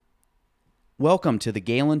Welcome to the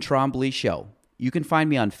Galen Trombley Show. You can find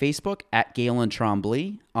me on Facebook at Galen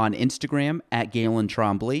Trombley, on Instagram at Galen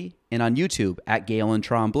Trombley, and on YouTube at Galen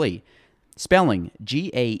Trombley. Spelling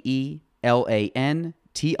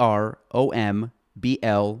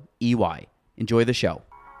GaelenTrombley. Enjoy the show.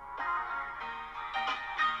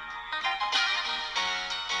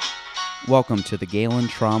 Welcome to the Galen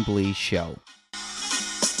Trombley Show.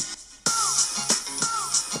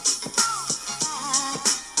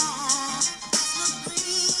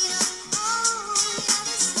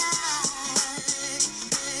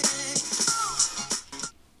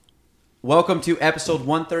 Welcome to episode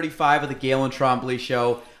 135 of the Galen Trombley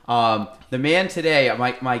Show. The man today,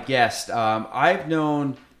 my guest, I've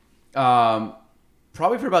known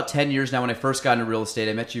probably for about 10 years now. When I first got into real estate,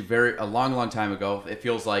 I met you a long time ago. It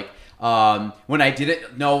feels like when I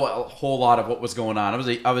didn't know a whole lot of what was going on.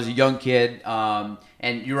 I was a young kid,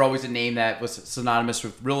 and you were always a name that was synonymous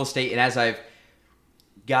with real estate. And as I've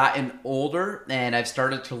gotten older and I've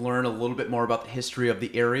started to learn a little bit more about the history of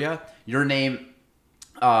the area, your name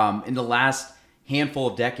in the last handful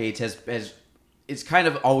of decades it's kind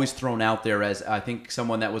of always thrown out there as I think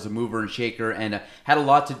someone that was a mover and shaker and had a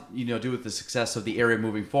lot to do with the success of the area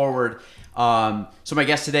moving forward. So my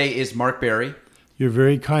guest today is Mark Barie. You're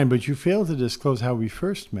very kind, but you failed to disclose how we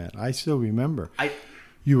first met. I still remember.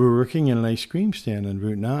 You were working in an ice cream stand on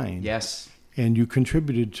Route 9. Yes. And you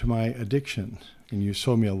contributed to my addiction, and you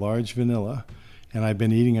sold me a large vanilla. And I've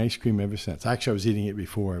been eating ice cream ever since. Actually, I was eating it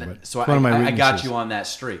before, but so one of my I got you on that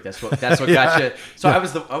streak. That's what got you. So yeah. I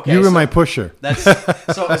was okay. You were my pusher.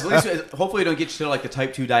 So at least hopefully you don't get you to like the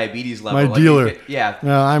type 2 diabetes level. My dealer. Yeah.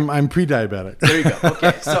 No, I'm pre-diabetic. There you go.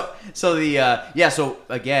 Okay. So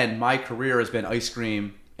again, my career has been ice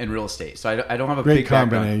cream and real estate. So I don't have a great big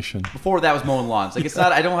combination. Background. Before that was mowing lawns. Like it's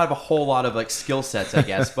not. I don't have a whole lot of like skill sets, I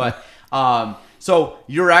guess. But so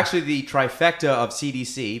you're actually the trifecta of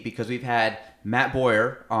CDC because we've had Matt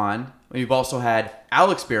Boyer on. We've also had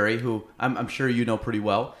Alex Barie, who I'm sure you know pretty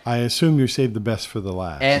well. I assume you saved the best for the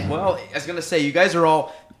last. And well, I was going to say, you guys are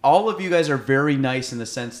all of you guys are very nice in the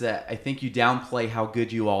sense that I think you downplay how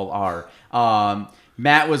good you all are.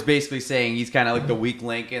 Matt was basically saying he's kind of like the weak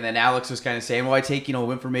link, and then Alex was kind of saying, well, I take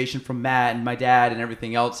information from Matt and my dad and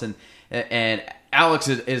everything else, and Alex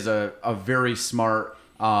is a very smart,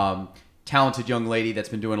 talented young lady that's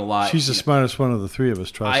been doing a lot. She's the smartest one of the three of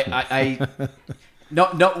us, trust me. No.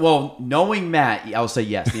 Well, knowing Matt, I'll say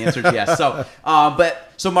yes. The answer is yes. So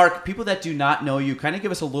Mark, people that do not know you, kind of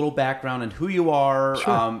give us a little background on who you are,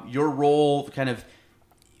 sure. Your role kind of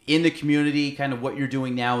in the community, kind of what you're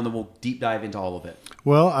doing now, and then we'll deep dive into all of it.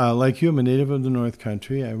 Well, like you, I'm a native of the North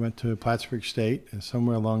Country. I went to Plattsburgh State, and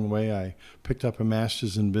somewhere along the way I picked up a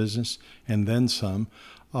master's in business and then some.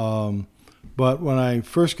 But when I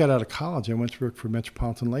first got out of college, I went to work for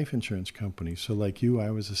Metropolitan Life Insurance Company. So like you, I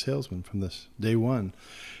was a salesman from this day one.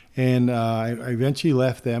 And I eventually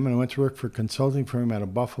left them, and I went to work for a consulting firm out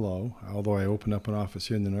of Buffalo, although I opened up an office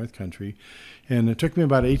here in the North Country. And it took me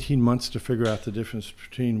about 18 months to figure out the difference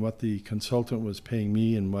between what the consultant was paying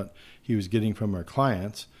me and what he was getting from our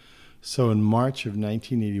clients. So in March of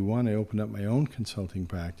 1981, I opened up my own consulting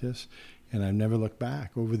practice. And I've never looked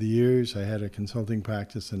back. Over the years, I had a consulting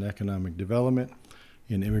practice in economic development,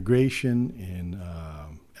 in immigration, in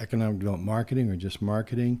economic development marketing or just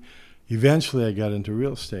marketing. Eventually, I got into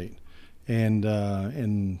real estate. And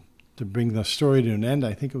to bring the story to an end,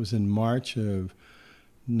 I think it was in March of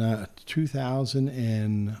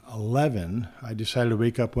 2011, I decided to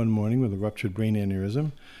wake up one morning with a ruptured brain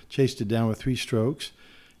aneurysm, chased it down with 3 strokes.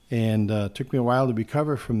 And took me a while to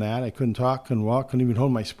recover from that. I couldn't talk, couldn't walk, couldn't even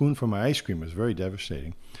hold my spoon for my ice cream. It was very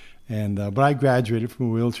devastating. And but I graduated from a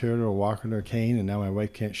wheelchair to a walker to a cane, and now my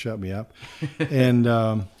wife can't shut me up. And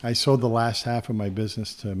I sold the last half of my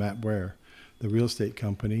business to Matt Boyer, the real estate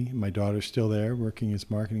company. My daughter's still there, working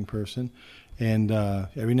as marketing person. And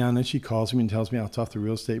every now and then she calls me and tells me how tough the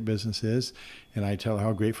real estate business is, and I tell her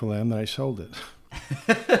how grateful I am that I sold it.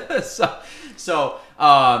 So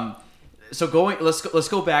let's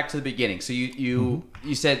go back to the beginning. So you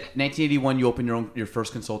said 1981 you opened your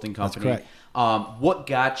first consulting company. That's correct. What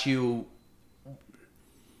got you?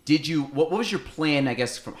 What was your plan? I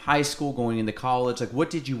guess from high school going into college, like what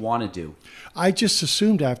did you want to do? I just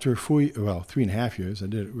assumed after 3.5 years, I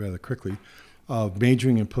did it rather quickly, of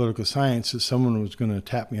majoring in political science, that someone was going to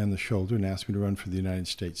tap me on the shoulder and ask me to run for the United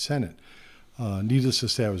States Senate. Needless to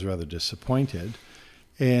say, I was rather disappointed.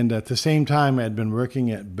 And at the same time, I had been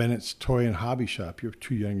working at Bennett's Toy and Hobby Shop. You're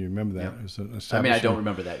too young to remember that. Yeah. It was an I don't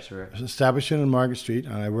remember that, sure. It was established on Market Street,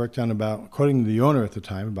 and I worked on about, according to the owner at the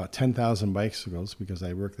time, about 10,000 bicycles, because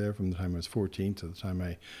I worked there from the time I was 14 to the time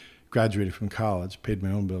I graduated from college, paid my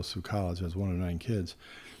own bills through college. I was one of 9 kids.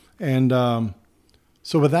 And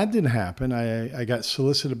so when that didn't happen, I got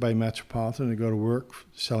solicited by Metropolitan to go to work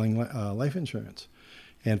selling life insurance.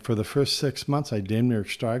 And for the first 6 months, I damn near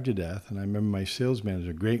starved to death. And I remember my sales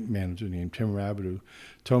manager, a great manager named Tim Rabideau,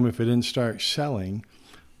 told me if I didn't start selling,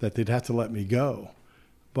 that they'd have to let me go.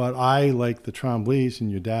 But I, like the Tremblays,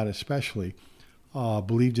 and your dad especially,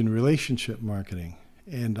 believed in relationship marketing.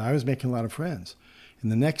 And I was making a lot of friends. In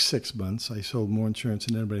the next 6 months, I sold more insurance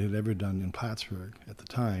than anybody had ever done in Plattsburgh at the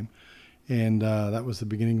time. And that was the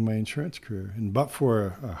beginning of my insurance career. And but for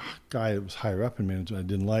a guy that was higher up in management I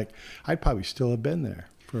didn't like, I'd probably still have been there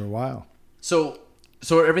for a while. So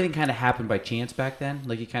everything kind of happened by chance back then?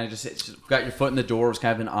 Like you kind of just got your foot in the door, it was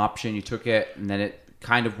kind of an option, you took it, and then it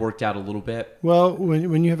kind of worked out a little bit? Well,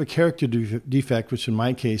 when you have a character defect, which in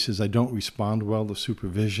my case is I don't respond well to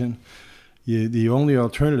supervision, the only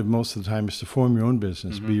alternative most of the time is to form your own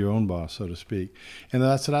business, be your own boss, so to speak. And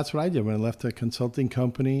that's what I did. When I left the consulting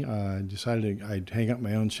company, I decided I'd hang up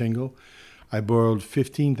my own shingle. I borrowed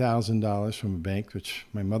 $15,000 from a bank, which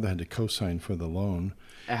my mother had to co-sign for the loan.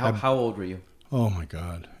 How old were you? Oh, my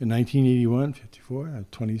God. In 1981, 54,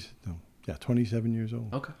 27 years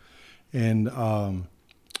old. Okay. And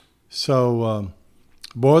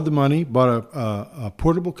borrowed the money, bought a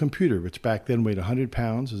portable computer, which back then weighed 100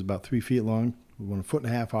 pounds, was about 3 feet long, 1.5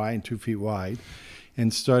 feet high and 2 feet wide,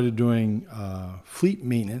 and started doing fleet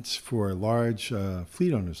maintenance for large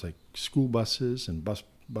fleet owners like school buses and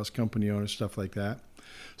bus company owners, stuff like that.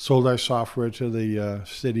 Sold our software to the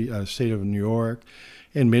state of New York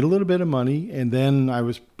and made a little bit of money. And then I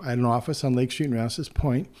had an office on Lake Street in Rouse's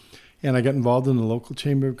Point. And I got involved in the local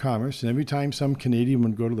Chamber of Commerce. And every time some Canadian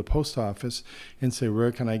would go to the post office and say,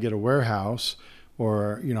 where can I get a warehouse?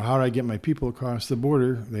 Or, how do I get my people across the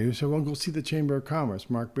border? They would say, well, go see the Chamber of Commerce.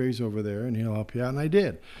 Mark Barrie's over there, and he'll help you out. And I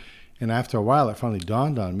did. And after a while, it finally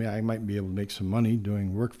dawned on me I might be able to make some money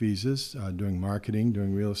doing work visas, doing marketing,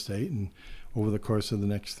 doing real estate. And over the course of the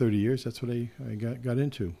next 30 years, that's what I got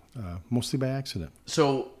into, mostly by accident.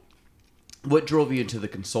 So what drove you into the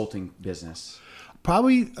consulting business?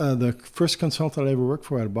 Probably the first consultant I ever worked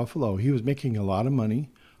for out of Buffalo. He was making a lot of money.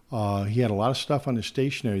 He had a lot of stuff on his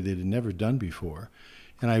stationery that he'd never done before.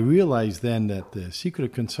 And I realized then that the secret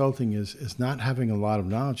of consulting is not having a lot of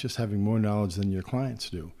knowledge, just having more knowledge than your clients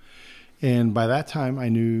do. And by that time, I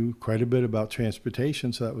knew quite a bit about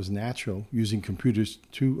transportation, so that was natural, using computers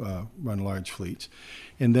to run large fleets.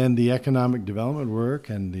 And then the economic development work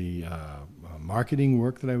and the marketing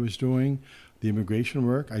work that I was doing, the immigration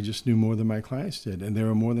work, I just knew more than my clients did, and they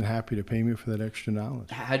were more than happy to pay me for that extra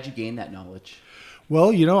knowledge. How'd you gain that knowledge?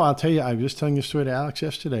 Well, I'll tell you, I was just telling a story to Alex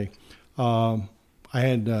yesterday. I'd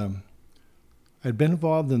been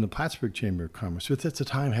involved in the Plattsburgh Chamber of Commerce, which at the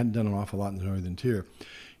time hadn't done an awful lot in the Northern Tier.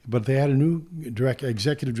 But they had a new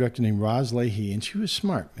executive director named Roz Leahy, and she was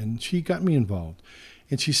smart, and she got me involved.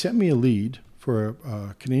 And she sent me a lead for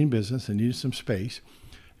a Canadian business that needed some space.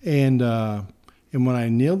 And when I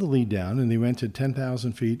nailed the lead down, and they rented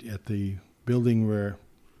 10,000 feet at the building where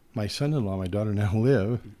my son-in-law, my daughter now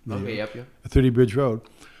live, 30 Bridge Road,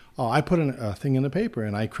 I put a thing in the paper,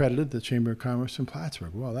 and I credited the Chamber of Commerce in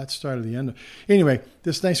Plattsburgh. Well, that started the end. Anyway,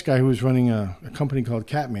 this nice guy who was running a company called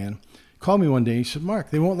Catman called me one day. He said,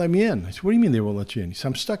 Mark, they won't let me in. I said, what do you mean they won't let you in? He said,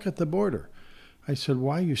 I'm stuck at the border. I said,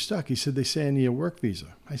 why are you stuck? He said, they say I need a work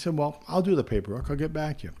visa. I said, well, I'll do the paperwork. I'll get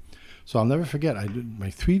back to you. So I'll never forget, I did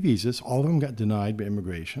my 3 visas. All of them got denied by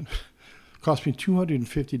immigration. It cost me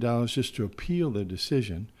 $250 just to appeal their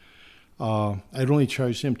decision. I'd only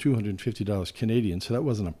charged him $250 Canadian, so that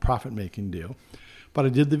wasn't a profit-making deal. But I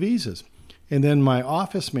did the visas. And then my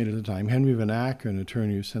office mate at the time, Henry Van Acker, an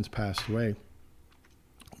attorney who's since passed away,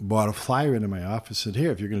 bought a flyer into my office and said,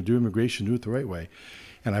 here, if you're going to do immigration, do it the right way.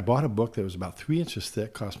 And I bought a book that was about 3 inches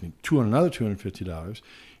thick, cost me another $250.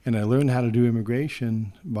 And I learned how to do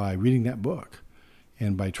immigration by reading that book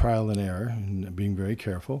and by trial and error and being very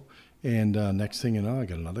careful. And next thing you know, I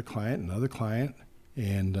got another client.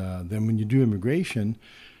 And then when you do immigration,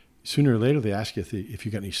 sooner or later they ask you if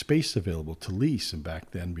you got any space available to lease. And back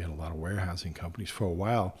then we had a lot of warehousing companies. For a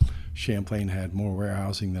while, Champlain had more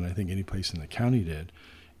warehousing than I think any place in the county did.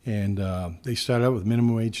 And they started out with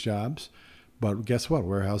minimum wage jobs. But guess what?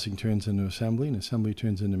 Warehousing turns into assembly, and assembly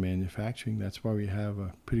turns into manufacturing. That's why we have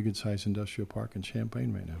a pretty good-sized industrial park in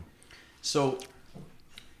Champlain right now. So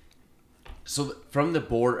from the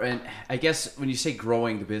board, and I guess when you say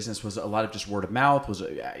growing the business, was it a lot of just word of mouth? Was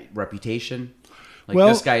it reputation?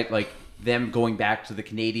 This guy, them going back to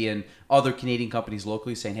the other Canadian companies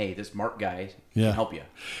locally saying, hey, this Mark guy can help you.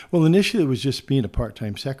 Well, initially it was just being a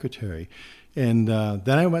part-time secretary. And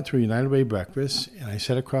then I went to a United Way breakfast, and I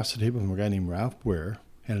sat across the table from a guy named Ralph Ware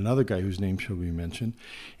and another guy whose name shall be mentioned,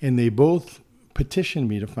 and they both petitioned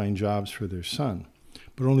me to find jobs for their son,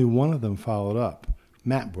 but only one of them followed up,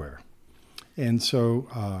 Matt Ware. And so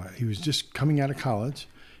he was just coming out of college,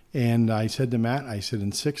 and I said to Matt, I said,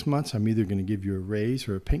 in 6 months, I'm either going to give you a raise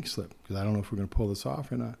or a pink slip, because I don't know if we're going to pull this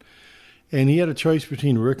off or not. And he had a choice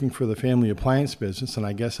between working for the family appliance business, and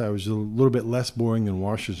I guess I was a little bit less boring than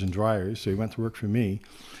washers and dryers, so he went to work for me.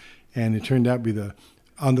 And it turned out to be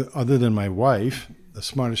other than my wife, the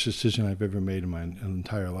smartest decision I've ever made in my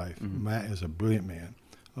entire life. Mm-hmm. Matt is a brilliant man.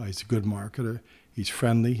 He's a good marketer. He's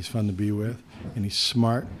friendly. He's fun to be with. And he's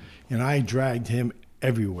smart. And I dragged him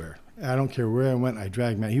everywhere. I don't care where I went, I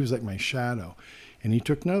dragged Matt. He was like my shadow. And he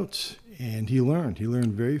took notes. And he learned. He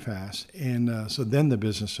learned very fast. And so then the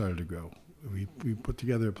business started to grow. We put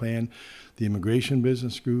together a plan. The immigration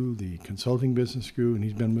business grew. The consulting business grew. And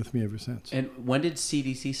he's been with me ever since. And when did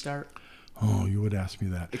CDC start? Oh, you would ask me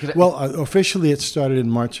that. Officially it started in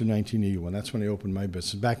March of 1981. That's when I opened my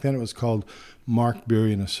business. Back then it was called Mark,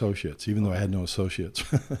 Barie & Associates, even though I had no associates.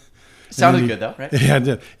 Sounded good, though, right? Yeah, it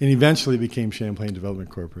did. And eventually it became Champlain Development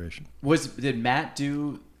Corporation. Did Matt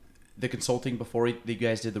do the consulting before you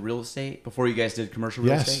guys did the real estate? Before you guys did commercial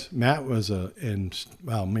real estate? Yes, Matt was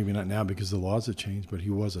maybe not now because the laws have changed, but he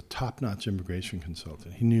was a top-notch immigration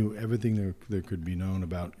consultant. He knew everything there could be known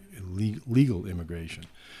about legal immigration.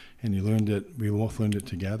 And you learned it. We both learned it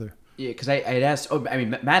together. Yeah, because I had asked. Oh, I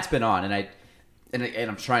mean, Matt's been on, and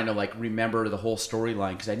I'm trying to like remember the whole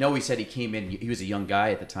storyline because I know he said he came in. He was a young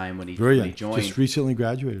guy at the time when he joined. Just recently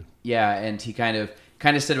graduated. Yeah, and he kind of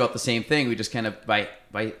said about the same thing. We just kind of by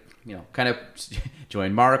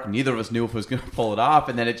joined Mark. Neither of us knew if it was going to pull it off,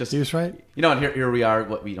 and then it just. He was right. And here we are.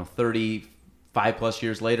 35 plus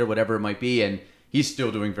years later, whatever it might be, and. He's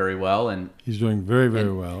still doing very well. And he's doing very,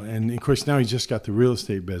 very well. And, of course, now he's just got the real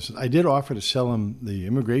estate business. I did offer to sell him the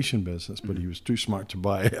immigration business, but he was too smart to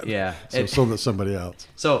buy it. Yeah. So sold it to somebody else.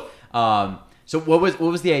 So what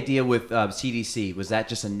was the idea with CDC? Was that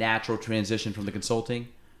just a natural transition from the consulting?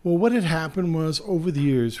 Well, what had happened was over the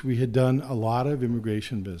years we had done a lot of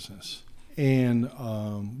immigration business. And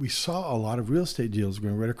we saw a lot of real estate deals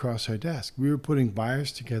going right across our desk. We were putting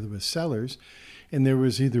buyers together with sellers. And there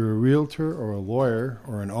was either a realtor or a lawyer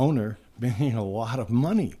or an owner making a lot of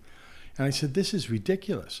money. And I said, this is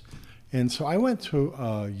ridiculous. And so I went to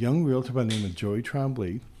a young realtor by the name of Joey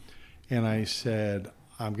Tremblay, and I said,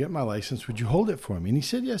 I'm getting my license. Would you hold it for me? And he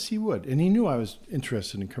said, yes, he would. And he knew I was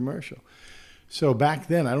interested in commercial. So back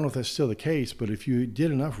then, I don't know if that's still the case, but if you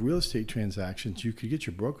did enough real estate transactions, you could get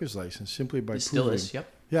your broker's license simply by proving. Still is,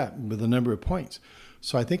 yep. Yeah, with a number of points.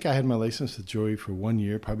 So I think I had my license with Joey for 1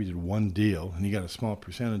 year, probably did one deal, and he got a small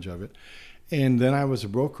percentage of it. And then I was a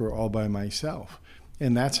broker all by myself.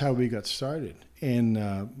 And that's how we got started. And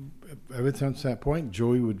ever since that point,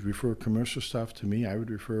 Joey would refer commercial stuff to me. I would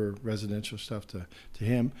refer residential stuff to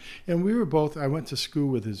him. And we were both, I went to school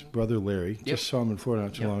with his brother Larry. Yep. Just saw him in Florida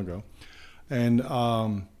not too long ago. And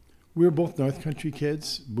we were both North Country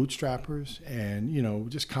kids, bootstrappers, and,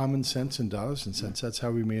 just common sense and dollars and cents. That's how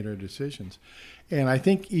we made our decisions. And I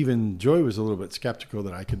think even Joey was a little bit skeptical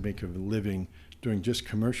that I could make a living doing just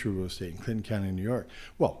commercial real estate in Clinton County, New York.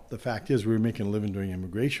 Well, the fact is we were making a living doing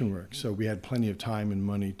immigration work, so we had plenty of time and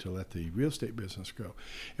money to let the real estate business grow.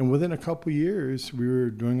 And within a couple of years, we were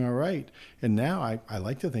doing all right. And now I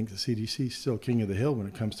like to think the CDC is still king of the hill when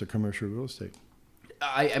it comes to commercial real estate.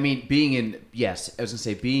 I mean, being in the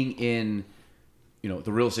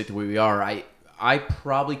real estate the way we are, I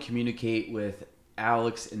probably communicate with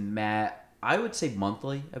Alex and Matt, I would say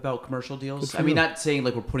monthly about commercial deals. I mean, not saying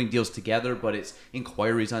like we're putting deals together, but it's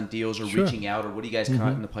inquiries on deals or reaching out or what do you guys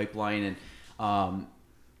got in the pipeline. And, I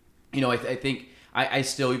think I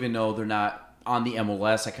still, even though they're not on the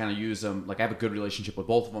MLS, I kind of use them. Like I have a good relationship with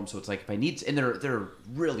both of them. So it's like if I need, and they're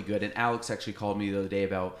really good. And Alex actually called me the other day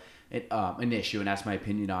about an issue and asked my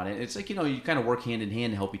opinion on it. It's like, you kind of work hand in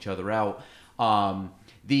hand to help each other out. Now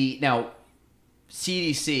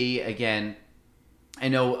CDC, again, I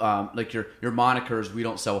know like your monikers, we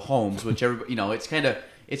don't sell homes, which it's kind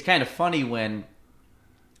of funny when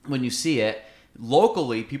you see it.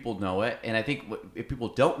 Locally, people know it, and I think if people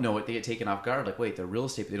don't know it, they get taken off guard. Like, wait, they're real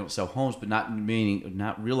estate, but they don't sell homes, but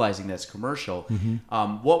not realizing that's commercial.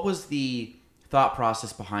 Mm-hmm. What was the thought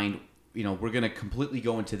process behind? We're going to completely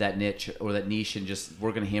go into that niche or that niche and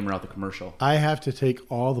we're going to hammer out the commercial. I have to take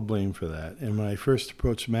all the blame for that. And when I first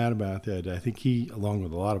approached Matt about that, I think he, along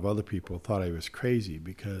with a lot of other people, thought I was crazy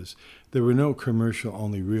because there were no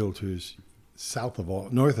commercial-only realtors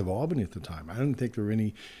north of Albany at the time. I didn't think there were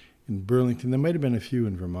any in Burlington. There might have been a few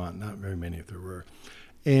in Vermont, not very many if there were.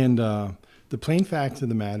 And The plain fact of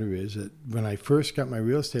the matter is that when I first got my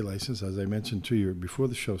real estate license, as I mentioned to you before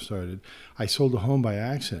the show started, I sold a home by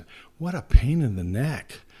accident. What a pain in the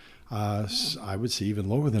neck. I would say even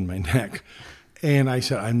lower than my neck. And I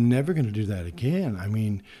said, I'm never going to do that again. I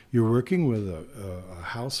mean, you're working with a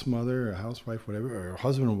house mother, a housewife, whatever, or a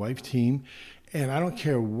husband and wife team. And I don't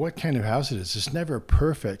care what kind of house it is. It's never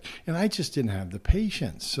perfect. And I just didn't have the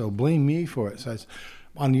patience. So blame me for it. So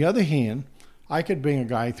on the other hand, I could bring a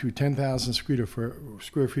guy through 10,000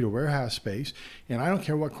 square feet of warehouse space, and I don't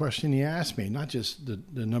care what question he asked me, not just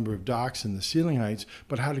the number of docks and the ceiling heights,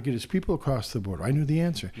 but how to get his people across the border. I knew the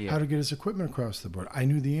answer. Yeah. How to get his equipment across the border. I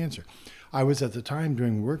knew the answer. I was at the time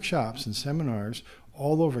doing workshops and seminars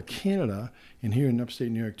all over Canada and here in upstate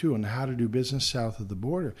New York too on how to do business south of the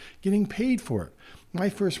border, getting paid for it. My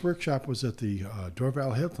first workshop was at the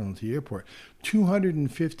Dorval Hilton at the airport.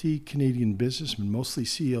 250 Canadian businessmen, mostly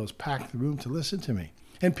CEOs, packed the room to listen to me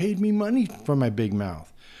and paid me money for my big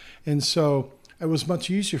mouth. And so it was much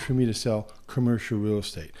easier for me to sell commercial real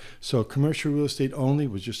estate. So commercial real estate only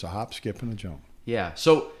was just a hop, skip, and a jump. Yeah.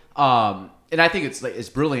 So, and I think it's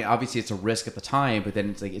brilliant. Obviously, it's a risk at the time, but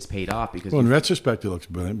then it's paid off because. Well, in retrospect, it looks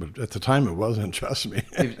brilliant, but at the time, it wasn't. Trust me.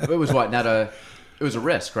 It was what? It was a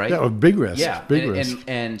risk, right? Yeah, a big risk. Yeah, big risk.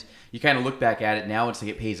 And you kind of look back at it now, it's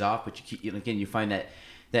like it pays off, but you find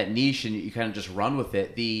that niche and you kind of just run with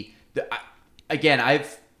it.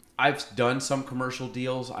 I've done some commercial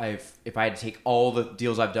deals. If I had to take all the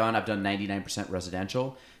deals I've done 99%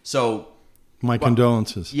 residential. So my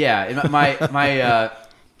condolences. Yeah, and my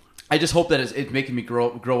I just hope that it's making me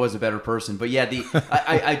grow as a better person. But yeah,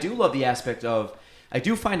 I do love the aspect of I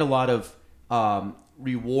do find a lot of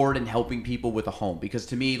reward in helping people with a home, because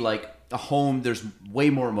to me, like a home, there's way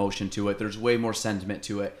more emotion to it. There's way more sentiment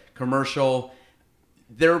to it. Commercial,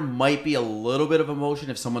 there might be a little bit of emotion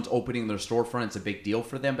if someone's opening their storefront. It's a big deal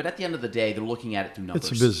for them, but at the end of the day, they're looking at it through numbers.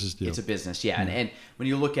 It's a business deal. It's a business, yeah. And when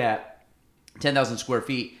you look at 10,000 square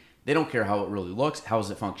feet, they don't care how it really looks. How does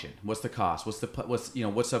it function? What's the cost? What's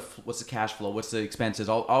the cash flow? What's the expenses?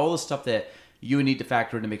 All the stuff that you need to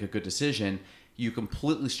factor in to make a good decision. You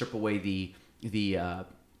completely strip away the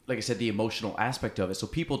like I said, the emotional aspect of it. So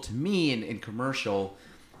people, to me, in commercial,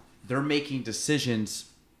 they're making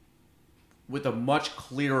decisions with a much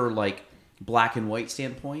clearer, like, black and white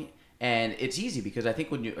standpoint. And it's easy because I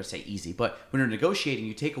think when you're negotiating,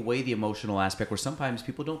 you take away the emotional aspect where sometimes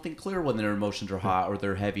people don't think clear when their emotions are hot or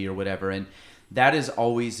they're heavy or whatever. And that is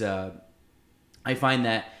always, I find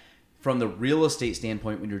that from the real estate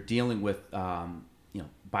standpoint, when you're dealing with,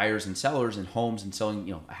 buyers and sellers and homes and selling,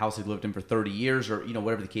 a house they've lived in for 30 years or,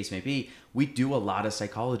 whatever the case may be, we do a lot of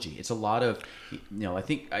psychology. It's a lot of, I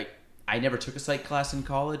think I never took a psych class in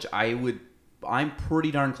college. I'm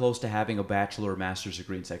pretty darn close to having a bachelor or master's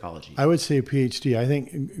degree in psychology. I would say a PhD. I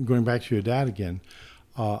think, going back to your dad again,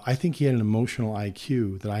 I think he had an emotional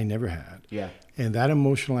IQ that I never had. Yeah. And that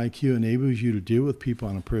emotional IQ enables you to deal with people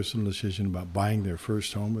on a personal decision about buying their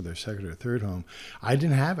first home or their second or third home. I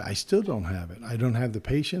didn't have it. I still don't have it. I don't have the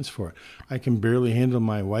patience for it. I can barely handle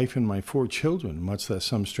my wife and my 4 children, much less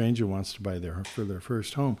some stranger wants to buy for their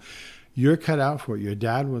first home. You're cut out for it. Your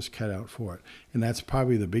dad was cut out for it. And that's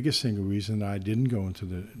probably the biggest single reason that I didn't go into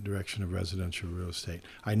the direction of residential real estate.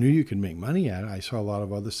 I knew you could make money at it. I saw a lot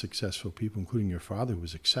of other successful people, including your father, who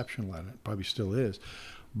was exceptional at it, probably still is.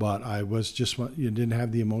 But you didn't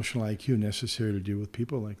have the emotional IQ necessary to deal with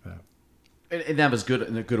people like that. And that was good,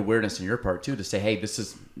 and a good awareness on your part too, to say, hey, this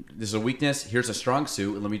is a weakness. Here's a strong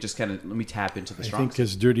suit, and let me tap into the strong suit. I think,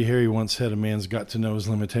 as Dirty Harry once said, a man's got to know his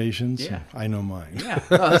limitations. Yeah, I know mine. Yeah,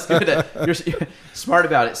 no, that's good. You're smart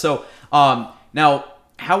about it. So now,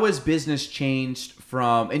 how has business changed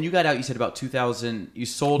from? And you got out. You said about 2000. You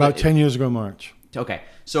sold about 10 years ago, March. Okay,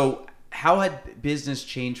 so how had business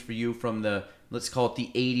changed for you from the, let's call it,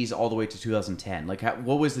 the 80s all the way to 2010? Like,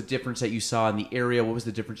 what was the difference that you saw in the area? What was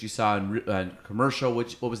the difference you saw in commercial?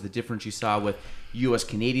 What was the difference you saw with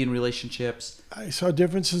U.S.-Canadian relationships? I saw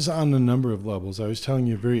differences on a number of levels. I was telling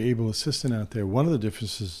you, a very able assistant out there, one of the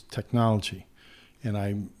differences is technology. And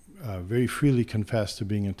I very freely confess to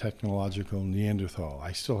being a technological Neanderthal.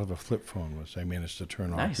 I still have a flip phone, which I managed to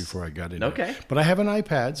turn off before I got in. Okay. But I have an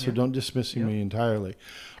iPad, so don't dismiss me entirely.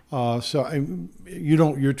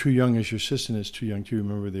 You're too young, as your assistant is too young to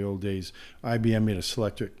remember the old days. IBM made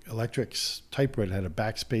a electric typewriter that had a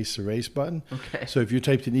backspace erase button. Okay. So if you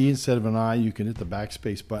typed an E instead of an I, you can hit the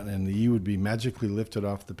backspace button and the E would be magically lifted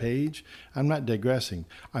off the page. I'm not digressing.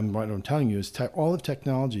 What I'm telling you is all of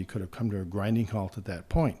technology could have come to a grinding halt at that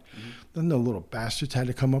point. Mm-hmm. Then the little bastards had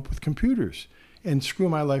to come up with computers. and screw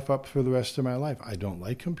my life up for the rest of my life. I don't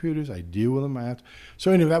like computers. I deal with them.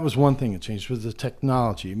 So anyway, that was one thing that changed, was the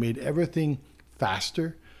technology. It made everything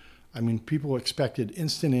faster. I mean, people expected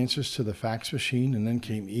instant answers to the fax machine, and then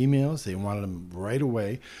came emails. They wanted them right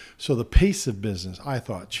away. So the pace of business, I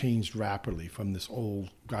thought, changed rapidly from this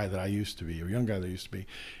old guy that I used to be, or young guy that I used to be.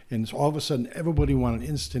 And so all of a sudden, everybody wanted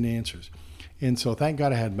instant answers. And so thank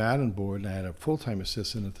God I had Matt on board, and I had a full-time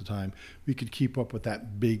assistant at the time. We could keep up with that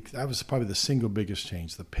was probably the single biggest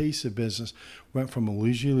change. The pace of business went from a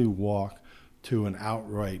leisurely walk to an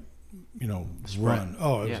outright, run.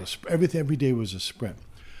 Oh, it was every day was a sprint.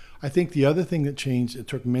 I think the other thing that changed, it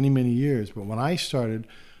took many, many years, but when I started,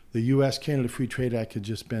 the U.S.-Canada Free Trade Act had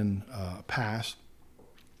just been passed.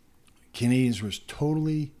 Canadians were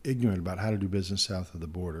totally ignorant about how to do business south of the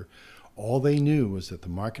border. All they knew was that the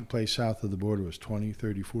marketplace south of the border was 20,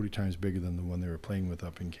 30, 40 times bigger than the one they were playing with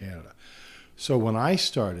up in Canada. So when I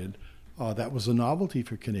started, that was a novelty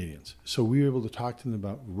for Canadians. So we were able to talk to them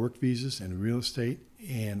about work visas and real estate,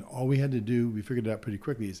 and all we had to do, we figured it out pretty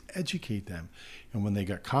quickly, is educate them. And when they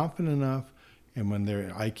got confident enough, and when their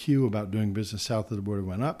IQ about doing business south of the border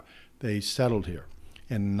went up, they settled here.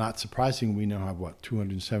 And not surprising, we now have,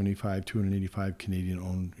 275, 285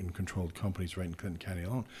 Canadian-owned and controlled companies right in Clinton County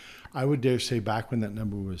alone. I would dare say back when that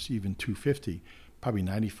number was even 250, probably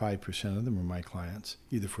 95% of them were my clients,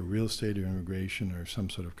 either for real estate or immigration or some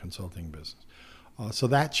sort of consulting business. So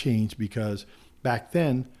that changed because back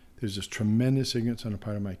then, there's this tremendous ignorance on the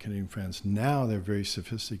part of my Canadian friends. Now they're very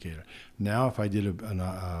sophisticated. Now if I did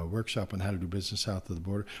a workshop on how to do business south of the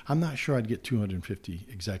border, I'm not sure I'd get 250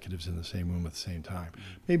 executives in the same room at the same time.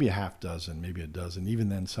 Maybe a half dozen, maybe a dozen. Even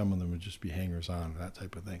then, some of them would just be hangers-on, that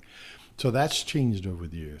type of thing. So that's changed over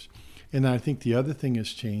the years. And I think the other thing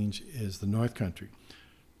that's changed is the North Country.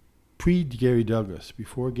 Pre-Gary Douglas,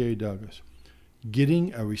 before Gary Douglas,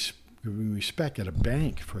 getting a respect at a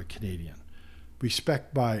bank for a Canadian,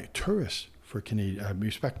 respect by tourists for Canadian,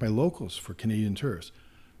 respect by locals for Canadian tourists.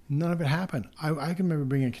 None of it happened. I can remember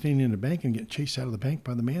bringing a Canadian in a bank and getting chased out of the bank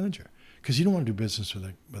by the manager because you don't want to do business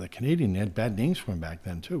with a Canadian. They had bad names for him back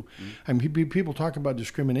then too. I mean, people talk about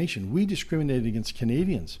discrimination. We discriminated against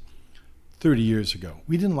Canadians 30 years ago.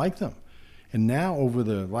 We didn't like them. And now over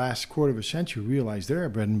the last quarter of a century, we realize they're our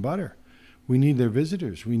bread and butter. We need their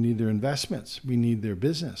visitors. We need their investments. We need their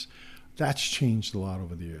business. That's changed a lot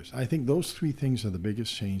over the years. I think those three things are the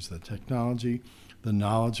biggest change: the technology, the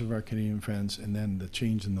knowledge of our Canadian friends, and then the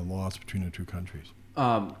change in the laws between the two countries.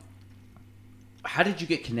 How did you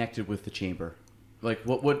get connected with the Chamber? Like,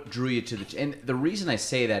 what drew you to the... And the reason I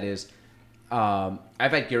say that is I've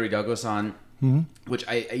had Gary Douglas on, which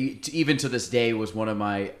I even to this day was one of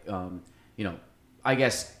my, I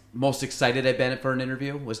guess... most excited I've been for an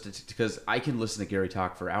interview was because I can listen to Gary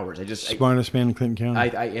talk for hours. Smartest man in Clinton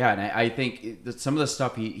County. I think that some of the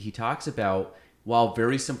stuff he talks about, while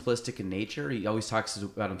very simplistic in nature, he always talks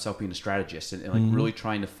about himself being a strategist and like really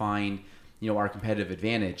trying to find our competitive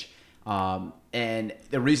advantage. And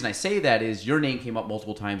the reason I say that is your name came up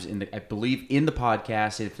multiple times I believe in the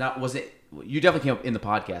podcast. If not, you definitely came up in the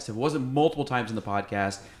podcast. If it wasn't multiple times in the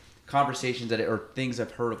podcast, conversations or things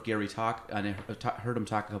I've heard of Gary talk, and I heard him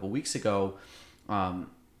talk a couple weeks ago, kind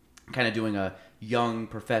of doing a young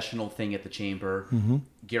professional thing at the Chamber.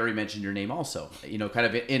 Gary mentioned your name also, kind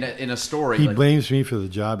of in a story. He blames me for the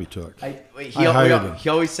job he took. He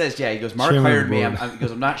always says, he goes, Mark hired me. He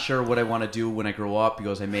goes, I'm not sure what I want to do when I grow up. He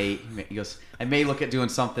goes, I may look at doing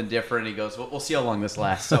something different. He goes, we'll see how long this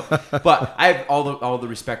lasts. So, but I have all the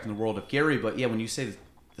respect in the world of Gary. But yeah, when you say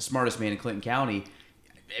the smartest man in Clinton County,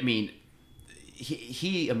 I mean,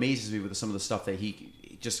 he amazes me with some of the stuff that he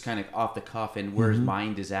just kind of off the cuff and where his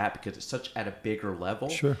mind is at, because it's such at a bigger level.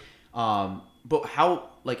 Sure. But how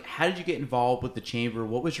did you get involved with the Chamber?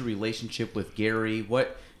 What was your relationship with Gary?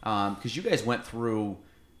 Because you guys went through,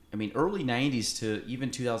 early 90s to even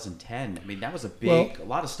 2010. That was a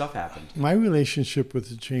lot of stuff happened. My relationship with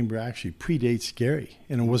the Chamber actually predates Gary,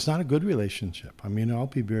 and it was not a good relationship. I'll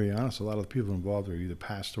be very honest. A lot of the people involved are either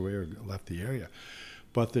passed away or left the area.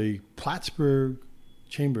 But the Plattsburgh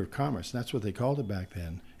Chamber of Commerce, that's what they called it back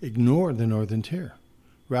then, ignored the Northern Tier.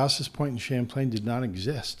 Rouse's Point and Champlain did not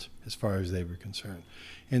exist as far as they were concerned.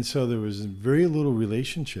 And so there was very little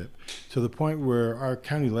relationship, to the point where our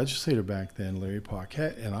county legislator back then, Larry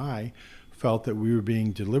Paquette, and I felt that we were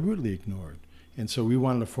being deliberately ignored. And so we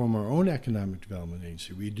wanted to form our own economic development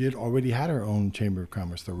agency. We already had our own Chamber of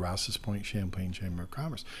Commerce, the Rouse's Point Champlain Chamber of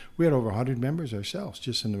Commerce. We had over 100 members ourselves,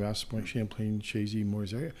 just in the Rouse's Point, Champlain, Chazy,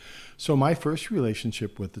 Moores area. So my first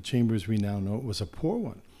relationship with the Chambers we now know was a poor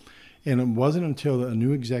one. And it wasn't until a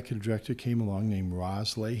new executive director came along named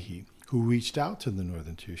Roz Leahy, who reached out to the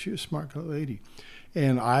Northern Tier. She was a smart lady.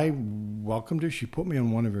 And I welcomed her. She put me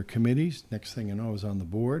on one of her committees. Next thing I know, I was on the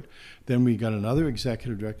board. Then we got another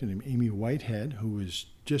executive director named Amy Whitehead, who was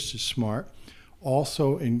just as smart,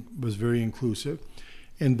 also was very inclusive.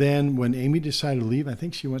 And then when Amy decided to leave, I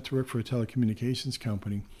think she went to work for a telecommunications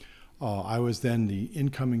company. I was then the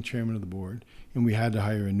incoming chairman of the board, and we had to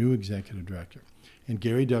hire a new executive director. And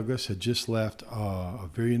Gary Douglas had just left a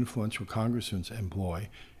very influential congressman's employ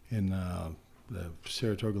in the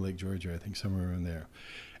Saratoga Lake, Georgia, I think, somewhere in there.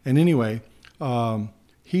 And anyway,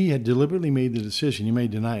 he had deliberately made the decision, he may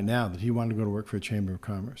deny it now, that he wanted to go to work for a Chamber of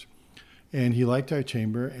Commerce. And he liked our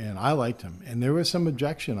chamber, and I liked him. And there was some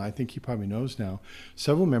objection. I think he probably knows now.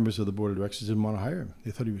 Several members of the board of directors didn't want to hire him.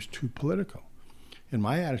 They thought he was too political. And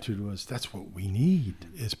my attitude was, that's what we need,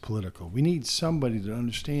 is political. We need somebody that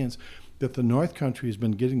understands that the North Country has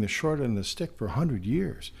been getting the short end of the stick for 100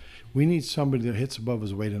 years. We need somebody that hits above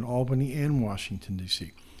his weight in Albany and Washington,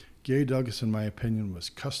 D.C. Gary Douglas, in my opinion, was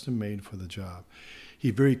custom made for the job. He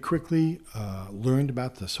very quickly learned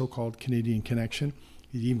about the so-called Canadian Connection.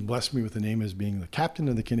 He even blessed me with the name as being the captain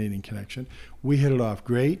of the Canadian Connection. We hit it off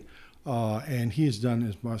great. And he has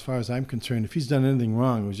done, as far as I'm concerned, if he's done anything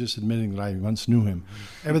wrong, it was just admitting that I once knew him.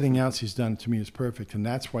 Everything else he's done to me is perfect. And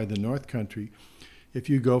that's why the North Country, if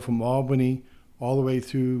you go from Albany all the way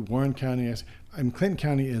through Warren County, Clinton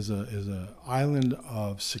County is a island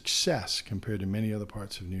of success compared to many other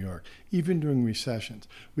parts of New York, even during recessions.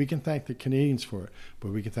 We can thank the Canadians for it,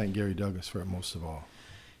 but we can thank Gary Douglas for it most of all.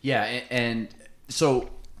 Yeah, and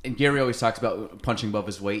Gary always talks about punching above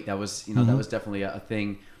his weight. That was, that was definitely a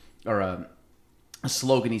thing, or a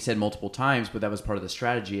slogan he said multiple times, but that was part of the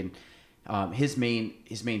strategy. And his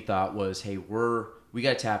main thought was, hey, we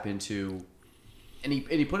got to tap into. And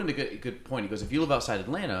he put in a good point. He goes, if you live outside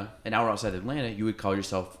Atlanta, an hour outside Atlanta, you would call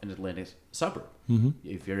yourself an Atlanta suburb. Mm-hmm.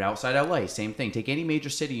 If you're outside LA, same thing. Take any major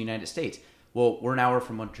city in the United States. Well, we're an hour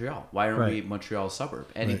from Montreal. Why aren't we Montreal suburb?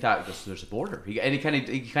 And he thought, there's a border. He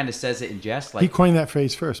kind of says it in jest. Like, he coined that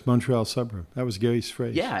phrase first, Montreal suburb. That was Gary's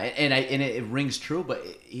phrase. Yeah, and it rings true. But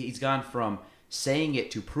he's gone from saying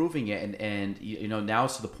it to proving it, and now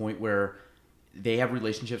it's to the point where they have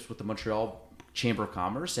relationships with the Montreal Chamber of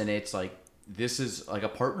Commerce, and it's like, this is like a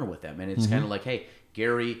partner with them. And it's kind of like, hey,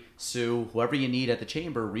 Gary, Sue, whoever you need at the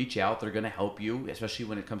chamber, reach out. They're going to help you, especially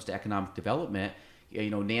when it comes to economic development.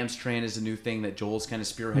 NAMSTRAN is a new thing that Joel's kind of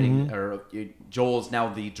spearheading, or Joel's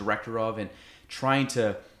now the director of, and trying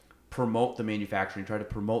to promote the manufacturing, try to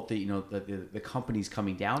promote the companies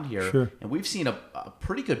coming down here. Sure. And we've seen a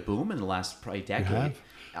pretty good boom in the last probably decade.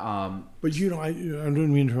 But I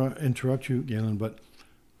don't mean to interrupt you, Galen, but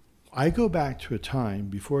I go back to a time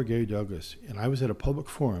before Gary Douglas, and I was at a public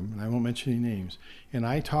forum, and I won't mention any names, and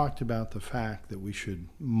I talked about the fact that we should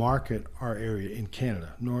market our area in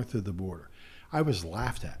Canada, north of the border. I was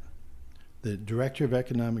laughed at. The director of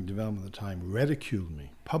economic development at the time ridiculed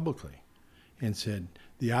me publicly and said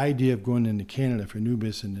the idea of going into Canada for new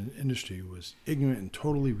business and industry was ignorant and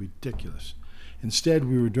totally ridiculous. Instead,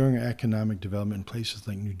 we were doing our economic development in places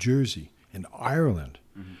like New Jersey and Ireland.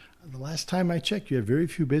 Mm-hmm. The last time I checked, you have very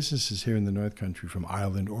few businesses here in the North Country from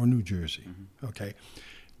Ireland or New Jersey. Mm-hmm. Okay,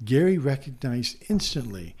 Gary recognized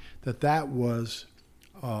instantly that was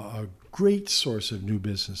a great source of new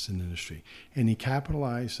business and industry, and he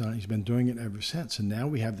capitalized on it. He's been doing it ever since. And now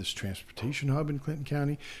we have this transportation hub in Clinton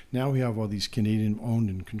County. Now we have all these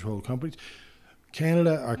Canadian-owned and controlled companies.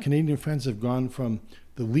 Canada, our Canadian friends have gone from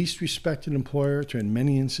the least respected employer to, in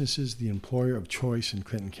many instances, the employer of choice in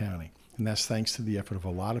Clinton County. And that's thanks to the effort of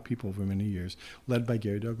a lot of people over many years, led by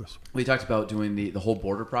Gary Douglas. We talked about doing the whole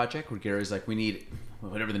border project, where Gary's like, we need,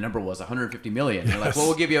 whatever the number was, $150 million. And we're like, well,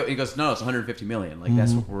 we'll give you, and he goes, no, it's $150 million. Like,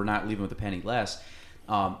 that's what we're not leaving with a penny less.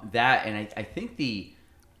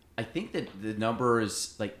 I think that the number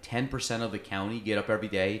is like 10% of the county get up every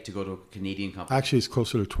day to go to a Canadian company. Actually, it's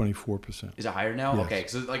closer to 24%. Is it higher now? Yes. Okay,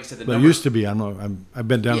 because like I said, the numbers... It used to be. I've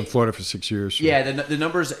been down in Florida for 6 years. So. Yeah, the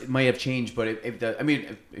numbers may have changed, but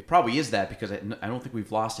it probably is that, because I don't think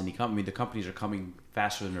we've lost any company. The companies are coming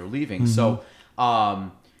faster than they're leaving. Mm-hmm. So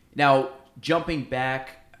now jumping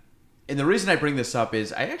back, and the reason I bring this up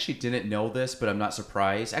is I actually didn't know this, but I'm not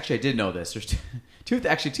surprised. Actually, I did know this. There's two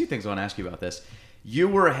things I want to ask you about this. You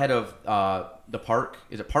were head of the park.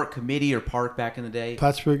 Is it Park Committee or Park back in the day?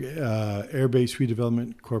 Plattsburgh Air Base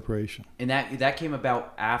Redevelopment Corporation. And that came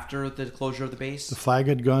about after the closure of the base? The flag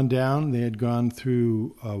had gone down. They had gone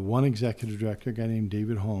through one executive director, a guy named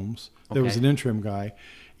David Holmes. There was an interim guy.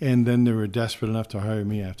 And then they were desperate enough to hire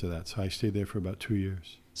me after that. So I stayed there for about 2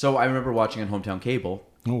 years. So I remember watching on Hometown Cable.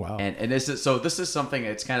 Oh, wow. And this is something,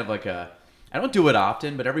 it's kind of like I don't do it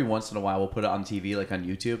often, but every once in a while we'll put it on TV, like on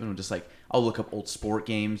YouTube, and we'll just like I'll look up old sport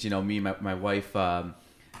games. Me and my wife.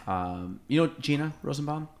 Gina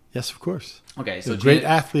Rosenbaum. Yes, of course. Okay, so a great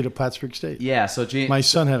athlete at Plattsburgh State. Yeah, so Gina. My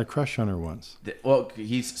son had a crush on her once. Well,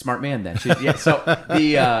 he's a smart man then.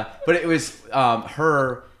 But it was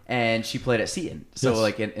her, and she played at Seton. So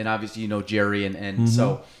yes. and obviously Jerry, and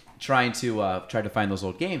so trying to find those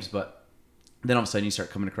old games, but then all of a sudden you start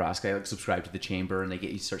coming across. I subscribe to the Chamber, and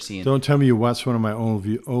you start seeing. Don't tell me you watched one of my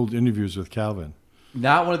old interviews with Calvin.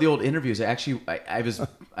 Not one of the old interviews. I was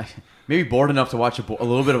maybe bored enough to watch a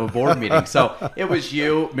little bit of a board meeting. So it was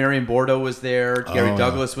you, Marion Bordeaux was there, Gary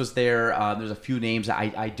Douglas was there. There's a few names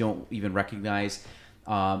I don't even recognize.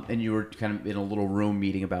 And you were kind of in a little room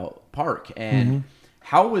meeting about Park. And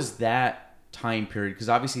how was that time period? Because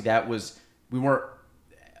obviously we weren't,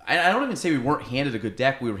 I don't even say we weren't handed a good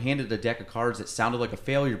deck. We were handed a deck of cards that sounded like a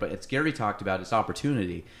failure, but as Gary talked about, it's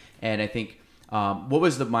opportunity. And I think, what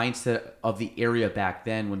was the mindset of the area back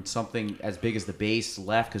then when something as big as the base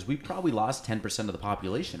left? Because we probably lost 10% of the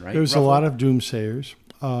population, right? There was a lot of doomsayers,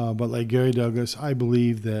 but like Gary Douglas, I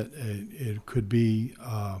believe that it could be,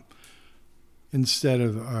 instead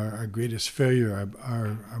of our greatest failure,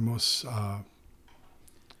 our most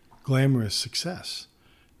glamorous success.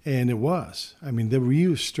 And it was. I mean, the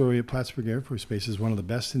reuse story at Plattsburgh Air Force Base is one of the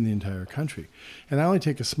best in the entire country. And I only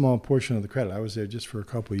take a small portion of the credit. I was there just for a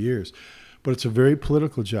couple of years. But it's a very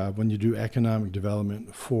political job when you do economic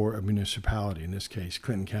development for a municipality, in this case,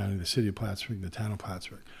 Clinton County, the city of Plattsburgh, the town of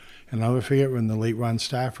Plattsburgh. And I'll never forget when the late Ron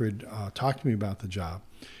Stafford talked to me about the job.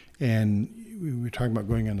 And we were talking about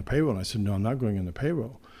going on the payroll. And I said, no, I'm not going on the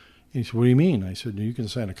payroll. And he said, what do you mean? I said, you can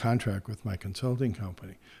sign a contract with my consulting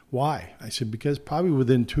company. Why? I said, because probably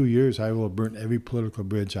within 2 years, I will have burnt every political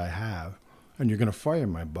bridge I have, and you're going to fire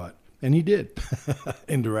my butt. And he did,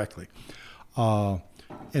 indirectly.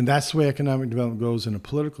 And that's the way economic development goes in a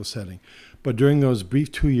political setting. But during those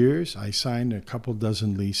brief 2 years, I signed a couple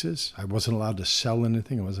dozen leases. I wasn't allowed to sell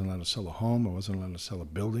anything. I wasn't allowed to sell a home. I wasn't allowed to sell a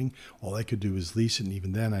building. All I could do was lease it, and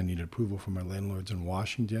even then I needed approval from my landlords in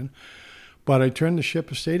Washington. But I turned the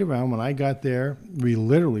ship of state around. When I got there, we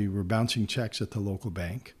literally were bouncing checks at the local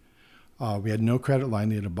bank. We had no credit line.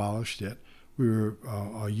 They had abolished it. We were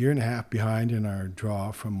a year and a half behind in our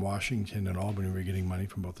draw from Washington and Albany. We were getting money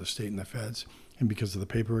from both the state and the feds. And because of the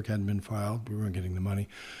paperwork hadn't been filed, we weren't getting the money.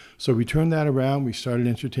 So we turned that around. We started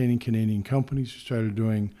entertaining Canadian companies. We started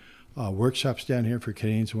doing workshops down here for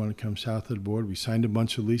Canadians who want to come south of the border. We signed a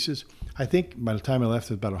bunch of leases. I think by the time I left,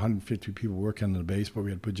 there was about 150 people working on the base, but we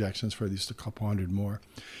had projections for at least a couple hundred more.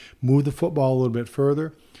 Moved the football a little bit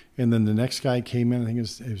further, and then the next guy came in. I think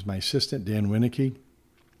it was my assistant, Dan Winicky.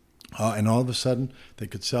 And all of a sudden, they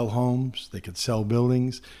could sell homes, they could sell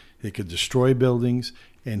buildings, they could destroy buildings,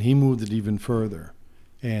 and he moved it even further.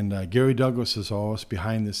 And Gary Douglas is always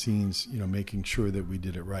behind the scenes, making sure that we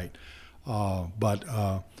did it right.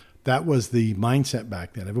 But that was the mindset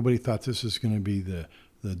back then. Everybody thought this was going to be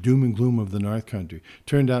the doom and gloom of the North Country.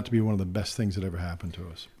 Turned out to be one of the best things that ever happened to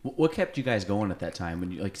us. What kept you guys going at that time?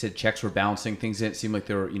 When you, like you said, checks were bouncing, things didn't seem like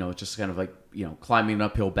they were, just kind of like, climbing an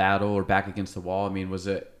uphill battle or back against the wall. I mean, was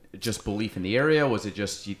it just belief in the area? Was it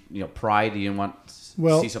just, pride? You didn't want to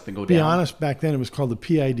see something go down? To be honest, back then it was called the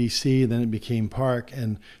PIDC, then it became Park,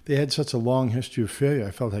 and they had such a long history of failure,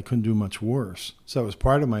 I felt I couldn't do much worse. So it was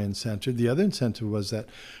part of my incentive. The other incentive was that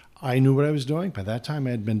I knew what I was doing. By that time,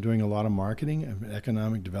 I had been doing a lot of marketing and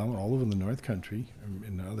economic development all over the North Country,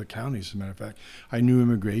 in other counties, as a matter of fact. I knew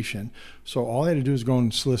immigration. So all I had to do was go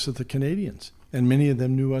and solicit the Canadians, and many of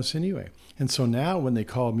them knew us anyway. And so now when they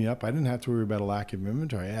called me up, I didn't have to worry about a lack of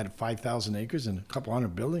inventory. I had 5,000 acres and a couple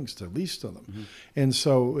hundred buildings to lease to them. Mm-hmm. And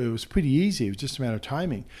so it was pretty easy. It was just a matter of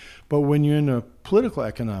timing. But when you're in a political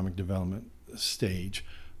economic development stage,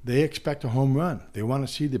 they expect a home run. They want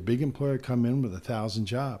to see the big employer come in with 1,000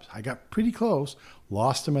 jobs. I got pretty close,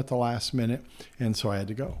 lost them at the last minute, and so I had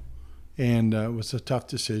to go. And it was a tough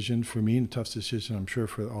decision for me and a tough decision, I'm sure,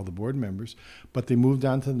 for all the board members. But they moved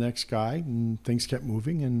on to the next guy, and things kept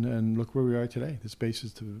moving, and look where we are today. The space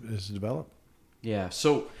is developed. Yeah.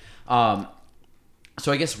 So I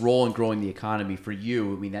guess role in growing the economy for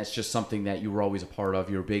you, I mean, that's just something that you were always a part of.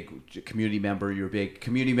 You're a big community member. You're a big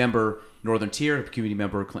community member, Northern Tier, community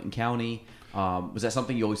member, Clinton County. Was that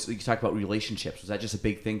something you talked about relationships? Was that just a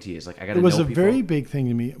big thing to you? It's like, I got to know people. It was a very big thing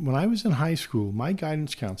to me. When I was in high school, my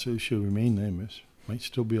guidance counselor, she'll remain nameless, might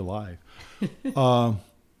still be alive.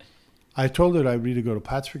 I told her I'd either go to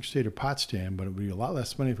Plattsburgh State or Potsdam, but it would be a lot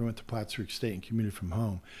less money if I went to Plattsburgh State and commuted from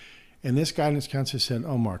home. And this guidance counselor said,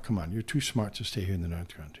 oh, Mark, come on, you're too smart to stay here in the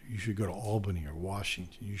North Country. You should go to Albany or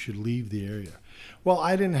Washington. You should leave the area. Well,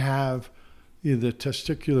 I didn't have either the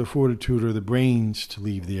testicular fortitude or the brains to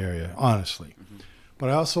leave the area, honestly. But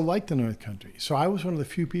I also liked the North Country. So I was one of the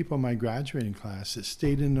few people in my graduating class that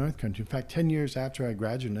stayed in North Country. In fact, 10 years after I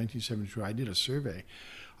graduated in 1972, I did a survey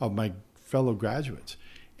of my fellow graduates.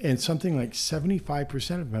 And something like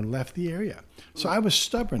 75% of them left the area. So I was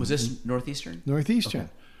stubborn. Was this Northeastern? Northeastern.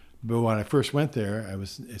 Okay. But when I first went there, I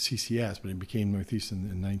was at CCS, but it became Northeastern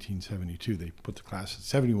in 1972. They put the classes,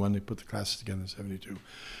 71, they put the classes together in 72.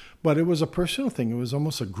 But it was a personal thing. It was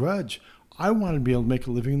almost a grudge. I wanted to be able to make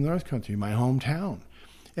a living in the North Country, my hometown.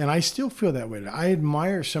 And I still feel that way. I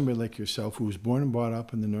admire somebody like yourself who was born and brought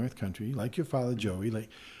up in the North Country, like your father, Joey, like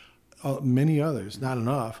many others, not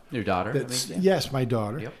enough. Your daughter? Yes, my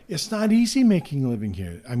daughter. Yep. It's not easy making a living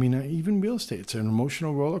here. I mean, even real estate, it's an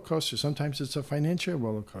emotional roller coaster. Sometimes it's a financial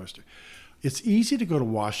roller coaster. It's easy to go to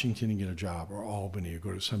Washington and get a job, or Albany, or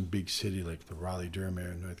go to some big city like the Raleigh-Durham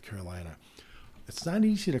area in North Carolina. It's not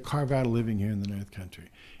easy to carve out a living here in the North Country.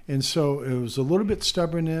 And so it was a little bit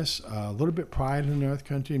stubbornness, a little bit pride in the North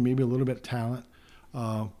Country, maybe a little bit talent,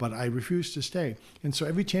 but I refused to stay. And so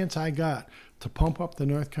every chance I got to pump up the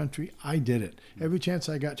North Country, I did it. Every chance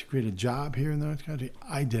I got to create a job here in the North Country,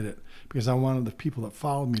 I did it, because I wanted the people that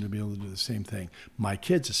followed me to be able to do the same thing, my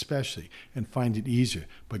kids especially, and find it easier.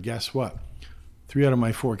 But guess what? 3 out of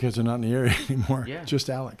my 4 kids are not in the area anymore, just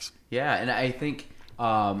Alex. Yeah, and I think,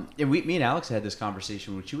 me and Alex had this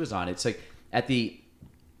conversation when she was on. It's like at the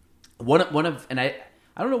one of, and I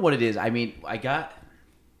don't know what it is. I mean,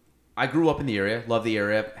 I grew up in the area, love the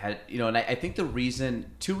area, and I think two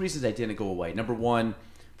reasons I didn't go away. Number one,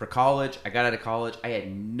 for college, I got out of college, I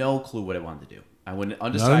had no clue what I wanted to do. I went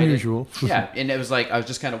undecided. Not unusual. Yeah, and it was like I was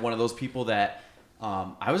just kind of one of those people that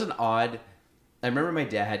I was I remember my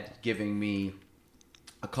dad giving me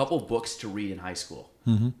a couple books to read in high school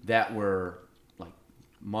that were like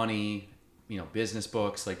money, business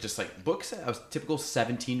books, just books that I was typical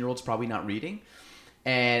 17-year-olds probably not reading.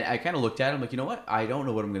 And I kind of looked at it, I'm like, you know what? I don't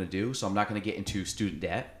know what I'm going to do, so I'm not going to get into student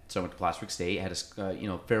debt. So I went to Plattsburgh State, had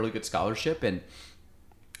a fairly good scholarship, and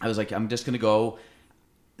I was like, I'm just going to go.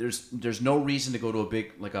 There's no reason to go to a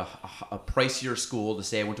big, a pricier school to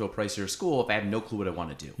say I went to a pricier school if I have no clue what I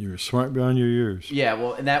want to do. You were smart beyond your years. Yeah,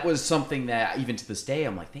 well, and that was something that even to this day,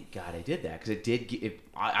 I'm like, thank God I did that, because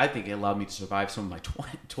I think it allowed me to survive some of my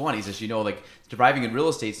 20s. As you know, surviving in real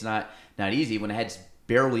estate is not easy. When I had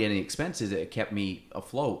barely any expenses, it kept me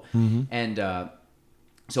afloat. And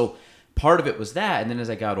so part of it was that. And then as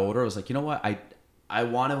I got older, I was like, you know what? I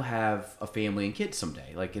want to have a family and kids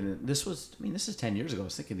someday. And this is 10 years ago. I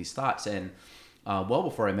was thinking these thoughts, and well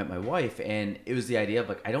before I met my wife. And it was the idea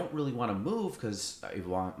of I don't really want to move because I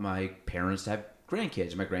want my parents to have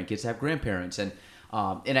grandkids, my grandkids to have grandparents. And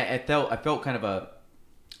I felt kind of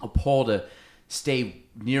a pull to stay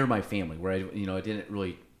near my family where I didn't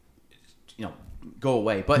really, go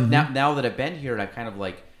away. But now that I've been here, and I kind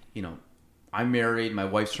of I'm married, my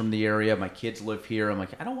wife's from the area, my kids live here. I'm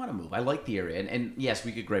like, I don't want to move. I like the area. And yes,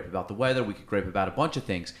 we could gripe about the weather. We could gripe about a bunch of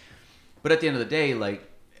things. But at the end of the day,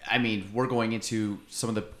 we're going into some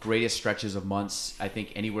of the greatest stretches of months, I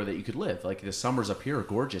think, anywhere that you could live. The summers up here are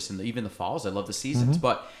gorgeous, and even the falls, I love the seasons.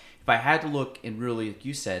 But if I had to look and really, like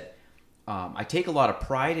you said, I take a lot of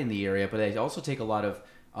pride in the area, but I also take a lot of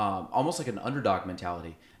almost like an underdog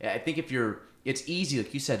mentality. I think it's easy,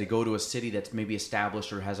 like you said, to go to a city that's maybe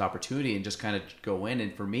established or has opportunity and just kind of go in.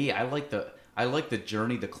 And for me, I like the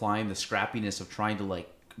journey, the climb, the scrappiness of trying to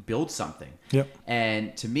build something. Yep.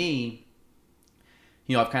 And to me,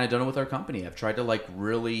 I've kind of done it with our company. I've tried to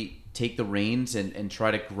really take the reins and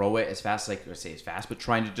try to grow it as fast as but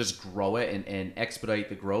trying to just grow it and expedite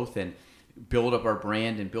the growth and build up our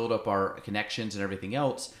brand and build up our connections and everything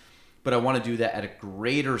else. But I want to do that at a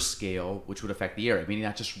greater scale, which would affect the area. Meaning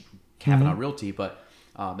not just Kavanaugh Realty, but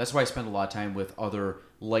that's why I spend a lot of time with other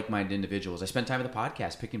like-minded individuals. I spend time with the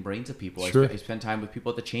podcast, picking brains of people. Sure. I spend time with people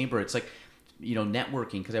at the chamber. It's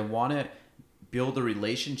networking, because I want to build a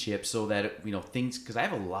relationship so that things. Because I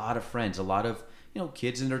have a lot of friends, a lot of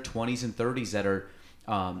kids in their 20s and 30s that are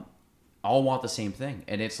all want the same thing,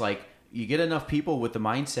 and it's you get enough people with the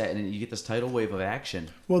mindset, and you get this tidal wave of action.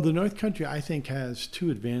 Well, the North Country, I think, has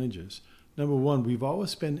 2 advantages. Number one, we've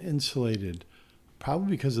always been insulated, probably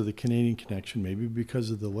because of the Canadian connection, maybe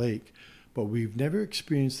because of the lake, but we've never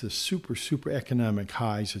experienced the super, super economic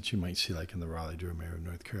highs that you might see in the Raleigh-Durham area of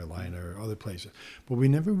North Carolina or other places. But we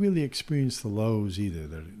never really experienced the lows either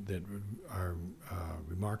that are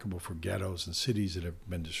remarkable for ghettos and cities that have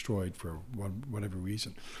been destroyed for whatever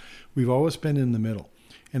reason. We've always been in the middle.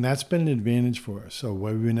 And that's been an advantage for us. So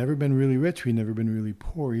while we've never been really rich, we've never been really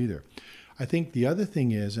poor either. I think the other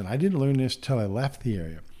thing is, and I didn't learn this until I left the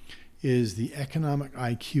area, is the economic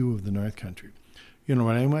IQ of the North Country. You know,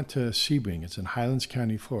 when I went to Sebring, it's in Highlands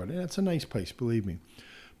County, Florida, and it's a nice place, believe me.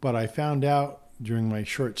 But I found out during my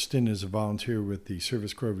short stint as a volunteer with the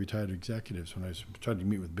Service Corps of Retired Executives, when I was trying to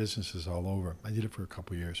meet with businesses all over, I did it for a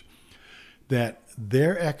couple of years, that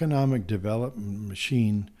their economic development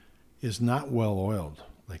machine is not well oiled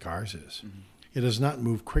like ours is. Mm-hmm. It does not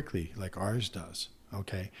move quickly like ours does,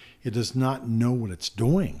 okay? It does not know what it's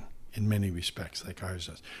doing in many respects like ours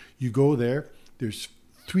does. You go there, there's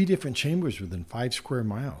 3 different chambers within 5 square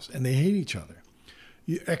miles, and they hate each other.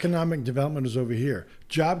 Economic development is over here.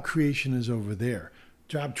 Job creation is over there.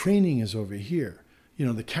 Job training is over here. You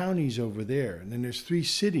know, the county's over there. And then there's 3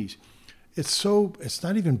 cities. It's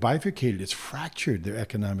not even bifurcated. It's fractured, their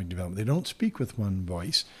economic development. They don't speak with one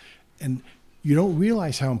voice. And you don't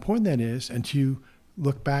realize how important that is until you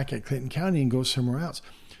look back at Clinton County and go somewhere else.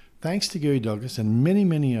 Thanks to Gary Douglas and many,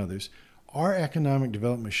 many others, our economic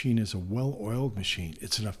development machine is a well-oiled machine.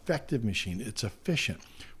 It's an effective machine. It's efficient.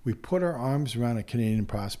 We put our arms around a Canadian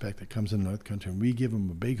prospect that comes in the North Country, and we give them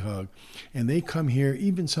a big hug. And they come here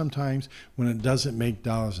even sometimes when it doesn't make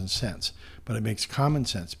dollars and cents. But it makes common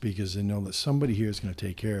sense because they know that somebody here is going to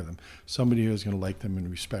take care of them. Somebody here is going to like them and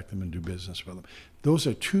respect them and do business with them. Those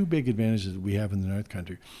are 2 big advantages that we have in the North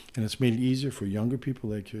Country. And it's made it easier for younger people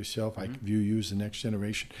like yourself. I view you as the next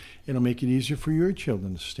generation. It'll make it easier for your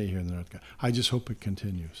children to stay here in the North Country. I just hope it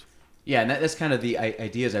continues. Yeah, and that's kind of the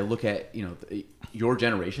idea as I look at, you know, your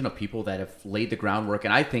generation of people that have laid the groundwork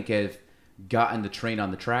and I think have gotten the train on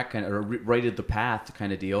the track kind of, or righted the path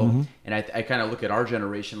kind of deal. Mm-hmm. And I kind of look at our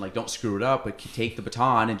generation like don't screw it up, but take the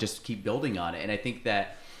baton and just keep building on it. And I think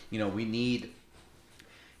that, you know, we need,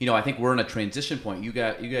 you know, I think we're in a transition point. You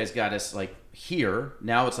guys got us like here.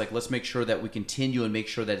 Now it's like, let's make sure that we continue and make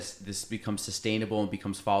sure that this becomes sustainable and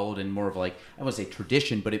becomes followed in more of like, I wouldn't say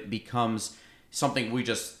tradition, but it becomes something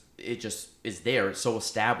it just is there. It's so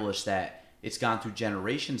established that it's gone through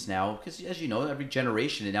generations now. Because as you know, every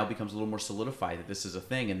generation it now becomes a little more solidified that this is a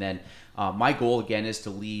thing. And then my goal again is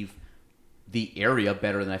to leave the area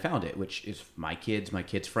better than I found it, which is my kids'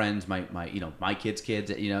 friends, my kids'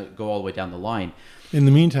 kids. You know, go all the way down the line. In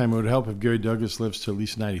the meantime, it would help if Gary Douglas lives to at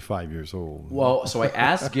least 95 years old. Well, so I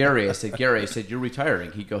asked Gary. I said, you're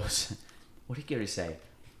retiring. He goes, what did Gary say?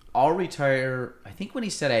 I'll retire. I think when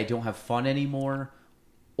he said I don't have fun anymore.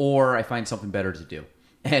 Or I find something better to do,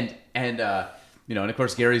 and you know, and of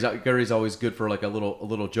course Gary's always good for like a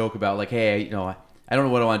little joke about like, hey, you know, I don't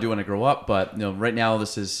know what I want to do when I grow up, but you know, right now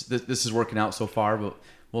this is working out so far, but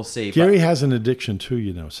we'll see. Gary has an addiction too,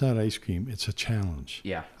 you know. It's not ice cream; it's a challenge.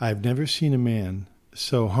 Yeah, I've never seen a man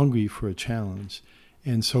so hungry for a challenge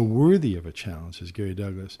and so worthy of a challenge as Gary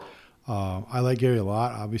Douglas. I like Gary a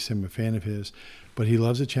lot. Obviously, I'm a fan of his. But he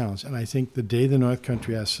loves a challenge. And I think the day the North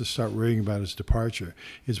Country has to start worrying about his departure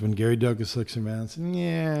is when Gary Douglas looks around and says,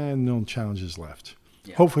 yeah, no challenges left.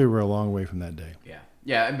 Yeah. Hopefully we're a long way from that day. Yeah.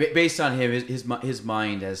 Yeah, based on him, his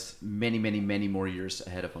mind has many, many, many more years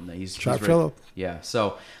ahead of him. He's Philip. Yeah.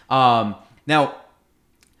 So now,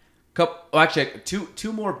 actually,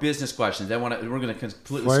 two more business questions. We're going to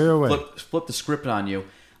completely flip the script on you.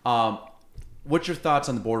 What's your thoughts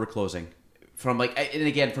on the border closing? From and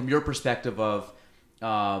again, from your perspective of,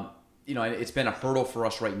 you know, it's been a hurdle for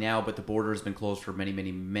us right now, but the border has been closed for many,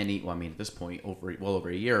 many, many. Well, I mean, at this point, well over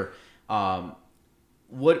a year.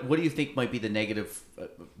 What do you think might be the negative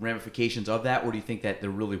ramifications of that, or do you think that there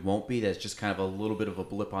really won't be? That's just kind of a little bit of a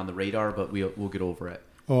blip on the radar, but we'll get over it.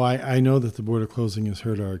 Oh, I know that the border closing has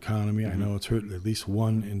hurt our economy. Mm-hmm. I know it's hurt at least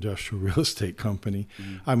one industrial real estate company.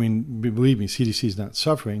 Mm-hmm. I mean, believe me, CDC is not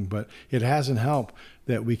suffering, but it hasn't helped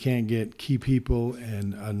that we can't get key people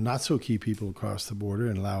and not so key people across the border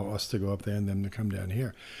and allow us to go up there and them to come down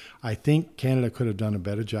here. I think Canada could have done a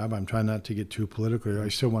better job. I'm trying not to get too political. I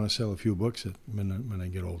still want to sell a few books when I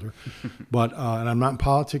get older. But and I'm not in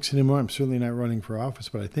politics anymore. I'm certainly not running for office,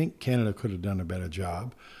 but I think Canada could have done a better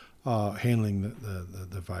job handling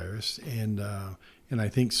the virus, and I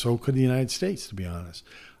think so could the United States, to be honest.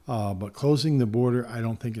 But closing the border, I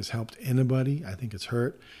don't think has helped anybody. I think it's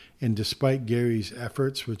hurt. And despite Gary's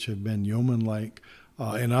efforts, which have been yeoman-like,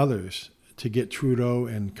 and others, to get Trudeau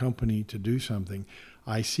and company to do something,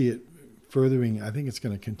 I see it furthering. I think it's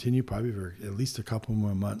going to continue probably for at least a couple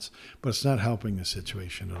more months, but it's not helping the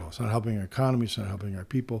situation at all. It's not helping our economy, it's not helping our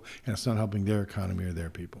people, and it's not helping their economy or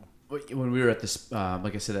their people. When we were at this,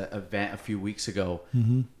 like I said, event a few weeks ago,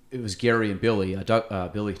 mm-hmm. It was Gary and Billy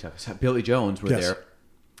Jones were there,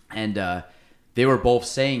 and they were both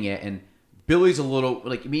saying it. And Billy's a little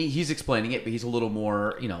like me; he's explaining it, but he's a little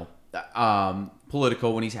more, you know,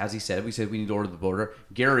 political when as he said, we said we need to order the border.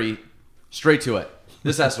 Gary, straight to it.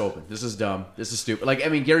 This has to open. This is dumb. This is stupid. Like, I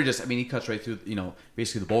mean, Gary he cuts right through,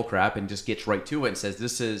 basically the bull crap and just gets right to it and says,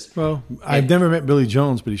 this is... Well, I've never met Billy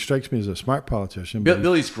Jones, but he strikes me as a smart politician.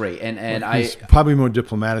 Billy's great. And he's probably more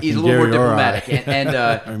diplomatic he's than a little Gary more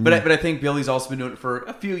diplomatic. But I I think Billy's also been doing it for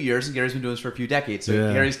a few years, and Gary's been doing this for a few decades. So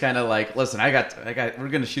Yeah. Gary's kind of like, listen, we're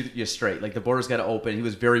going to shoot you straight. Like, the border's got to open. He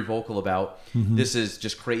was very vocal about this is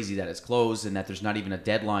just crazy that it's closed and that there's not even a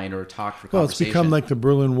deadline or a talk for Well, it's conversation. become like the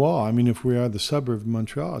Berlin Wall. I mean, if we are the suburb of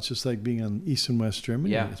Montreal, it's just like being on East and West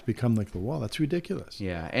Germany. Yeah. It's become like the wall. That's ridiculous.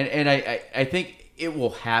 Yeah, and I think it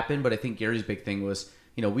will happen, but I think Gary's big thing was,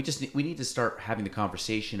 we need to start having the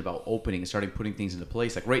conversation about opening and starting putting things into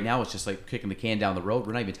place. Like right now, it's just like kicking the can down the road.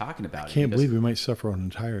 We're not even talking about it. I can't believe we might suffer an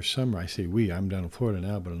entire summer. I say we. I'm down in Florida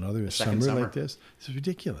now, but another summer like this. It's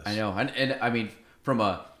ridiculous. I know, and I mean, from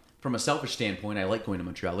a selfish standpoint, I like going to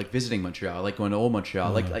Montreal. I like visiting Montreal. I like going to old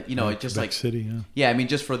Montreal. It just Quebec like City. Yeah. Yeah, I mean,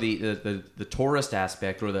 just for the tourist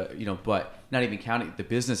aspect or but not even counting the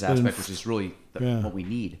business aspect, which is really what we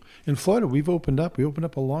need. In Florida, we opened up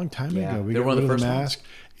a long time Yeah, ago. We they were got one of rid the of the first mask,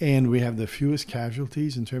 and we have the fewest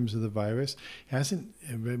casualties in terms of the virus. It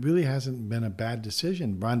really hasn't been a bad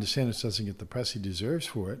decision. Ron DeSantis doesn't get the press he deserves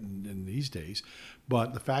for it in these days.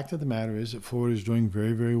 But the fact of the matter is that Florida is doing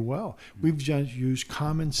very, very well. We've just used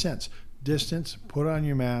common sense. Distance, put on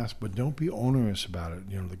your mask, but don't be onerous about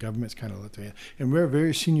it. The government's kind of let their hand. And we're a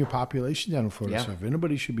very senior population down in Florida, so if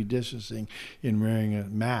anybody should be distancing in wearing a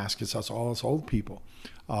mask, it's us old people.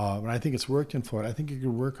 And I think it's worked in Florida. I think it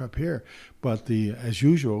could work up here. But as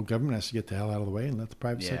usual, government has to get the hell out of the way and let the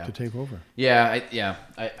private sector take over. Yeah,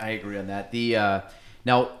 I agree on that.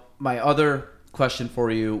 Now, my other question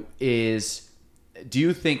for you is, do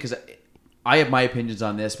you think, because I have my opinions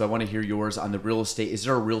on this, but I want to hear yours on the real estate. Is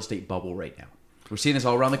there a real estate bubble right now? We're seeing this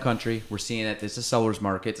all around the country. We're seeing it. It's a seller's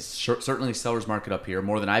market. It's certainly a seller's market up here,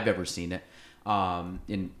 more than I've ever seen it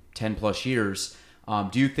in 10 plus years.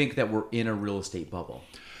 Do you think that we're in a real estate bubble?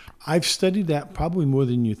 I've studied that probably more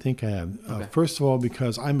than you think I have. Okay. First of all,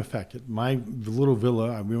 because I'm affected. My little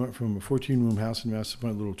villa, we went from a 14-room house in Mass to a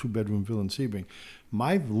little 2-bedroom villa in Sebring.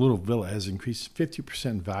 My little villa has increased 50%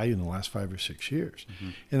 in value in the last 5 or 6 years. Mm-hmm.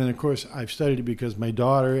 And then, of course, I've studied it because my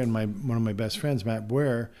daughter and one of my best friends, Matt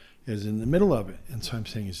Boyer, is in the middle of it. And so I'm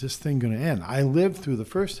saying, is this thing going to end? I lived through the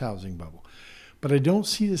first housing bubble, but I don't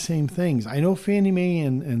see the same things. I know Fannie Mae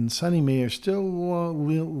and Sonny Mae are still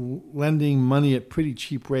lending money at pretty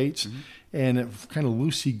cheap rates and at kind of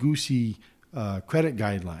loosey-goosey credit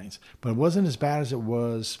guidelines. But it wasn't as bad as it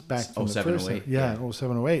was back in the first. 08. Yeah,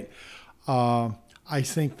 07, 08. I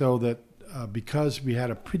think, though, that because we had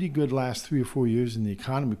a pretty good last 3 or 4 years in the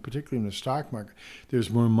economy, particularly in the stock market, there's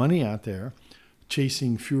more money out there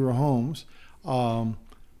chasing fewer homes.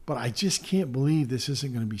 But I just can't believe this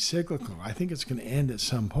isn't going to be cyclical. I think it's going to end at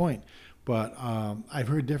some point. But I've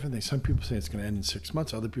heard different things. Some people say it's going to end in 6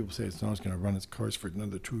 months. Other people say it's going to run its course for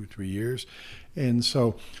another 2 or 3 years. And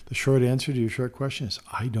so the short answer to your short question is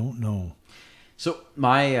I don't know. So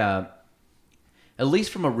my, at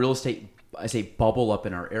least from a real estate, I say bubble up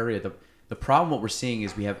in our area, the problem what we're seeing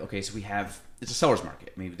is we have it's a seller's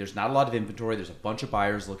market. I mean, there's not a lot of inventory. There's a bunch of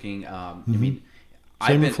buyers looking. I mean,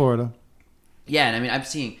 Same in Florida. Yeah, and I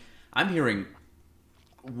mean, I'm hearing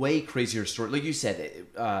way crazier stories. Like you said,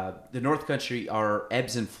 the North Country, our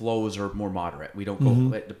ebbs and flows are more moderate. We don't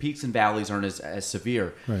go, the peaks and valleys aren't as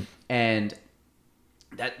severe. Right. And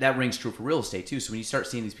that rings true for real estate too. So when you start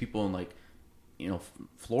seeing these people in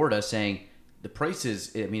Florida saying the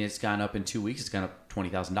prices, I mean, it's gone up in 2 weeks. It's gone up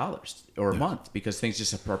 $20,000 or a month because things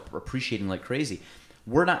just are appreciating like crazy.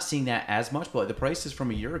 We're not seeing that as much, but the prices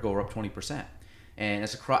from a year ago are up 20%. And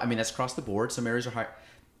that's across the board. Some areas are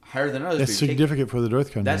higher than others. That's significant for the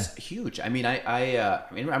North Country. That's huge. I mean, I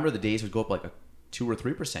remember the days would go up like a 2 or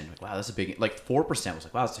 3%. Like, wow, that's a big. Like 4% was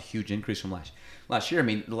like, wow, that's a huge increase from last year. I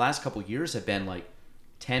mean, the last couple of years have been like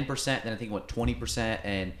 10%. Then I think 20%,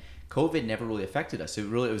 and COVID never really affected us. It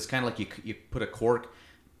was kind of like you put a cork.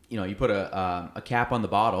 You put a cap on the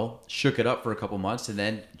bottle, shook it up for a couple months, and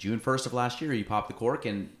then June 1st of last year, you popped the cork,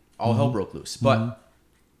 and all hell broke loose. But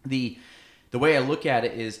the way I look at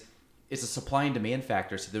it is it's a supply and demand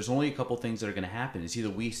factor. So there's only a couple things that are going to happen. It's either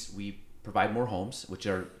we provide more homes, which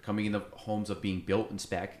are coming in the homes of being built in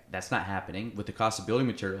spec. That's not happening. With the cost of building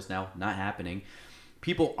materials now, not happening.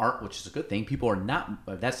 People aren't, which is a good thing. People are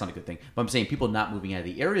not, that's not a good thing. But I'm saying people not moving out of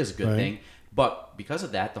the area is a good thing. But because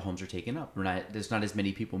of that, the homes are taken up. There's not as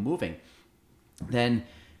many people moving. Then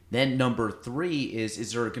number 3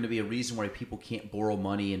 is there going to be a reason why people can't borrow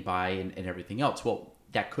money and buy and everything else? Well,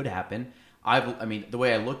 that could happen. I mean, the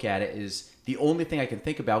way I look at it is the only thing I can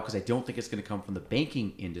think about, because I don't think it's going to come from the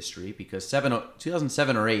banking industry, because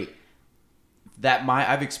 2007 or 8,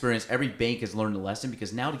 I've experienced, every bank has learned a lesson,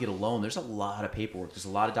 because now to get a loan, there's a lot of paperwork, there's a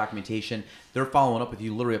lot of documentation. They're following up with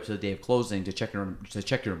you literally up to the day of closing to check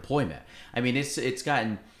your employment. I mean, it's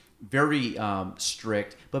gotten very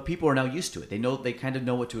strict, but people are now used to it. They kind of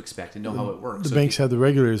know what to expect and know how it works. The banks have the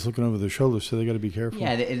regulators looking over their shoulders, so they got to be careful.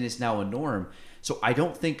 Yeah, and it's now a norm. So I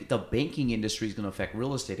don't think the banking industry is going to affect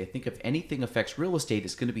real estate. I think if anything affects real estate,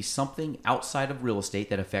 it's going to be something outside of real estate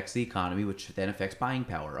that affects the economy, which then affects buying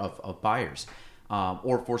power of buyers,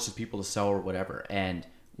 or forces people to sell or whatever. And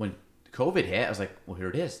when COVID hit, I was like, well, here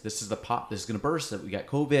it is. This is the pop. This is going to burst. We got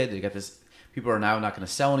COVID. We got this. People are now not going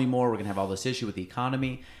to sell anymore. We're going to have all this issue with the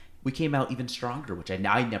economy. We came out even stronger, which I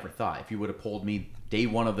never thought. If you would have told me day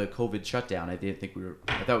one of the COVID shutdown, I didn't think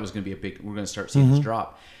I thought it was going to be we're going to start seeing this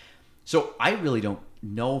drop. So I really don't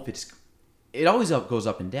know if it always goes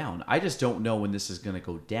up and down. I just don't know when this is going to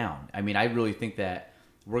go down. I mean, I really think that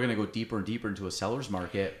we're going to go deeper and deeper into a seller's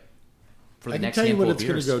market for the next handful of years. I can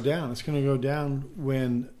tell you when it's going to go down. It's going to go down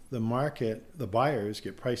when the buyers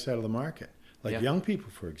get priced out of the market. Like young people,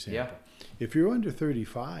 for example. Yeah. If you're under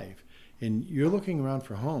 35 and you're looking around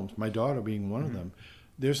for homes, my daughter being one of them,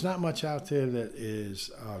 there's not much out there that is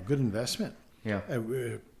a good investment. Yeah.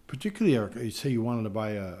 Particularly, say you wanted to buy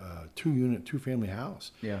a 2-unit, 2-family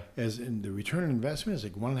house. Yeah. As in the return on investment is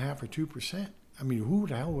like 1.5% or 2%. I mean, who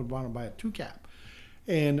the hell would want to buy a 2-cap?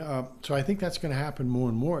 And so I think that's going to happen more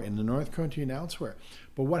and more in the North Country and elsewhere.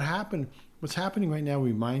 But what's happening right now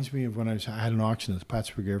reminds me of when I had an auction at the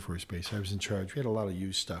Plattsburgh Air Force Base. I was in charge. We had a lot of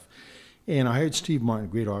used stuff. And I hired Steve Martin, a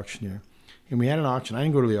great auctioneer. And we had an auction. I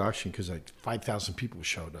didn't go to the auction because 5,000 people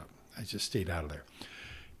showed up. I just stayed out of there.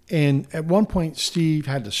 And at one point, Steve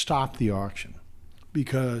had to stop the auction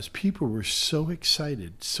because people were so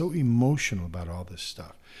excited, so emotional about all this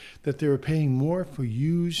stuff, that they were paying more for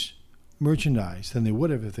used merchandise than they would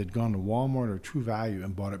have if they'd gone to Walmart or True Value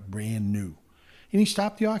and bought it brand new. And he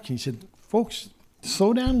stopped the auction. He said, folks,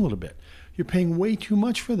 slow down a little bit. You're paying way too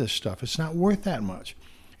much for this stuff. It's not worth that much.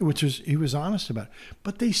 He was honest about it.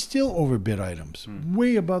 But they still overbid items,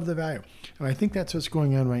 way above the value. And I think that's what's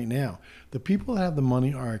going on right now. The people that have the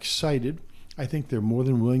money are excited. I think they're more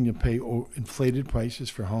than willing to pay inflated prices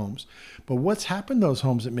for homes. But what's happened to those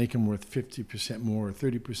homes that make them worth 50% more or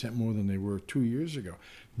 30% more than they were 2 years ago?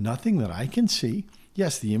 Nothing that I can see.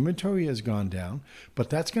 Yes, the inventory has gone down, but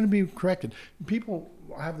that's going to be corrected. People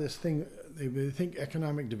have this thing, they think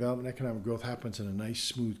economic development, economic growth happens in a nice,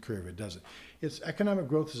 smooth curve. It doesn't. Economic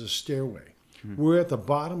growth is a stairway. We're at the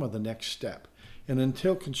bottom of the next step. And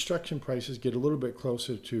until construction prices get a little bit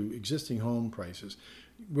closer to existing home prices,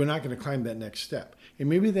 we're not going to climb that next step. And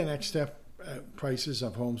maybe the next step, prices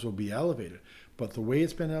of homes will be elevated. But the way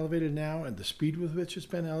it's been elevated now and the speed with which it's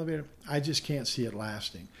been elevated, I just can't see it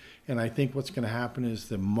lasting. And I think what's going to happen is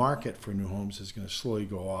the market for new homes is going to slowly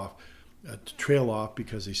go off, trail off,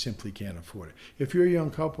 because they simply can't afford it. If you're a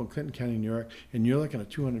young couple in Clinton County, New York, and you're looking at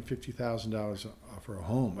 $250,000 for a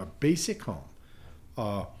home, a basic home,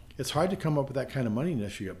 it's hard to come up with that kind of money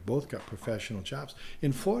unless you both got professional jobs.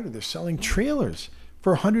 In Florida, they're selling trailers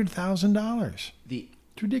for $100,000.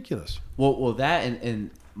 It's ridiculous. Well, that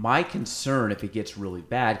and my concern, if it gets really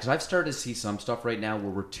bad, because I've started to see some stuff right now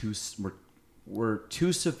where we're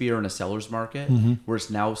too severe in a seller's market, where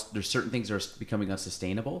it's now there's certain things that are becoming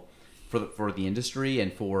unsustainable for the industry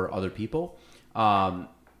and for other people. But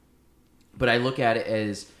I look at it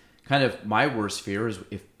as kind of my worst fear is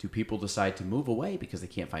do people decide to move away because they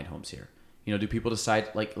can't find homes here? Do people decide,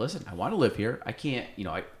 like, listen, I want to live here. I can't,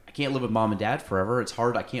 I can't live with mom and dad forever. It's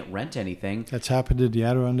hard. I can't rent anything. That's happened at the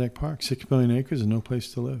Adirondack Park. 6 million acres and no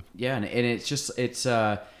place to live. Yeah, and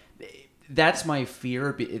that's my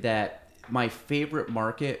fear, that my favorite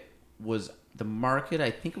market was the market,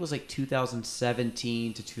 I think it was like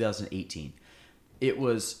 2017 to 2018. It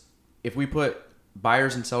was, if we put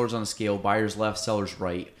buyers and sellers on a scale, buyers left, sellers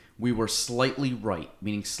right, we were slightly right,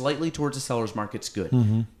 meaning slightly towards the seller's market's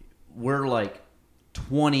good. We're like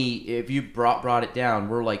 20, if you brought it down,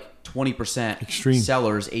 we're like 20% extreme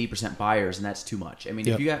sellers, 80% buyers, and that's too much. I mean,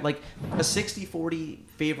 if you got like a 60-40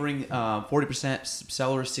 favoring 40%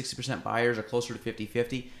 sellers, 60% buyers, or closer to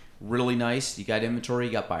 50-50, really nice. You got inventory,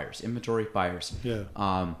 you got buyers. Inventory, buyers. Yeah.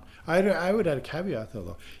 I would add a caveat,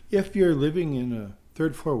 though. If you're living in a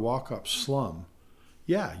third-floor walk-up slum,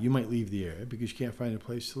 yeah, you might leave the area because you can't find a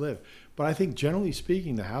place to live. But I think, generally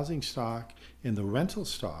speaking, the housing stock and the rental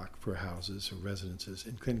stock for houses or residences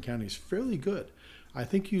in Clinton County is fairly good. I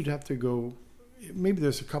think you'd have to go, maybe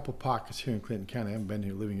there's a couple pockets here in Clinton County, I haven't been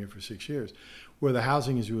here living here for 6 years, where the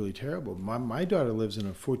housing is really terrible. My daughter lives in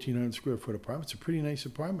a 1,400 square foot apartment. It's a pretty nice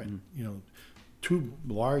apartment, 2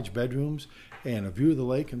 large bedrooms and a view of the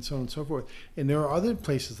lake and so on and so forth. And there are other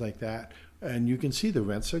places like that and you can see the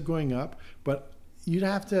rents are going up, but you'd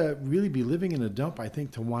have to really be living in a dump, I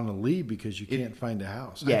think, to want to leave because you can't find a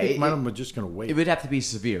house. Yeah, I think one of them are just going to wait. It would have to be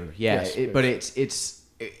severe, yeah. Yes, But it's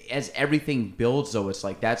as everything builds, though, it's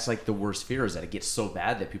like that's like the worst fear is that it gets so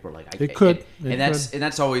bad that people are like,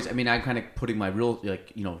 that's always. I mean, I'm kind of putting my real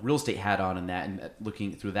estate hat on in that and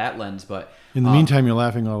looking through that lens. But in the meantime, you're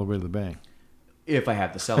laughing all the way to the bank. If I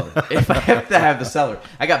have the seller, if I have to have the seller,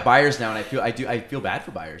 I got buyers now, and I feel bad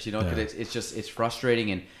for buyers, because it's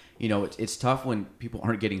frustrating, and it's tough when people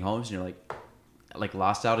aren't getting homes, and you're like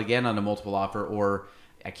lost out again on a multiple offer, or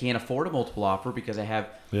I can't afford a multiple offer because I have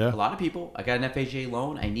a lot of people. I got an FHA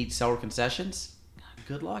loan. I need seller concessions.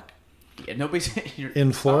 Good luck. Yeah, nobody's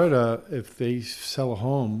in Florida. If they sell a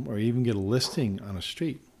home or even get a listing on a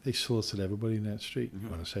street, they solicit everybody in that street.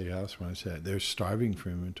 Mm-hmm. Want to sell your house? Want to sell it? They're starving for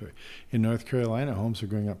inventory. In North Carolina, homes are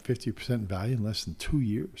going up 50% in value in less than 2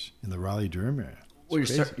 years in the Raleigh-Durham area. Well,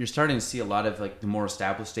 you're starting to see a lot of like the more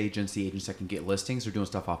established agents, the agents that can get listings, are doing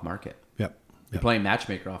stuff off market. Yep. You're playing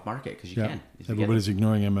matchmaker off market because you can. Everybody's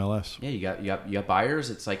ignoring MLS. Yeah, you got buyers.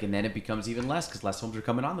 It's like, and then it becomes even less because less homes are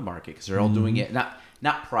coming on the market because they're all doing it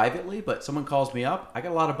not privately, but someone calls me up. I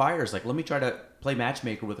got a lot of buyers. Like, let me try to play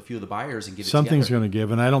matchmaker with a few of the buyers and get something's going to give.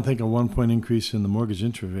 And I don't think a 1-point increase in the mortgage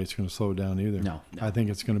interest rate is going to slow it down either. No. I think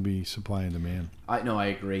it's going to be supply and demand. I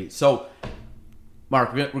agree. So,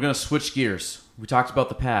 Mark, we're going to switch gears. We talked about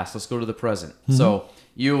the past. Let's go to the present. Mm-hmm. So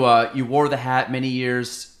you wore the hat many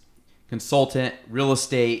years. Consultant, real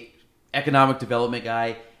estate, economic development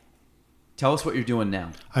guy. Tell us what you're doing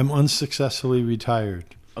now. I'm unsuccessfully retired.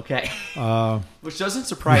 Okay. Which doesn't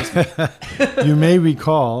surprise me. You may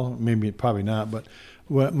recall, probably not, but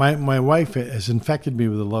my wife has infected me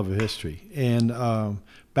with a love of history. And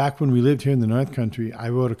back when we lived here in the North Country, I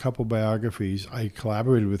wrote a couple biographies. I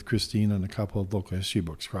collaborated with Christine on a couple of local history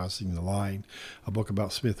books, Crossing the Line, a book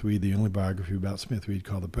about Smith Reed, the only biography about Smith Reed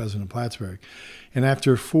called The President of Plattsburgh. And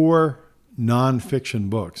after 4 non-fiction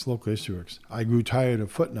books, local history books, I grew tired of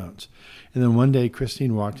footnotes. And then one day,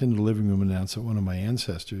 Christine walked into the living room and announced that one of my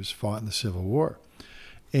ancestors fought in the Civil War.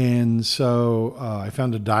 And so I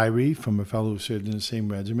found a diary from a fellow who served in the same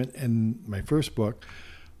regiment, and my first book,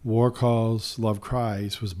 War Calls, Love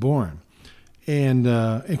Cries, was born. And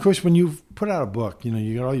of course, when you put out a book,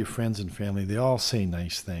 you got all your friends and family, they all say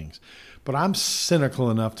nice things. But I'm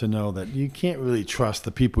cynical enough to know that you can't really trust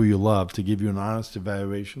the people you love to give you an honest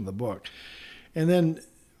evaluation of the book. And then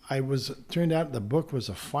turned out the book was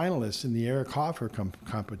a finalist in the Eric Hoffer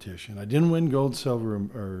competition. I didn't win gold, silver,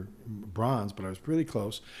 or bronze, but I was pretty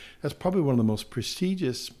close. That's probably one of the most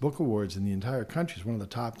prestigious book awards in the entire country. It's one of the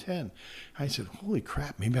top 10. I said, holy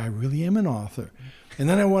crap, maybe I really am an author. And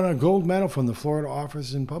then I won a gold medal from the Florida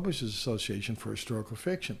Authors and Publishers Association for historical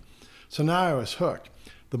fiction. So now I was hooked.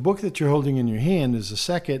 The book that you're holding in your hand is the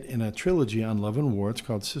second in a trilogy on love and war. It's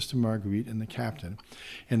called Sister Marguerite and the Captain.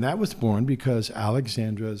 And that was born because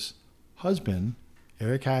Alexandra's husband,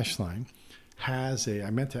 Eric Ashline, has I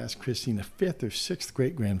meant to ask Christine, a 5th or 6th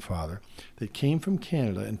great-grandfather that came from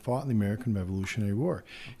Canada and fought in the American Revolutionary War.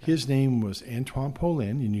 Okay. His name was Antoine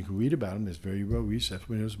Paulin, and you can read about him. It's very well researched.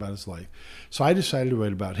 Everybody knows about his life. So I decided to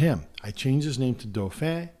write about him. I changed his name to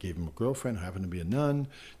Dauphin, gave him a girlfriend who happened to be a nun,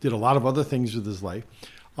 did a lot of other things with his life.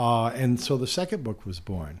 And so the second book was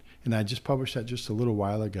born. And I just published that just a little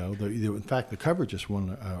while ago. In fact, the cover just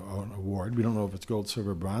won an award. We don't know if it's gold,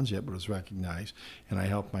 silver, bronze yet, but it was recognized. And I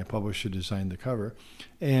helped my publisher design the cover.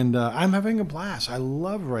 And I'm having a blast. I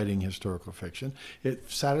love writing historical fiction. It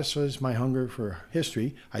satisfies my hunger for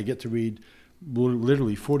history. I get to read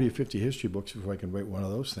literally 40 or 50 history books before I can write one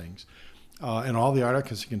of those things. And all the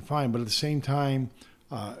articles I can find. But at the same time,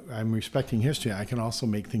 I'm respecting history. I can also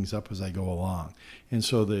make things up as I go along. And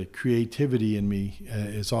so the creativity in me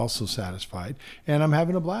is also satisfied. And I'm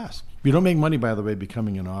having a blast. You don't make money, by the way,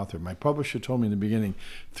 becoming an author. My publisher told me in the beginning,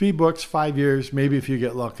 3 books, 5 years, maybe if you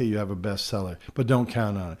get lucky, you have a bestseller. But don't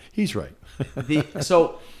count on it. He's right. I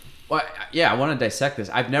want to dissect this.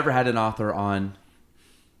 I've never had an author on.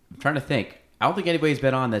 I'm trying to think. I don't think anybody's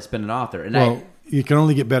been on that's been an author. And you can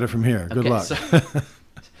only get better from here. Good luck.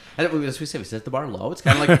 And as we say, we set the bar low. It's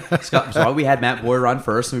kind of like Scott. So we had Matt Boyer on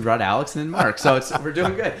first, and we brought Alex and then Mark. So we're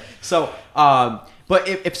doing good. So, but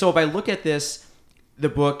if I look at this, the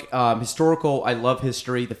book historical, I love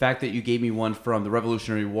history. The fact that you gave me one from the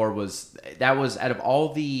Revolutionary War was out of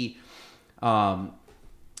all the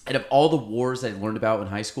wars that I learned about in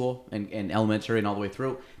high school and elementary and all the way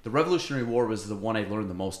through, the Revolutionary War was the one I learned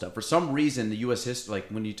the most of. For some reason, the U.S. history, like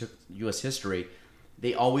when you took U.S. history,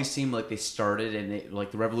 they always seem like they started and like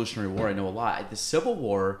the Revolutionary War. I know a lot. The Civil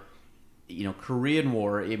War, Korean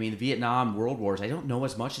War, I mean, the Vietnam World Wars, I don't know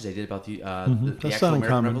as much as I did about the That's actual not American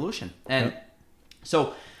uncommon. Revolution. And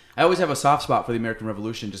so I always have a soft spot for the American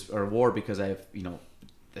Revolution or war because I have,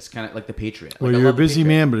 that's kind of like the Patriot. Well, Like, I you're a love the busy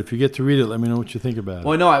Patriot. man, but if you get to read it, let me know what you think about it.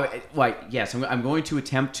 Well, no, yes, I'm going to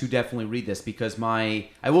attempt to definitely read this because I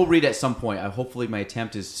will read at some point. Hopefully my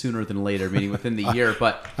attempt is sooner than later, meaning within the year.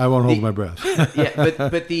 But I won't hold my breath.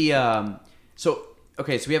 So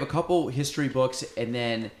we have a couple history books, and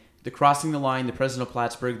then the Crossing the Line, the President of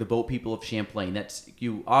Plattsburgh, the Boat People of Champlain. That's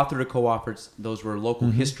you authored or co-authored. Those were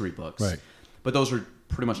local history books, Right. But those were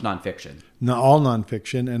pretty much nonfiction. Not all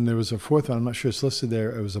nonfiction, and there was a fourth one. I'm not sure it's listed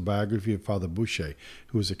there. It was a biography of Father Boucher,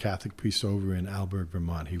 who was a Catholic priest over in Alberg,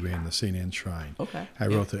 Vermont. He ran the St. Anne Shrine. Okay. I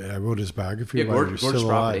wrote his biography Yeah, while he was gorgeous still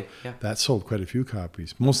property. alive. Yeah. That sold quite a few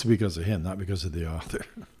copies, mostly because of him, not because of the author.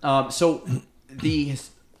 So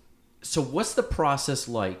what's the process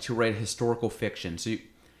like to write historical fiction? So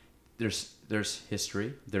there's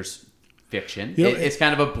history, there's fiction. It's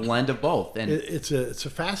kind of a blend of both, and it's a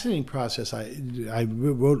fascinating process. I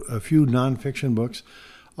wrote a few nonfiction books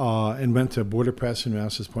and went to Border Press in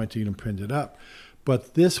Rouse's Point to get them printed up.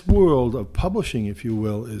 But this world of publishing, if you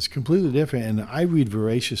will, is completely different. And I read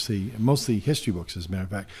voraciously, mostly history books, as a matter of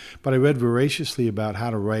fact. But I read voraciously about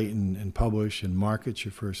how to write and publish and market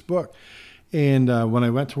your first book. And when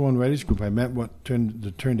I went to one writers group, I met what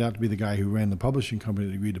turned out to be the guy who ran the publishing company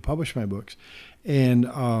that agreed to publish my books. And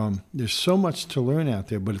there's so much to learn out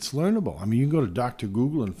there, but it's learnable. I mean, you can go to Dr.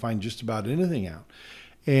 Google and find just about anything out.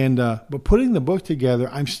 And but putting the book together,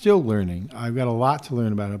 I'm still learning. I've got a lot to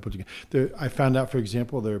learn about how to put together. I found out, for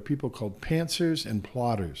example, there are people called pantsers and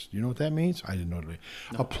plotters. Do you know what that means? I didn't know that.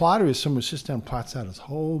 No. A plotter is someone who sits down and plots out his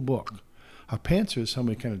whole book. A pantser is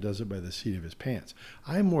somebody who kind of does it by the seat of his pants.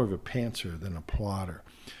 I'm more of a pantser than a plotter.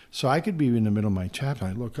 So I could be in the middle of my chapter,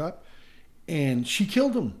 and I look up, and she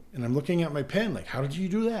killed him. And I'm looking at my pen, like, how did you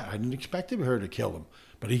do that? I didn't expect her to kill him.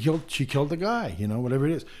 But she killed the guy, whatever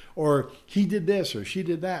it is. Or he did this, or she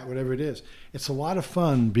did that, whatever it is. It's a lot of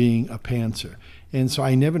fun being a pantser. And so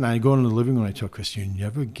I go into the living room and I tell Christy, you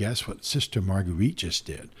never guess what Sister Marguerite just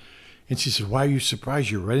did. And she said, why are you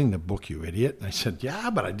surprised you're writing the book, you idiot? And I said, yeah,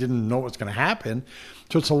 but I didn't know what's going to happen.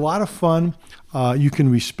 So it's a lot of fun. You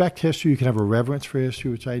can respect history. You can have a reverence for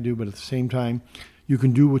history, which I do. But at the same time, you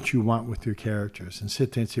can do what you want with your characters and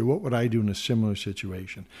sit there and say, what would I do in a similar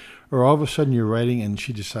situation? Or all of a sudden you're writing and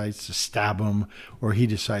she decides to stab him, or he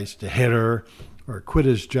decides to hit her, or quit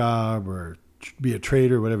his job, or be a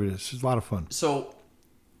traitor, whatever it is. It's a lot of fun. So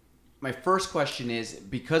my first question is,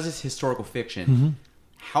 because it's historical fiction,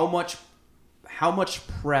 how much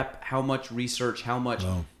prep, how much research, how much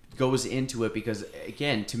goes into it? Because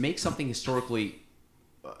again, to make something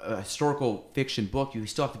a historical fiction book, you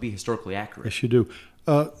still have to be historically accurate. Yes, you do.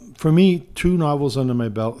 For me, 2 novels under my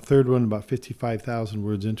belt, third one about 55,000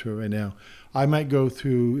 words into it right now. I might go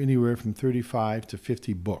through anywhere from 35 to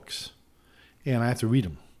 50 books, and I have to read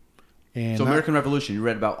them. And so American Revolution, you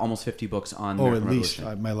read about almost 50 books on American Revolution. At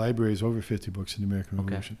least. My library is over 50 books in the American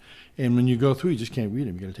Revolution. And when you go through, you just can't read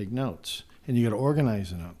them. You got to take notes. And you got to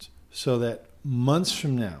organize the notes so that months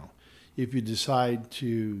from now, if you decide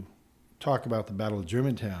to talk about the Battle of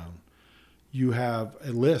Germantown, you have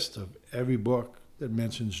a list of every book that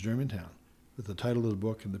mentions Germantown with the title of the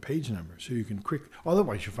book and the page number. So you can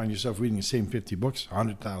otherwise you find yourself reading the same 50 books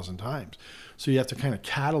 100,000 times. So you have to kind of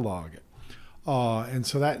catalog it. And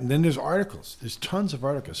then there's articles. There's tons of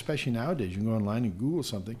articles, especially nowadays. You can go online and Google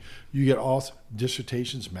something. You get all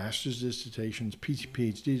dissertations, master's dissertations,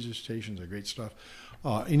 PhD dissertations are great stuff.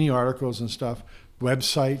 Any articles and stuff,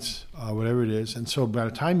 websites, whatever it is. And so by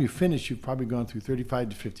the time you finish, you've probably gone through 35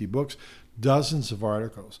 to 50 books, dozens of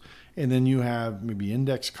articles. And then you have maybe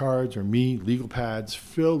index cards or legal pads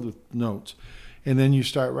filled with notes. And then you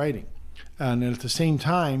start writing. And at the same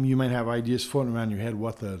time, you might have ideas floating around your head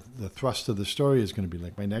what the thrust of the story is going to be.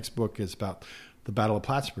 Like my next book is about the Battle of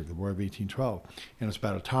Plattsburgh, the War of 1812. And it's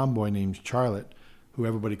about a tomboy named Charlotte, who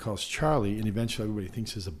everybody calls Charlie, and eventually everybody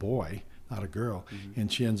thinks is a boy, not a girl. Mm-hmm.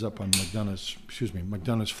 And she ends up on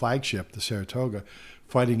McDonough's flagship, the Saratoga,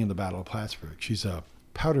 fighting in the Battle of Plattsburgh. She's a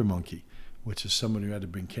powder monkey, which is someone who had to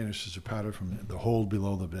bring canisters of powder from the hold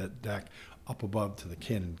below the deck up above to the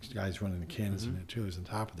cannon. Guys running the cannons and artillery on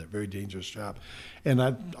top of that. Very dangerous job. And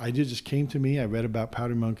I just came to me. I read about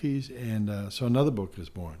powder monkeys, and so another book is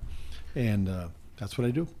born. And that's what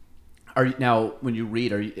I do. Now, when you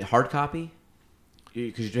read, are you hard copy?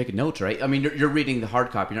 Because you're taking notes, right? I mean, you're reading the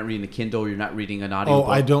hard copy. You're not reading the Kindle. You're not reading an audio book.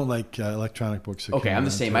 I don't like electronic books. Okay, I'm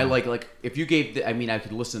the same. I like if you gave. I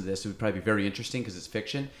could listen to this. It would probably be very interesting because it's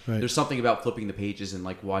fiction. Right. There's something about flipping the pages and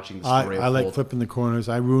like watching the story. I like flipping the corners.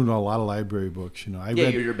 I ruined a lot of library books. You know,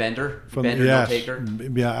 you're a bender, note taker.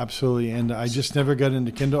 Yeah, absolutely. And I just never got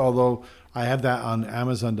into Kindle, although I have that on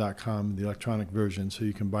Amazon.com, the electronic version, so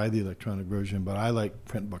you can buy the electronic version. But I like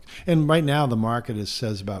print books. And right now, the market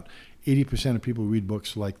says about 80% of people read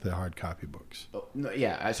books like the hard copy books. Oh, no,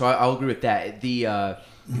 yeah, so I'll agree with that.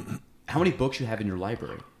 How many books you have in your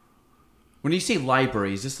library? When you say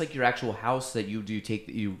library, is this like your actual house that you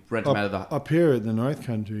rent them out of the... Up here in the North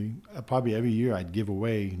Country, probably every year I'd give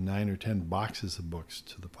away 9 or 10 boxes of books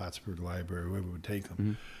to the Plattsburgh Library, whoever would take them.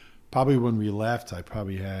 Mm-hmm. Probably when we left, I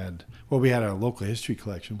probably had... Well, we had our local history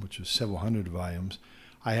collection, which was several hundred volumes.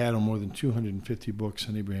 I had more than 250 books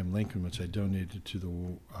on Abraham Lincoln, which I donated to the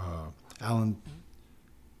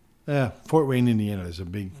Fort Wayne, Indiana. There's a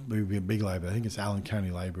big library. I think it's Allen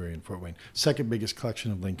County Library in Fort Wayne. Second biggest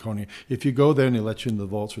collection of Lincolnia. If you go there and they let you in the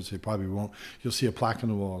vaults, which they probably won't, you'll see a plaque on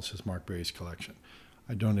the wall that says Mark Barrie's collection.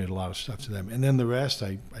 I donated a lot of stuff to them. And then the rest,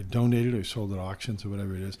 I donated or sold at auctions or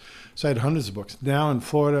whatever it is. So I had hundreds of books. Now in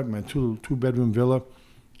Florida, my two-bedroom villa,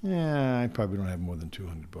 I probably don't have more than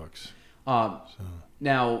 200 books.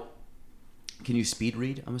 Now, can you speed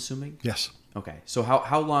read, I'm assuming? Yes. Okay. So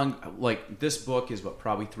how long, like this book is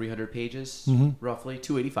probably 300 pages, roughly?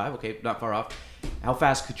 285, okay, not far off. How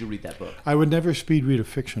fast could you read that book? I would never speed read a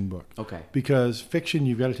fiction book. Okay. Because fiction,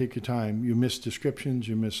 you've got to take your time. You miss descriptions,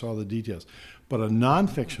 you miss all the details. But a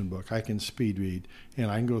nonfiction book, I can speed read, and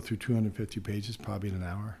I can go through 250 pages probably in an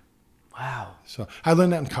hour. Wow. So I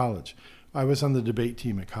learned that in college. I was on the debate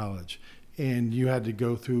team at college. And you had to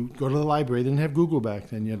go to the library. They didn't have Google back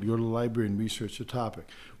then. You had to go to the library and research a topic.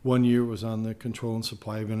 One year was on the control and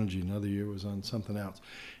supply of energy. Another year was on something else.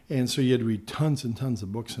 And so you had to read tons and tons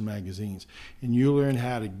of books and magazines. And you learn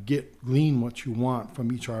how to glean what you want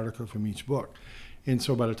from each article, from each book. And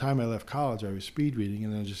so by the time I left college, I was speed reading,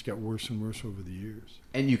 and then it just got worse and worse over the years.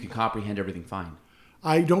 And you can comprehend everything fine.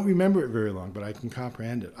 I don't remember it very long, but I can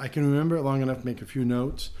comprehend it. I can remember it long enough to make a few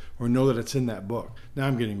notes or know that it's in that book. Now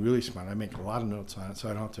I'm getting really smart. I make a lot of notes on it, so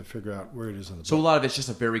I don't have to figure out where it is in the book. So a lot of it's just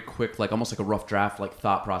a very quick, like almost like a rough draft, like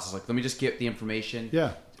thought process. Like, let me just get the information.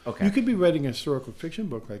 Yeah. Okay. You could be writing a historical fiction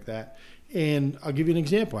book like that, and I'll give you an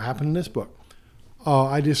example. It happened in this book.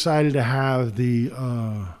 I decided to have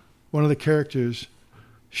one of the characters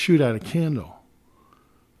shoot out a candle,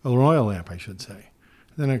 a oil lamp, I should say.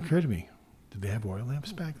 Then it occurred to me, did they have oil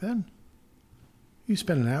lamps back then? You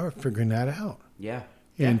spent an hour figuring that out. Yeah.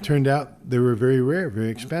 And it turned out they were very rare, very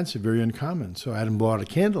expensive, very uncommon. So I had them blow out a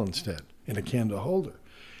candle instead in a candle holder.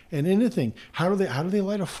 And anything, how do they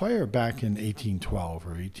light a fire back in 1812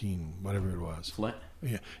 or 18 whatever it was? Flint.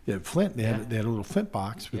 Yeah, flint. They had a little flint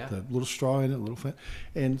box with a little straw in it, a little flint.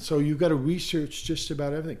 And so you've got to research just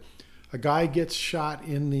about everything. A guy gets shot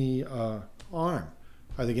in the arm.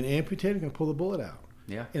 Are they going to amputate or going to pull the bullet out?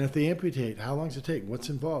 Yeah. And if they amputate, how long does it take? What's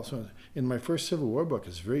involved? So in my first Civil War book,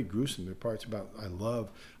 it's very gruesome. There are parts about I love.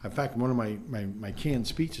 In fact, one of my canned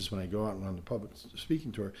speeches when I go out on the public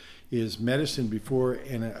speaking tour is medicine before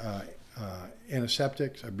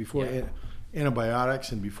antiseptics, before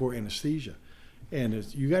antibiotics, and before anesthesia. And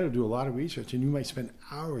you got to do a lot of research, and you might spend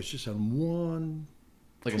hours just on one.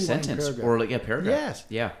 Like a sentence paragraph. Or like a paragraph. Yes.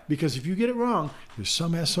 Yeah. Because if you get it wrong, there's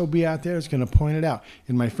some SOB out there that's going to point it out.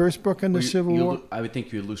 In my first book on the Civil War... I would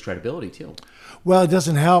think you would lose credibility, too. Well, it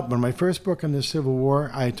doesn't help. But in my first book on the Civil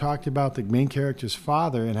War, I talked about the main character's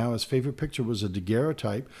father and how his favorite picture was a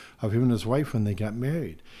daguerreotype of him and his wife when they got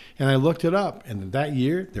married. And I looked it up, and that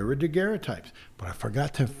year, there were daguerreotypes. But I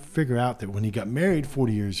forgot to figure out that when he got married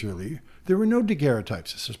 40 years earlier, there were no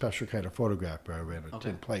daguerreotypes. It's a special kind of photograph where I ran a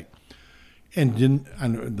tin plate. And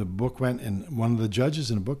the book went, and one of the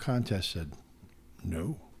judges in a book contest said,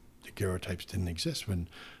 no, daguerreotypes didn't exist when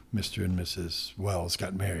Mr. and Mrs. Wells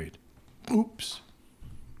got married. Oops.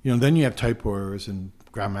 Then you have typo errors and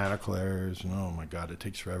grammatical errors, and oh my God, it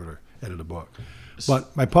takes forever to edit a book.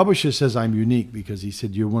 But my publisher says I'm unique because he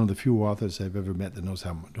said, you're one of the few authors I've ever met that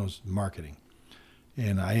knows marketing.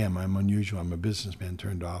 And I am. I'm unusual. I'm a businessman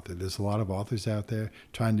turned author. There's a lot of authors out there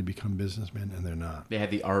trying to become businessmen, and they're not. They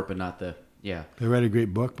have the art, but not the... Yeah. They write a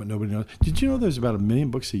great book, but nobody knows. Did you know there's about 1 million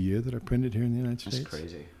books a year that are printed here in the United States? That's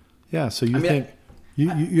crazy. Yeah, so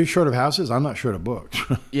you're short of houses? I'm not short of books.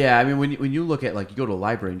 Yeah, I mean, when you look at, like, you go to a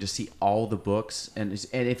library and just see all the books, and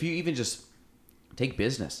if you even just take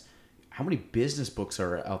business, how many business books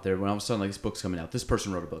are out there when all of a sudden, like, this book's coming out, this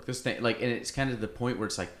person wrote a book, this thing, like, and it's kind of the point where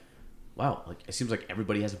it's like, wow, like, it seems like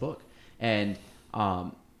everybody has a book. And,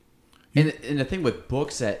 And the thing with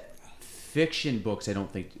books that fiction books, I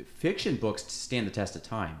don't think fiction books stand the test of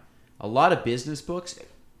time. A lot of business books,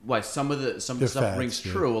 some of the stuff fads, rings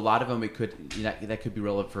true. A lot of them that could be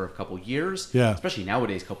relevant for a couple years. Yeah. Especially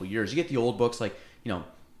nowadays, a couple years. You get the old books like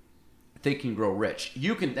Think and Grow Rich.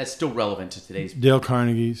 That's still relevant to today's. Dale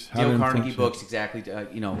Carnegie's. Dale Carnegie books, exactly.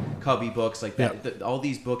 Covey books like that. Yeah. All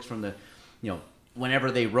these books from the,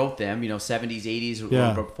 whenever they wrote them, 70s, 80s,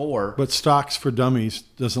 or before. But Stocks for Dummies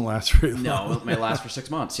doesn't last very long. No, it may last for 6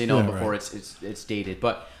 months, before right. it's dated.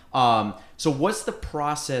 But so what's the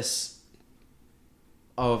process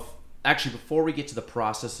of actually before we get to the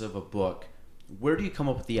process of a book? Where do you come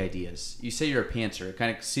up with the ideas? You say you're a pantser. I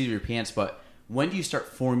kind of see your pants, but when do you start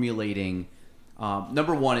formulating?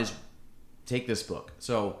 Number one is take this book.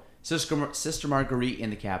 So Sister Marguerite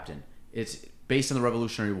and the Captain. It's based on the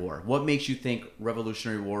Revolutionary War. What makes you think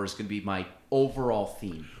Revolutionary War is going to be my overall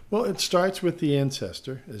theme? Well, it starts with the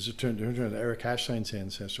ancestor, as it turned out, Eric Ashline's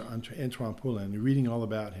ancestor, Antoine Poulain. You're reading all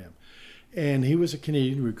about him. And he was a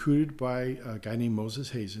Canadian recruited by a guy named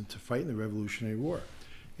Moses Hazen to fight in the Revolutionary War.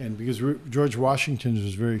 And because George Washington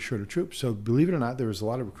was very short of troops, so believe it or not, there was a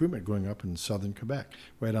lot of recruitment going up in southern Quebec,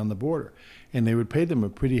 right on the border. And they would pay them a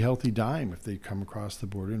pretty healthy dime if they'd come across the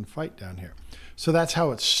border and fight down here. So that's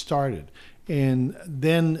how it started. And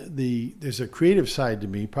then there's a creative side to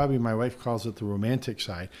me. Probably my wife calls it the romantic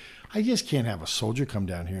side. I just can't have a soldier come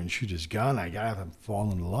down here and shoot his gun. I got to have him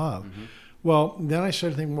fall in love. Mm-hmm. Well, then I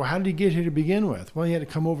started thinking, well, how did he get here to begin with? Well, he had to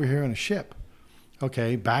come over here on a ship.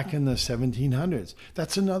 Okay, back in the 1700s.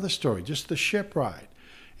 That's another story, just the ship ride.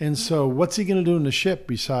 And so what's he going to do in the ship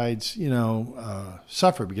besides,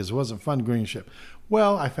 suffer because it wasn't fun going a ship?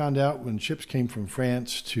 Well, I found out when ships came from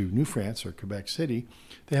France to New France or Quebec City,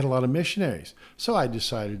 they had a lot of missionaries. So I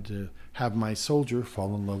decided to have my soldier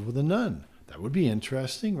fall in love with a nun. That would be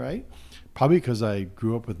interesting, right? Probably because I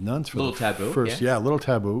grew up with nuns for little the taboo, first, a little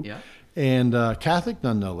taboo. Yeah. And Catholic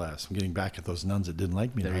nun, no less. I'm getting back at those nuns that didn't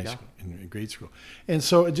like me in high school, in grade school. And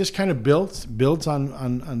so it just kind of builds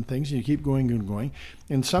on things, and you keep going and going.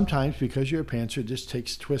 And sometimes, because you're a pantser, it just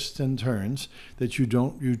takes twists and turns that you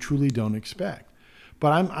truly don't expect.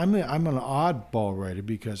 But I'm an oddball writer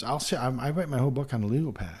because I write my whole book on a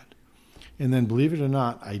legal pad, and then believe it or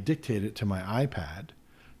not, I dictate it to my iPad,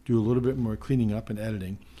 do a little bit more cleaning up and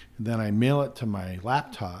editing, and then I mail it to my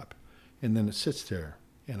laptop, and then it sits there.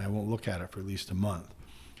 And I won't look at it for at least a month.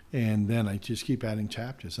 And then I just keep adding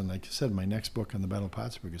chapters. And like I said, my next book on the Battle of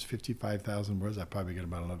Plattsburgh is 55,000 words. I probably got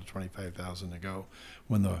about another 25,000 to go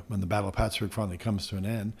when the Battle of Plattsburgh finally comes to an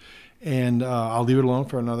end. And I'll leave it alone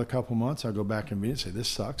for another couple months. I'll go back and read it and say, this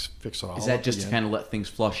sucks, fix it all. Is that just again to kind of let things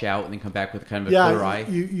flush out and then come back with kind of a clear eye?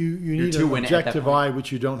 You need an objective eye,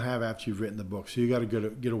 which you don't have after you've written the book. So you got to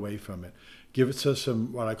get away from it. Give it to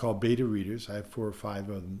some what I call beta readers. I have 4 or 5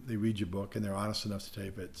 of them. They read your book, and they're honest enough to tell you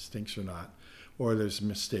if it stinks or not, or there's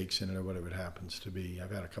mistakes in it or whatever it happens to be.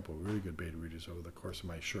 I've had a couple of really good beta readers over the course of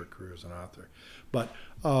my short career as an author. But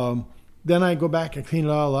then I go back and clean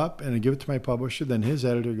it all up, and I give it to my publisher. Then his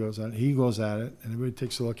editor goes on. He goes at it, and everybody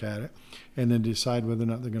takes a look at it, and then decide whether or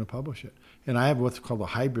not they're going to publish it. And I have what's called a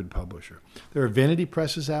hybrid publisher. There are vanity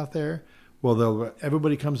presses out there. Well,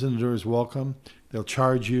 everybody comes in the door is welcome. They'll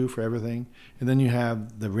charge you for everything. And then you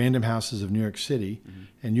have the Random Houses of New York City,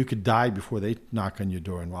 and you could die before they knock on your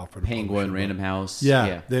door and offer to Penguin, Random House.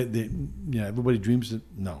 Yeah. Everybody dreams that,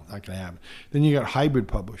 no, not going to happen. Then you got hybrid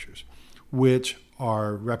publishers, which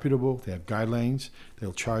are reputable. They have guidelines.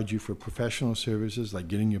 They'll charge you for professional services like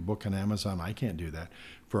getting your book on Amazon. I can't do that.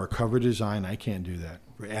 For a cover design, I can't do that.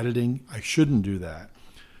 For editing, I shouldn't do that.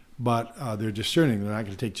 But they're discerning. They're not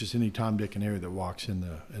going to take just any Tom, Dick, and Harry that walks in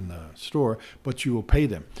the store, but you will pay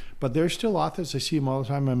them. But there's still authors. I see them all the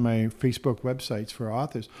time on my Facebook websites for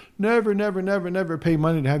authors. Never, never, never, never pay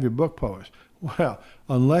money to have your book published. Well,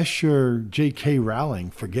 unless you're J.K.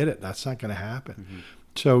 Rowling, forget it. That's not going to happen. Mm-hmm.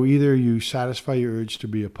 So either you satisfy your urge to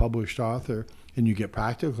be a published author and you get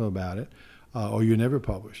practical about it, or you're never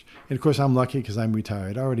published. And, of course, I'm lucky because I'm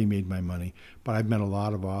retired. I already made my money. But I've met a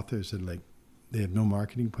lot of authors that they have no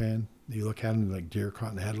marketing plan. You look at them like deer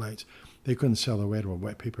caught in the headlights. They couldn't sell their way to a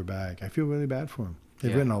wet paper bag. I feel really bad for them.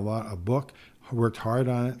 They've written a book, worked hard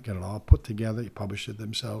on it, got it all put together, published it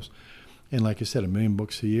themselves. And like I said, 1 million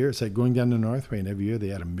books a year. It's like going down the Northway, and every year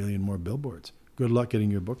they add 1 million more billboards. Good luck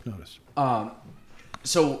getting your book noticed.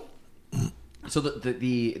 So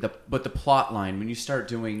the plot line, when you start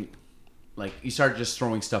doing, like, you start just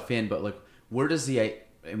throwing stuff in, but like, where does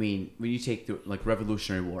when you take the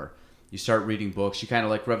Revolutionary War, you start reading books, you kind of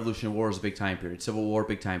like Revolutionary War is a big time period, Civil War,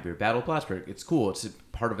 big time period, Battle of Plattsburgh, it's cool, it's a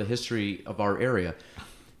part of a history of our area.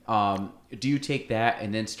 Do you take that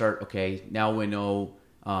and then start, okay, now we know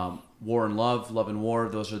War and Love, Love and War.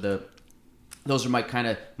 Those are my kind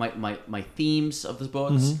of my themes of the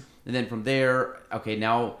books. Mm-hmm. And then from there, okay,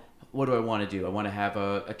 now what do I want to do? I want to have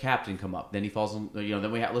a captain come up. Then he falls in,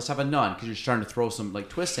 then let's have a nun, because you're starting to throw some like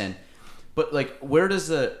twists in. But like, where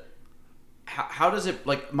does how does it,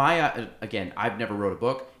 like, again, I've never wrote a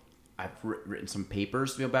book. I've written some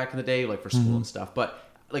papers, back in the day, like for school and stuff. But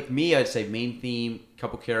like me, I'd say main theme,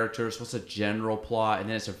 couple characters, what's a general plot, and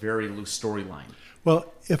then it's a very loose storyline.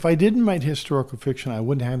 Well, if I didn't write historical fiction, I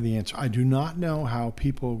wouldn't have the answer. I do not know how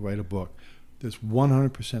people write a book that's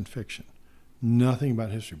 100% fiction. Nothing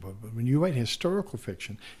about history. But when you write historical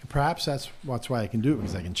fiction, and perhaps that's why I can do it,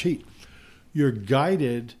 because I can cheat, you're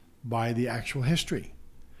guided by the actual history.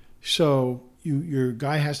 So your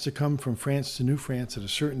guy has to come from France to New France at a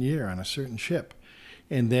certain year on a certain ship.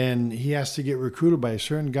 And then he has to get recruited by a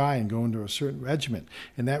certain guy and go into a certain regiment.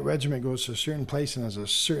 And that regiment goes to a certain place and has a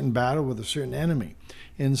certain battle with a certain enemy.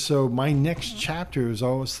 And so my next chapter is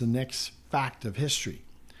always the next fact of history.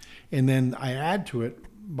 And then I add to it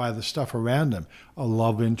by the stuff around him, a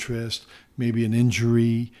love interest, maybe an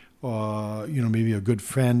injury, maybe a good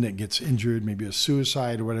friend that gets injured, maybe a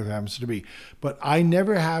suicide or whatever it happens to be. But I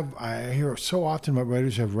hear so often about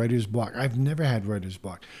writers who have writer's block. I've never had writer's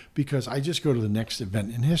block because I just go to the next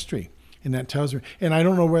event in history. And that tells me, and I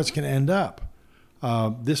don't know where it's going to end up.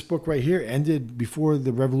 This book right here ended before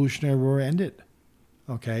the Revolutionary War ended.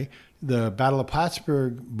 Okay? The Battle of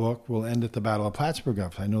Plattsburgh book will end at the Battle of Plattsburgh.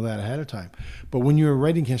 I know that ahead of time. But when you're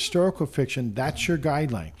writing historical fiction, that's your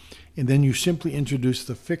guideline. And then you simply introduce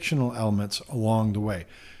the fictional elements along the way.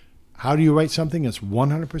 How do you write something that's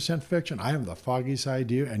 100% fiction? I have the foggiest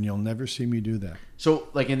idea, and you'll never see me do that. So,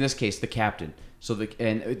 like in this case, the captain. So,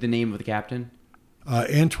 the name of the captain?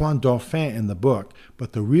 Antoine Dauphin in the book,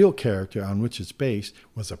 but the real character on which it's based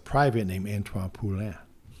was a private named Antoine Poulain.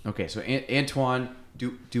 Okay, so Antoine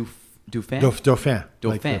Dauphin? Dauphin,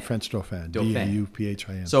 like the French Dauphin,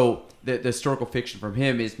 Dauphin. So the historical fiction from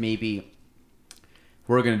him is maybe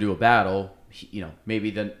we're going to do a battle.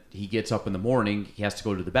 Maybe then he gets up in the morning, he has to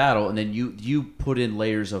go to the battle, and then you put in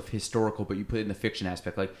layers of historical, but you put in the fiction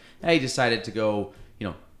aspect. Like, hey, he decided to go,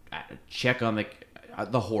 check on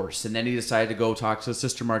the horse, and then he decided to go talk to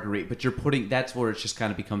Sister Marguerite. But that's where it just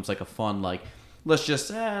kind of becomes like a fun, like, let's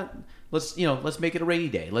make it a rainy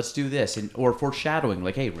day. Let's do this, or foreshadowing,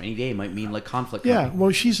 like, hey, rainy day might mean like conflict. Yeah, coming.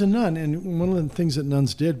 well, she's a nun, and one of the things that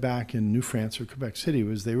nuns did back in New France or Quebec City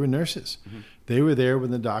was they were nurses. Mm-hmm. They were there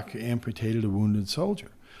when the doctor amputated a wounded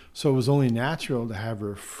soldier. So it was only natural to have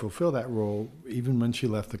her fulfill that role even when she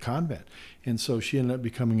left the convent. And so she ended up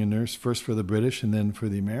becoming a nurse first for the British and then for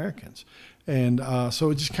the Americans. And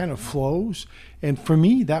so it just kind of flows. And for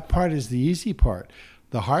me, that part is the easy part.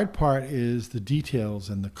 The hard part is the details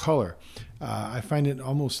and the color. I find it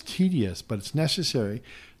almost tedious, but it's necessary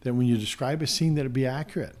that when you describe a scene that it be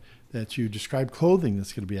accurate, that you describe clothing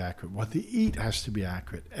that's going to be accurate. What they eat has to be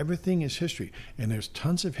accurate. Everything is history. And there's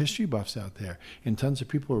tons of history buffs out there, and tons of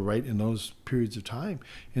people who write in those periods of time.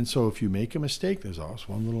 And so if you make a mistake, there's always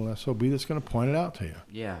one little SOB that's going to point it out to you.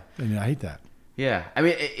 Yeah. And I hate that. Yeah. I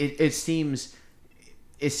mean, it seems,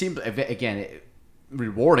 again,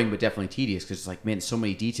 rewarding, but definitely tedious, because it's like, man, so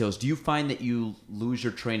many details. Do you find that you lose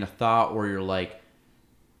your train of thought, or you're like,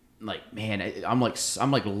 man, I'm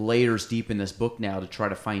like layers deep in this book now to try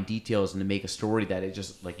to find details and to make a story that it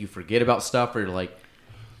just, like, you forget about stuff, or you're like,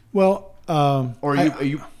 well,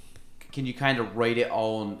 can you kind of write it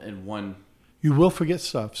all in one? You will forget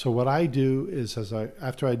stuff. So what I do is,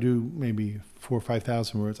 after I do maybe 4,000 or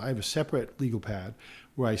 5,000 words, I have a separate legal pad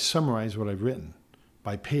where I summarize what I've written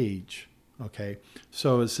by page. Okay,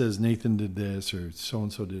 so it says Nathan did this, or so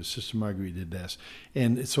and so did, Sister Marguerite did this,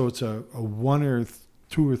 and so it's a 1 or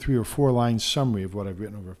 2 or 3 or 4 line summary of what I've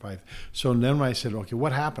written over 5. So then when I said, okay,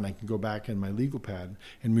 what happened? I can go back in my legal pad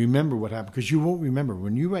and remember what happened, because you won't remember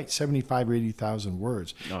when you write 75 or 80,000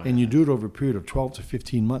 words, and you do it over a period of 12 to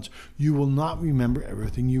 15 months. You will not remember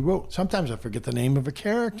everything you wrote. Sometimes I forget the name of a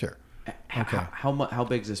character. Okay, how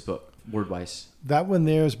big is this book? Word-wise? That one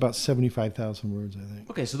there is about 75,000 words, I think.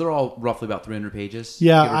 Okay, so they're all roughly about 300 pages?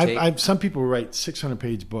 Yeah, some people write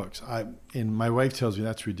 600-page books, and my wife tells me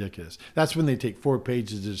that's ridiculous. That's when they take 4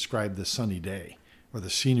 pages to describe the sunny day or the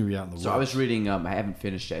scenery out in the woods. So I was reading, I haven't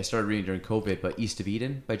finished it. I started reading during COVID, but East of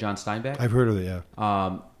Eden by John Steinbeck. I've heard of it, yeah.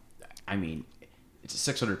 I mean, it's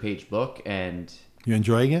a 600-page book, and... You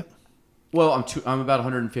enjoying it? Well, I'm about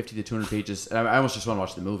 150 to 200 pages. And I almost just want to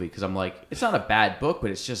watch the movie because I'm like, it's not a bad book, but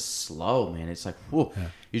it's just slow, man. It's like, whoa. Yeah.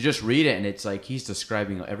 You just read it, and it's like he's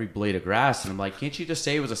describing every blade of grass. And I'm like, can't you just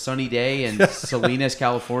say it was a sunny day in Salinas,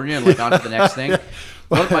 California, and like on to the next thing?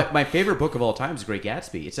 One of my favorite book of all time is Great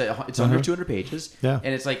Gatsby. It's under 200 pages, and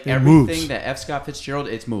it's like everything that F. Scott Fitzgerald,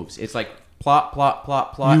 it moves. It's like plot,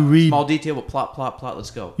 small detail, but plot.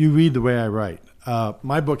 Let's go. You read the way I write.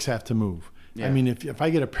 My books have to move. Yeah. I mean, if I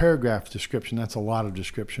get a paragraph description, that's a lot of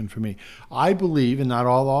description for me. I believe, and not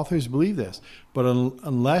all authors believe this, but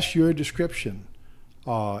unless your description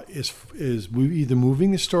is either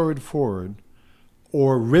moving the story forward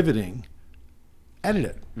or riveting, edit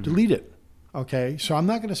it, delete it. Okay, so I'm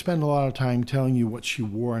not going to spend a lot of time telling you what she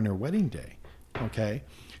wore on her wedding day. Okay,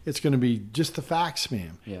 it's going to be just the facts,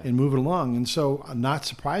 ma'am, and move it along. And so, not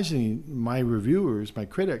surprisingly, my reviewers, my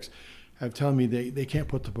critics, have told me they can't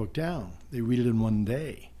put the book down. They read it in one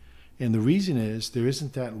day. And the reason is there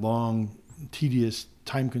isn't that long, tedious,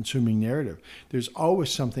 time-consuming narrative. There's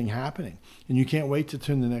always something happening. And you can't wait to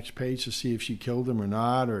turn the next page to see if she killed him or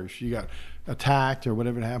not, or if she got attacked or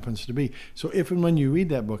whatever it happens to be. So if and when you read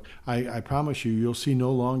that book, I promise you'll see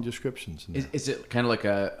no long descriptions. Is it kind of like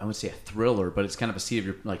I would say a thriller, but it's kind of a seed of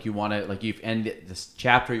your, like you want to, like you've ended this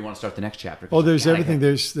chapter, you want to start the next chapter. Oh, there's everything.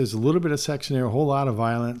 There's a little bit of sex in there, a whole lot of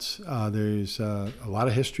violence. There's a lot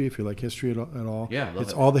of history, if you like history at all. Yeah,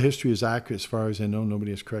 it's all the history is accurate as far as I know.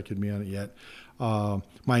 Nobody has corrected me on it yet.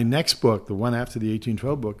 My next book, the one after the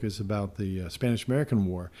 1812 book, is about the Spanish-American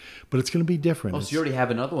War, but it's going to be different. Oh, so you already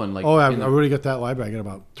have another one? I've already got that library. I got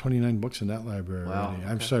about 29 books in that library already. I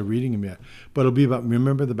haven't started reading them yet. But it'll be about,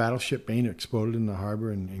 remember the battleship Barie exploded in the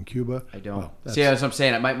harbor in Cuba? I don't. See, that's what I'm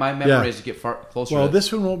saying. My memory is to get far closer. Well,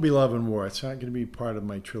 this one won't be Love and War. It's not going to be part of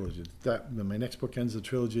my trilogy. My next book ends the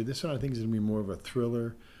trilogy. This one I think is going to be more of a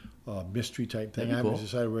thriller, mystery type thing. I haven't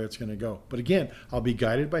decided where it's going to go. But again, I'll be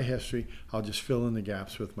guided by history. I'll just fill in the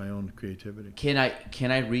gaps with my own creativity. Can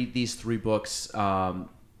I read these 3 books out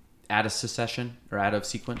of succession or out of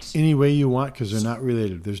sequence? Any way you want, because they're not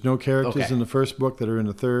related. There's no characters in the first book that are in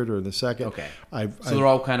the third or the second. Okay. So they're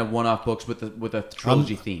all kind of one-off books with a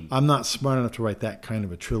trilogy theme. I'm not smart enough to write that kind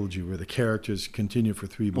of a trilogy where the characters continue for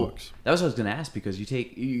 3 books. That was what I was going to ask, because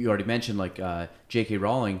you already mentioned like J.K.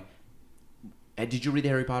 Rowling. Did you read the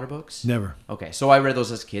Harry Potter books? Never. Okay, so I read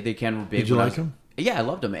those as a kid. They kind of were big. Did you like them? Yeah, I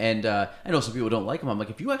loved them. And I know some people don't like them. I'm like,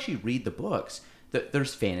 if you actually read the books,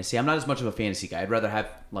 there's fantasy. I'm not as much of a fantasy guy. I'd rather have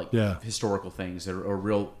historical things or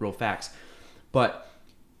real facts. But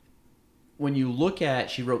when you look at,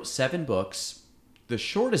 she wrote 7 books. The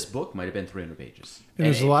shortest book might have been 300 pages. And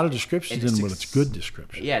there's a lot of descriptions in, but it's good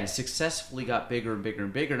description. Yeah, and it successfully got bigger and bigger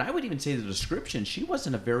and bigger. And I would even say the description, she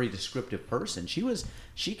wasn't a very descriptive person.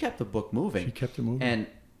 She kept the book moving. She kept it moving. And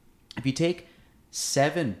if you take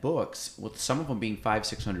 7 books, with some of them being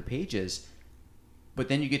 500-600 pages, but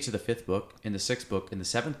then you get to the 5th book and the 6th book and the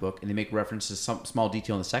 7th book, and they make reference to some small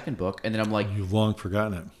detail in the 2nd book, and then I'm like, you've long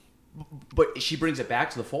forgotten it. But she brings it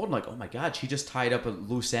back to the fold. I'm like, oh my God, she just tied up a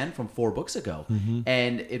loose end from 4 books ago. Mm-hmm.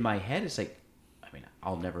 And in my head, it's like, I mean,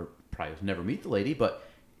 I'll probably never meet the lady, but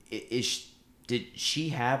did she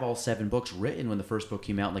have all 7 books written when the first book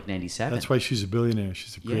came out in like 97? That's why she's a billionaire.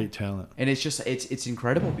 She's a great talent. And it's just, it's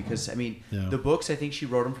incredible because, I mean, the books, I think she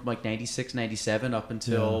wrote them from like 96, 97 up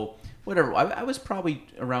until whatever. I was probably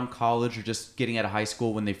around college or just getting out of high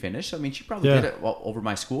school when they finished. I mean, she probably did it over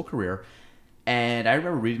my school career. And I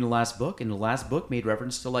remember reading the last book, and the last book made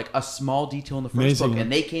reference to like a small detail in the first book,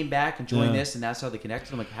 and they came back and joined this, and that's how they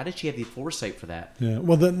connected. I'm like, how did she have the foresight for that? Yeah.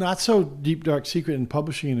 Well, the not so deep, dark secret in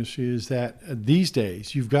publishing industry is that these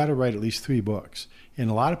days you've got to write at least 3 books,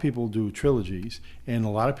 and a lot of people do trilogies, and a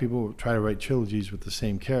lot of people try to write trilogies with the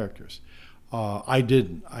same characters. I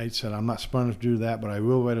didn't. I said I'm not smart enough to do that, but I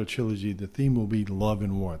will write a trilogy. The theme will be love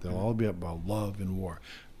and war. They'll all be about love and war.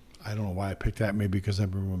 I don't know why I picked that. Maybe because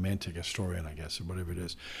I'm a romantic historian, I guess, or whatever it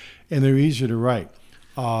is. And they're easier to write.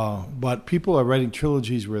 But people are writing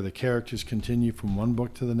trilogies where the characters continue from one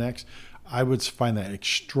book to the next. I would find that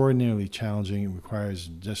extraordinarily challenging. It requires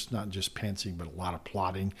not just pantsing, but a lot of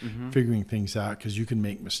plotting, figuring things out, because you can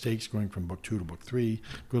make mistakes going from book 2 to book 3.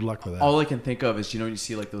 Good luck with that. All I can think of is, you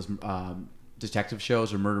see like those detective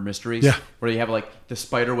shows or murder mysteries where you have like the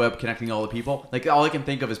spider web connecting all the people. Like all I can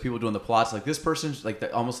think of is people doing the plots like this person's like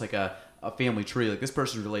almost like a family tree, like this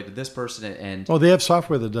person's related to this person, and they have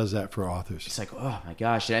software that does that for authors. It's like, oh my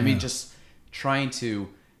gosh. I mean, just trying to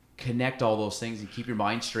connect all those things and keep your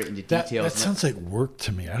mind straight into details. That sounds like work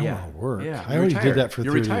to me. I don't want to work. Yeah, I already did that for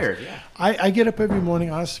 30 years. You're retired, yeah. I get up every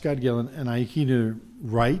morning, honest to God, Gillen, and I either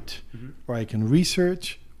write or I can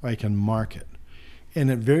research or I can market. And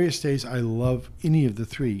at various days, I love any of the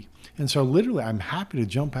three. And so literally, I'm happy to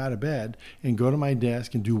jump out of bed and go to my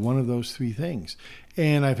desk and do one of those three things.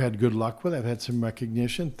 And I've had good luck with it. I've had some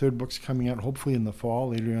recognition. Third book's coming out hopefully in the fall,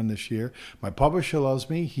 later on this year. My publisher loves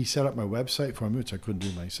me. He set up my website for me, which I couldn't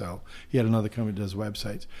do myself. He had another company that does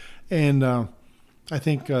websites. And I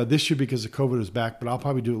think this year, because of COVID, is back, but I'll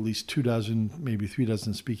probably do at least 24, maybe 3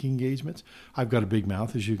 speaking engagements. I've got a big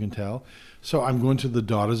mouth, as you can tell. So I'm going to the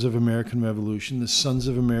Daughters of American Revolution, the Sons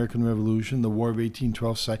of American Revolution, the War of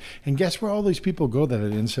 1812 Society. And guess where all these people go that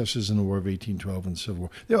had ancestors in the War of 1812 and Civil War?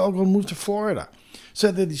 They're all going to move to Florida.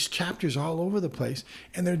 So there are these chapters all over the place,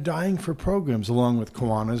 and they're dying for programs, along with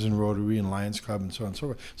Kiwanis and Rotary and Lions Club and so on and so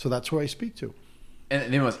forth. So that's who I speak to.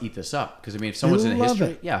 And they must eat this up, because I mean, if someone's in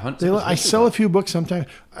history, I sell a few books sometimes.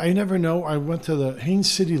 I never know. I went to the Haines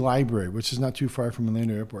City Library, which is not too far from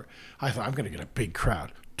Orlando Airport. I thought, I'm going to get a big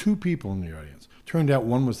crowd. 2 people in the audience. Turned out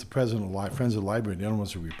one was the president of Friends of the Library, and the other one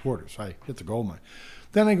was a reporter. So I hit the gold mine.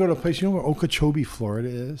 Then I go to a place. You know where Okeechobee, Florida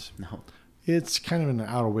is? No. It's kind of an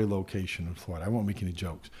out-of-way location in Florida. I won't make any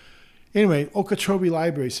jokes. Anyway, Okeechobee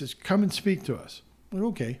Library says, come and speak to us. Well,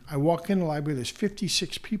 okay. I walk in the library. There's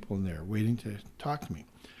 56 people in there waiting to talk to me.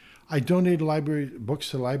 I donated books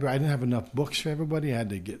to the library. I didn't have enough books for everybody. I had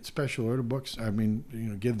to get special order books.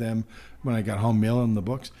 Give them when I got home, mail them the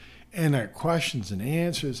books. And there are questions and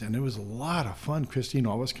answers, and it was a lot of fun. Christine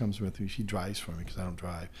always comes with me. She drives for me because I don't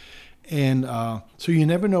drive. And so you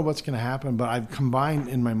never know what's going to happen, but I've combined,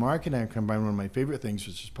 in my marketing, I've combined one of my favorite things,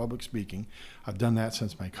 which is public speaking. I've done that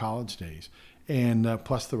since my college days, and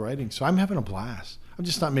plus the writing. So I'm having a blast. I'm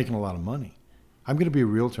just not making a lot of money. I'm going to be a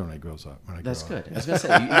realtor when I grow up. That's good. I was going to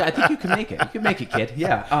say, I think you can make it. You can make it, kid.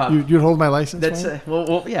 Yeah. You'd hold my license? That's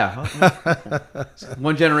well, yeah.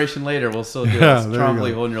 One generation later, we'll still do it. It's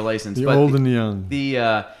probably holding your license. The old and the young.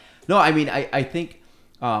 No, I mean, I think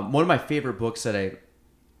one of my favorite books that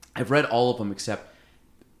I've read all of them except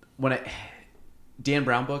Dan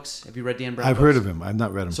Brown books. Have you read Dan Brown I've books? heard of him. I've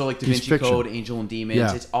not read him. So like Da Vinci Code, Angel and Demons.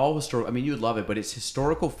 Yeah. It's all historical. I mean, you would love it, but it's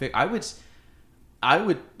historical fiction. I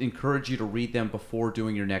would encourage you to read them before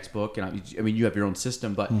doing your next book. And I mean, you have your own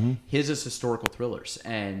system, but his is historical thrillers,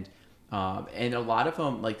 and a lot of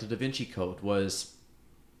them, like the Da Vinci Code, was.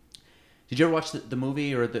 Did you ever watch the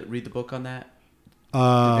movie or read the book on that?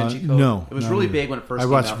 Da Vinci Code? No, it was really big when it first. I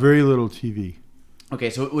watched very little TV.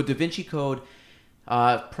 Okay, so with Da Vinci Code,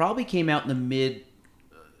 probably came out in the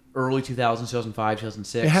early 2000s, 2005,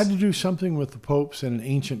 2006. It had to do something with the popes and an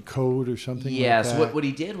ancient code or something. Yeah, like that. So what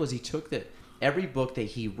he did was he took every book that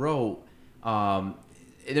he wrote,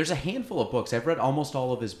 there's a handful of books. I've read almost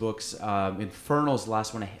all of his books. Infernal's the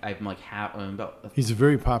last one I'm like about. He's a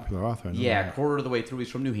very popular author. Yeah, quarter of the way through. He's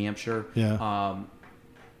from New Hampshire. Yeah.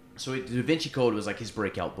 So Da Vinci Code was like his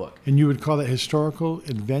breakout book. And you would call that historical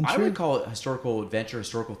adventure? I would call it historical adventure,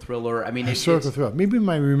 historical thriller. I mean, historical thriller. Maybe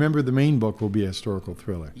remember the main book will be a historical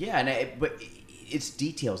thriller. Yeah, but it's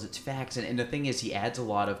details, it's facts, and the thing is, he adds a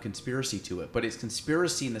lot of conspiracy to it. But it's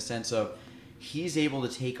conspiracy in the sense of he's able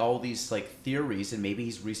to take all these like theories and maybe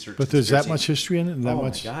he's researched. But there's that much history in it, and that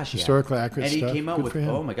much historically accurate stuff. And he came out with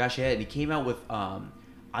and he came out with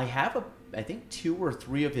I have I think 2 or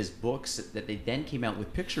 3 of his books that they then came out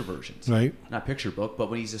with picture versions. Right. Not picture book, but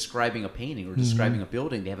when he's describing a painting or describing a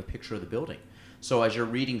building, they have a picture of the building. So as you're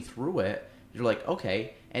reading through it, you're like,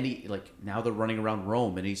 okay. And he now they're running around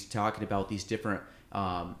Rome, and he's talking about these different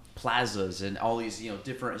plazas and all these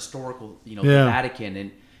different historical the Vatican,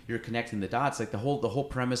 and you're connecting the dots. Like the whole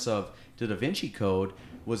premise of the Da Vinci Code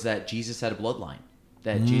was that Jesus had a bloodline.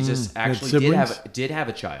 That Jesus actually did have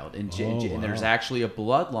a child, and there's actually a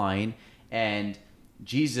bloodline, and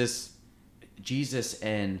Jesus,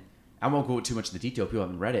 and I won't go too much into detail. People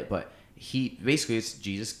haven't read it, but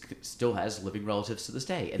Jesus still has living relatives to this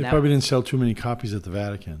day. And they probably didn't sell too many copies at the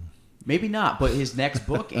Vatican. Maybe not, but his next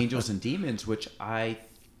book, Angels and Demons, which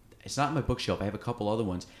it's not in my bookshelf. I have a couple other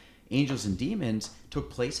ones. Angels and Demons took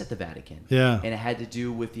place at the Vatican. Yeah. And it had to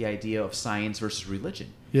do with the idea of science versus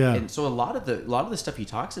religion. Yeah. And so a lot of the stuff he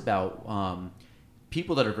talks about,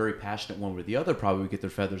 people that are very passionate one way or the other probably would get their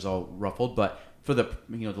feathers all ruffled, but for the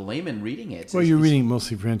the layman reading it, you're reading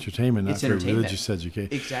mostly for entertainment, not for religious education.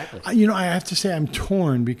 Exactly. I have to say I'm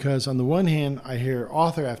torn because on the one hand I hear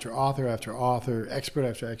author after author after author, expert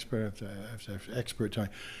after expert after expert telling,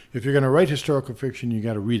 if you're going to write historical fiction, you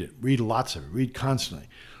got to read it. Read lots of it. Read constantly.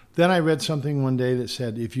 Then I read something one day that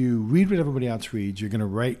said, if you read what everybody else reads, you're going to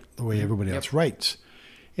write the way everybody else writes.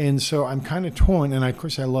 And so I'm kind of torn, and of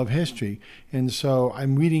course I love history, and so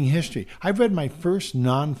I'm reading history. I've read my first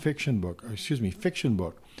fiction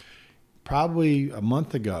book, probably a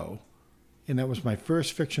month ago, and that was my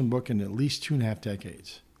first fiction book in at least 2.5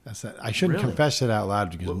 decades. That's that. I shouldn't Really? confess it out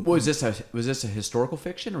loud because Was this a historical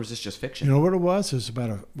fiction or was this just fiction? you know what it was? It was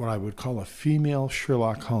about what I would call a female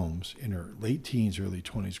Sherlock Holmes in her late teens, early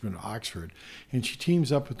 20s, going to Oxford. And she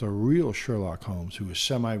teams up with a real Sherlock Holmes who was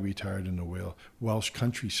semi-retired in the Welsh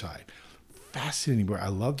countryside. Fascinating book. I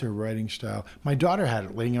loved her writing style. My daughter had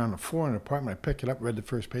it laying on the floor in an apartment. I picked it up, read the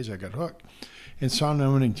first page, I got hooked. And saw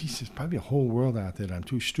knowing, geez, there's probably a whole world out there that I'm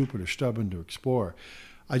too stupid or stubborn to explore.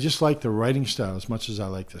 I just like the writing style as much as I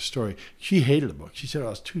like the story. She hated the book. She said,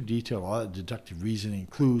 it's too detailed, all that deductive reasoning,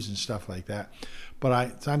 clues and stuff like that.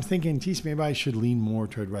 But I'm thinking, geez, maybe I should lean more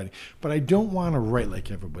toward writing. But I don't want to write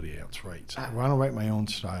like everybody else writes. I want to write my own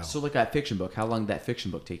style. So like that fiction book, how long did that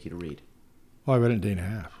fiction book take you to read? Well, I read it in a day and a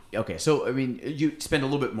half. Okay, so I mean, you spend a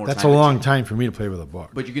little bit more That's time. a long time for me to play with a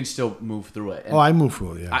book. But you can still move through it. And I move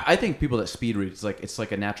through it, yeah. I think people that speed read, it's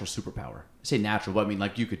like a natural superpower. I say natural, but I mean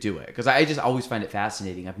like you could do it. Because I just always find it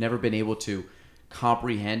fascinating. I've never been able to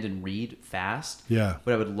comprehend and read fast. Yeah.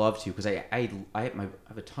 But I would love to because I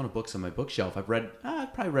have a ton of books on my bookshelf. I've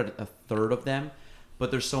probably read a third of them. But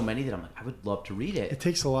there's so many that I'm like, I would love to read it. It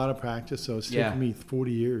takes a lot of practice, so it's taken me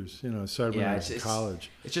 40 years. I started when I was in college.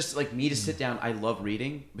 It's just like me to sit down. I love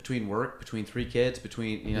reading between work, between 3 kids,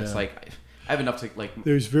 it's like I have enough to like.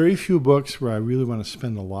 There's very few books where I really want to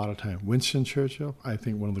spend a lot of time. Winston Churchill, I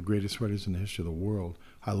think one of the greatest writers in the history of the world.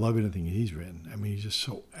 I love anything he's written. I mean, he's just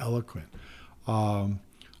so eloquent. I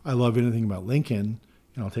love anything about Lincoln,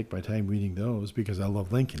 and I'll take my time reading those because I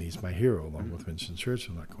love Lincoln. He's my hero, along with Winston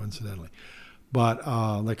Churchill, not coincidentally. But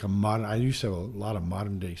I used to have a lot of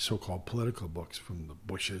modern day so-called political books from the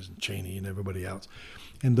Bushes and Cheney and everybody else.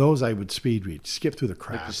 And those I would speed read, skip through the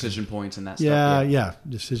crap. Like Decision Points and that stuff. Yeah. Yeah.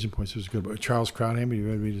 Decision Points was good. But Charles Krauthammer, you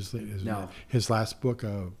read his last book,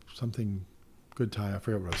 something Good Time. I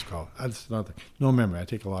forget what it's called. That's nothing. No memory. I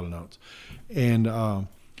take a lot of notes. And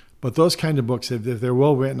but those kind of books, if they're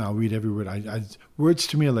well written, I'll read every word. Words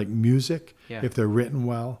to me are like music if they're written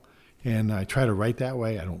well. And I try to write that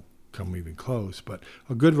way. I don't come even close, but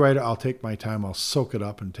a good writer, I'll take my time, I'll soak it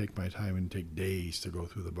up and take my time and take days to go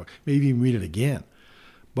through the book, maybe even read it again.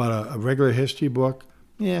 But a regular history book,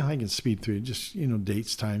 I can speed through it, just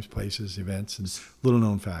dates, times, places, events, and little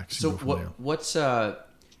known facts. So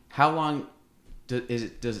how long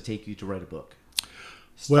does it take you to write a book?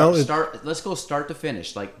 Let's go start to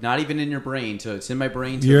finish, like not even in your brain, so it's in my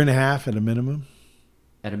brain. Year and a half at a minimum.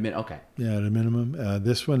 At a minute, okay. Yeah, at a minimum.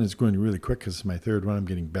 This one is going really quick because it's my third one. I'm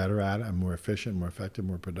getting better at it. I'm more efficient, more effective,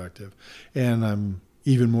 more productive. And I'm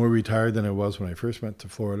even more retired than I was when I first went to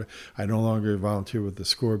Florida. I no longer volunteer with the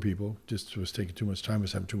SCORE people. Just was taking too much time. I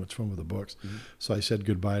was having too much fun with the books. Mm-hmm. So I said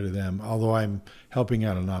goodbye to them, although I'm helping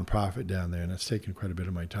out a nonprofit down there, and that's taken quite a bit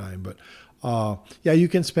of my time. But, you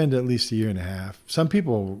can spend at least a year and a half. Some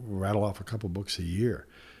people rattle off a couple books a year.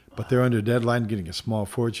 But they're under deadline, getting a small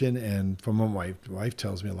fortune, and from what my wife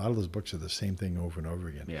tells me, a lot of those books are the same thing over and over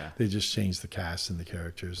again. Yeah. They just change the cast and the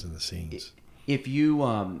characters and the scenes. If you,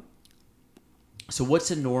 so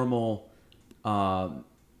what's a normal,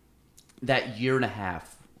 that year and a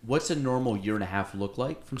half? What's a normal year and a half look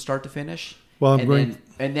like from start to finish? Well, and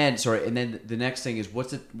then the next thing is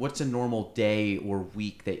what's a normal day or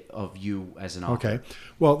week of you as an author? Okay.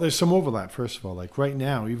 Well, there's some overlap. First of all, like right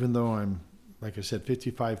now, even though I'm, like I said,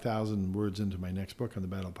 55,000 words into my next book on the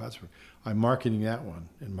Battle of Plattsburgh, I'm marketing that one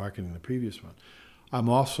and marketing the previous one. I'm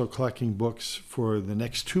also collecting books for the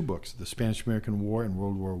next 2 books, the Spanish-American War and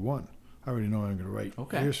World War I. I already know what I'm going to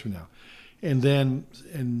write years from now. And then,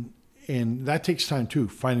 and that takes time too,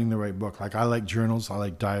 finding the right book. Like I like journals, I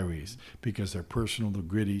like diaries because they're personal, they're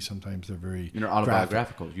gritty. Sometimes they're very they're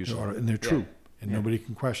autobiographical usually. And they're true. And nobody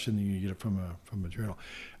can question that you get it from a journal.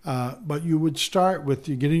 But you would start with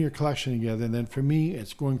you getting your collection together, and then for me,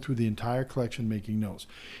 it's going through the entire collection, making notes.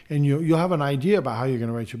 And you'll have an idea about how you're going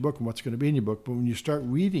to write your book and what's going to be in your book. But when you start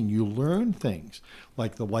reading, you learn things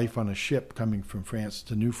like the life on a ship coming from France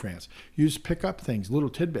to New France. You just pick up things, little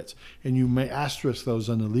tidbits, and you may asterisk those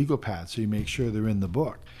on the legal pad so you make sure they're in the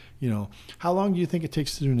book. How long do you think it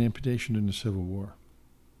takes to do an amputation in the Civil War?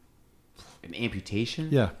 An amputation?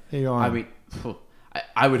 Yeah. I mean,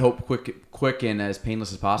 I would hope quick and as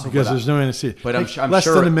painless as possible. Because there's no anesthesia. But I'm less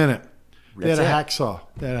sure than a minute. They had a That's hacksaw.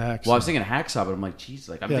 Well, I was thinking a hacksaw, but I'm like, geez,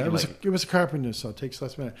 like I'm thinking it was a carpenter, so it takes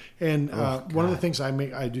less than a minute. And one of the things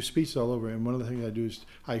I do speeches all over, and one of the things I do is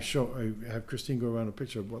I have Christine go around a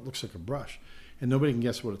picture of what looks like a brush, and nobody can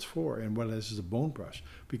guess what it's for. And what it is a bone brush,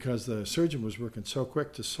 because the surgeon was working so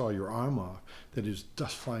quick to saw your arm off that there's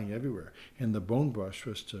dust flying everywhere. And the bone brush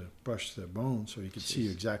was to brush the bone so he could see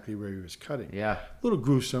exactly where he was cutting. Yeah. A little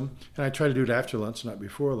gruesome. And I try to do it after lunch, not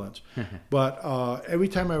before lunch. But every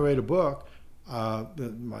time I write a book,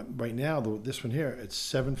 Right now, this one here, it's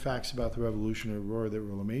 7 facts about the Revolutionary War that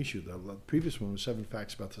will amaze you. The previous one was 7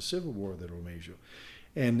 facts about the Civil War that will amaze you.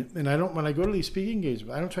 And I don't, when I go to these speaking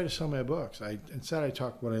engagements, I don't try to sell my books. Instead I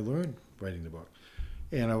talk what I learned writing the book.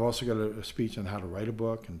 And I've also got a speech on how to write a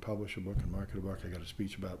book and publish a book and market a book. I got a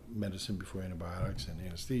speech about medicine before antibiotics and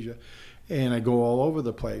anesthesia. And I go all over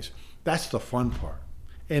the place. That's the fun part.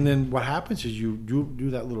 And then what happens is you do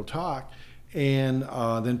that little talk, and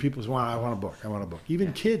then people say, well, I want a book. I want a book.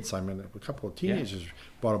 Even kids, a couple of teenagers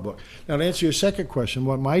bought a book. Now, to answer your second question,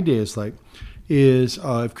 what my day is like is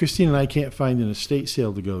if Christine and I can't find an estate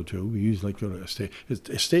sale to go to, we usually go to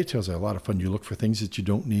estate sales are a lot of fun. You look for things that you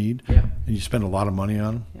don't need, and you spend a lot of money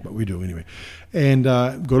on them, but we do anyway. And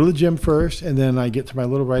go to the gym first, and then I get to my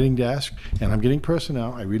little writing desk, and I'm getting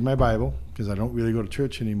personnel. I read my Bible, because I don't really go to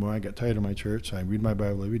church anymore. I got tired of my church, so I read my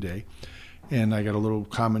Bible every day. And I got a little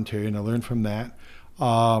commentary, and I learn from that.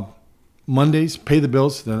 Mondays, pay the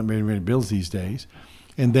bills. There aren't many bills these days.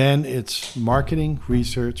 And then it's marketing,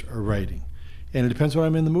 research, or writing. And it depends what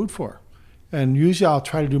I'm in the mood for. And usually I'll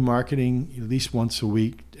try to do marketing at least once a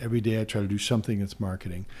week. Every day I try to do something that's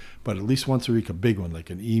marketing. But at least once a week, a big one, like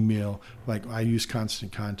an email. Like I use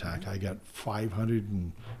Constant Contact. I got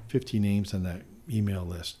 550 names on that email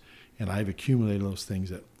list. And I've accumulated those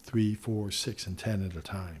things at 3, 4, 6, and 10 at a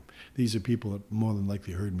time. These are people that more than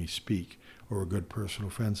likely heard me speak or are good personal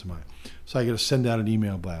friends of mine. So I got to send out an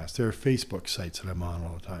email blast. There are Facebook sites that I'm on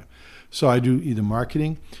all the time. So I do either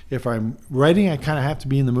marketing. If I'm writing, I kind of have to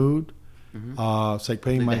be in the mood. Mm-hmm. It's like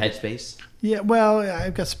playing the headspace. Yeah, well,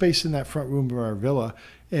 I've got space in that front room of our villa,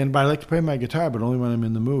 but I like to play my guitar, but only when I'm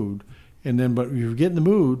in the mood. But if you get in the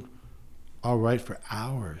mood, I'll write for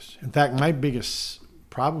hours. In fact, my biggest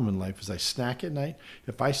problem in life is I snack at night.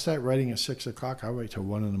 If I start writing at 6 o'clock, I'll write till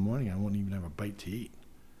 1 in the morning. I won't even have a bite to eat.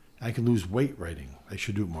 I can lose weight writing. I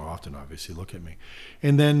should do it more often, obviously. Look at me.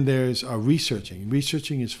 And then there's researching.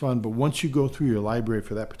 Researching is fun, but once you go through your library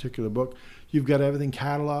for that particular book, you've got everything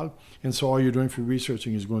cataloged. And so all you're doing for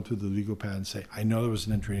researching is going through the legal pad and say, I know there was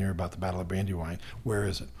an entry here about the Battle of Brandywine. Where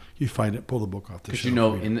is it? You find it, pull the book off the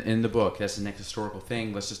shelf. Because in the book, that's the next historical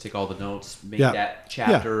thing. Let's just take all the notes, make that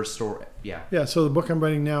chapter, story. Yeah, so the book I'm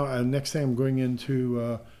writing now, next time I'm going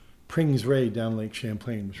into Prings Raid down Lake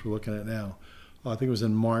Champlain, which we're looking at now. I think it was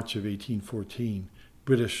in March of 1814.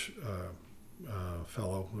 British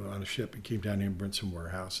fellow on a ship and came down here and burnt some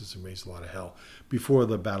warehouses and raised a lot of hell before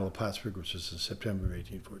the Battle of Plattsburgh, which was in September of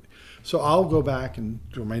 1840. So I'll go back and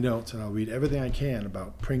do my notes and I'll read everything I can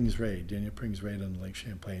about Prings Raid, Daniel Prings Raid on Lake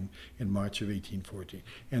Champlain in March of 1814.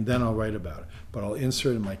 And then I'll write about it. But I'll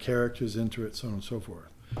insert my characters into it, so on and so forth.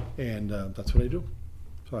 And that's what I do.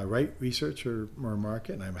 So I write, research, or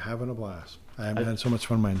market, and I'm having a blast. I haven't had so much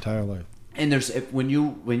fun my entire life. And when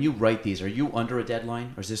you write these, are you under a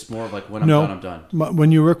deadline, or is this more of like when I'm done?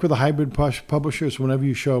 When you work with a hybrid publishers, whenever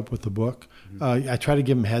you show up with the book, I try to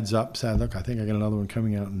give him heads up. Say, look, I think I got another one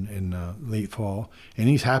coming out in late fall, and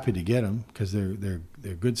he's happy to get them because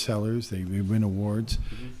they're good sellers. They win awards,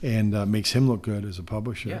 and makes him look good as a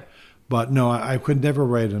publisher. Yeah. But no, I could never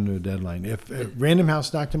write under a deadline. If Random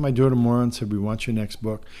House knocked on my door tomorrow and said, we want your next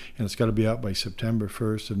book, and it's got to be out by September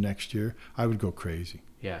 1st of next year, I would go crazy.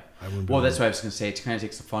 Yeah. Well, that's what I was going to say. It kind of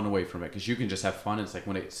takes the fun away from it because you can just have fun. It's like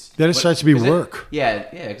when it's... Then it starts to be work. Yeah,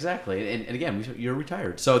 exactly. And again, you're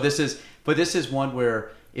retired. So this is one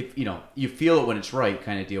where if you feel it when it's right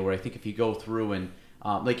kind of deal where I think if you go through and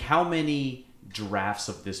like how many drafts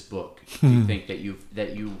of this book do you think that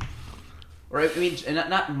you or I mean, and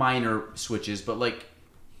not minor switches, but like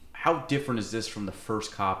how different is this from the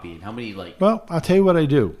first copy and how many like... Well, I'll tell you what I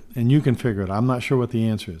do and you can figure it out. I'm not sure what the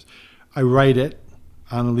answer is. I write it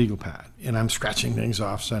on a legal pad, and I'm scratching things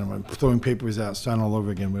off, so I'm throwing papers out, starting all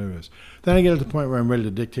over again, whatever it is. Then I get to the point where I'm ready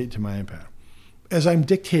to dictate to my iPad. As I'm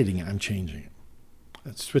dictating it, I'm changing it.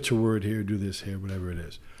 Let's switch a word here, do this here, whatever it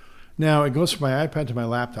is. Now, it goes from my iPad to my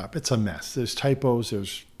laptop. It's a mess. There's typos,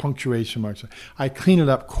 there's punctuation marks. I clean it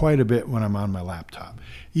up quite a bit when I'm on my laptop.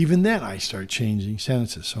 Even then, I start changing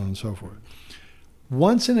sentences, so on and so forth.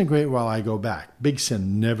 Once in a great while, I go back. Big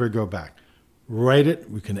sin, never go back. Write it.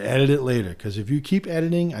 We can edit it later. Because if you keep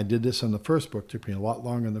editing, I did this on the first book. Took me a lot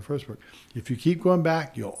longer on the first book. If you keep going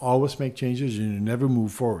back, you'll always make changes and you'll never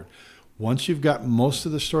move forward. Once you've got most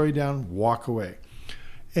of the story down, walk away.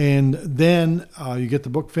 And then you get the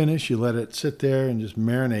book finished. You let it sit there and just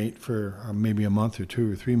marinate for maybe a month or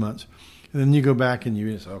 2 or 3 months. And then you go back and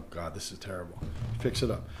you say, oh, God, this is terrible. Fix it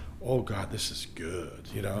up. Oh, God, this is good.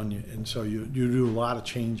 And so you do a lot of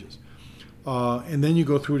changes. And then you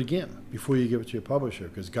go through it again before you give it to your publisher,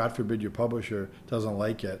 because God forbid your publisher doesn't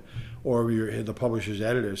like it, or the publisher's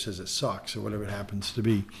editor says it sucks, or whatever it happens to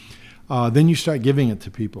be. Then you start giving it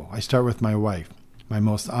to people. I start with my wife, my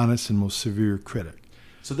most honest and most severe critic.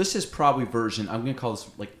 So this is probably version, I'm going to call this,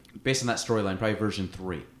 like, based on that storyline, probably version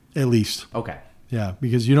 3. At least. Okay. Yeah,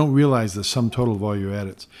 because you don't realize the sum total of all your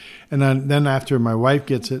edits. And then after my wife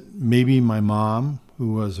gets it, maybe my mom,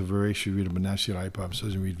 who was a voracious reader, but now she's at iPub, so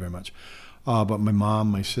doesn't read very much. But my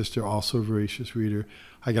mom, my sister, also a voracious reader.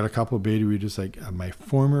 I got a couple of beta readers, like my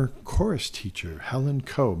former chorus teacher, Helen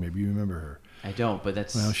Coe. Maybe you remember her. I don't, but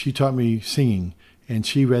that's... Well, she taught me singing, and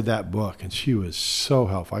she read that book, and she was so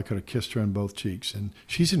helpful. I could have kissed her on both cheeks. And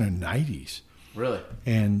she's in her 90s. Really?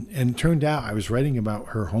 And it turned out I was writing about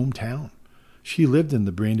her hometown. She lived in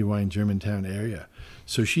the Brandywine, Germantown area.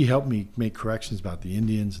 So she helped me make corrections about the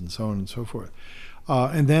Indians and so on and so forth.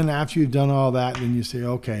 And then after you've done all that, then you say,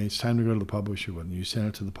 okay, it's time to go to the publisher. And you send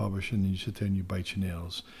it to the publisher, and then you sit there and you bite your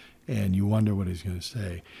nails. And you wonder what he's going to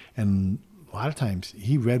say. And a lot of times,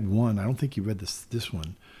 he read one. I don't think he read this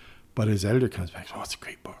one. But his editor comes back, oh, it's a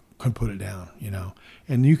great book. Couldn't put it down, you know.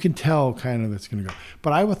 And you can tell kind of it's going to go.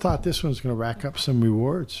 But I would thought this one's going to rack up some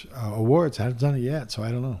awards. I haven't done it yet, so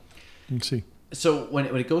I don't know. You can see. So when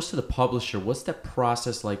it goes to the publisher, what's that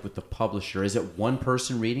process like with the publisher? Is it one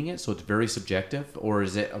person reading it, so it's very subjective? Or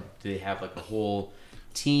is it, do they have like a whole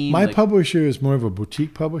team? My publisher is more of a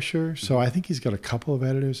boutique publisher, so I think he's got a couple of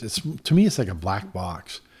editors. To me, it's like a black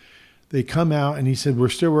box. They come out, and he said, we're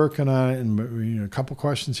still working on it, and a couple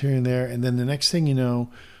questions here and there. And then the next thing you know,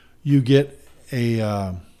 you get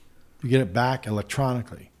it back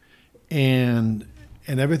electronically. And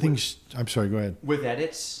everything's, I'm sorry, go ahead. With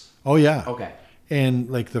edits? Oh, yeah. Okay. And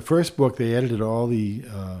like the first book, they edited all the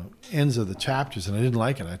ends of the chapters, and I didn't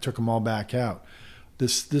like it. I took them all back out.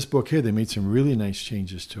 This book here, they made some really nice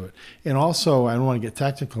changes to it. And also, I don't want to get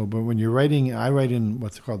technical, but when you're writing, I write in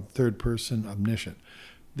what's called third person omniscient.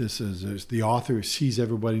 This is the author sees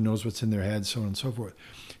everybody, knows what's in their head, so on and so forth.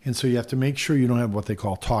 And so you have to make sure you don't have what they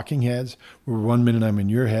call talking heads, where 1 minute I'm in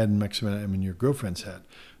your head and next minute I'm in your girlfriend's head.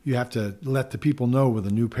 You have to let the people know with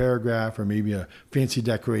a new paragraph or maybe a fancy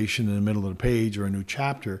decoration in the middle of the page or a new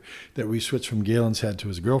chapter that we switch from Galen's head to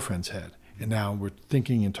his girlfriend's head. And now we're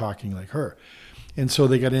thinking and talking like her. And so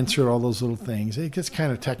they got to insert all those little things. It gets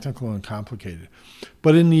kind of technical and complicated.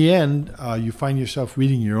 But in the end, you find yourself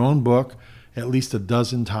reading your own book at least a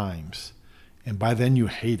dozen times. And by then you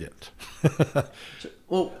hate it.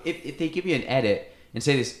 Well, if they give you an edit and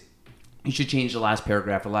say this, you should change the last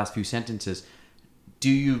paragraph or the last few sentences, do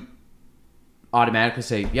you automatically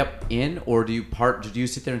say, yep, in? Or do you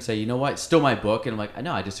sit there and say, you know what, it's still my book? And I'm like,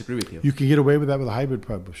 no, I disagree with you. You can get away with that with a hybrid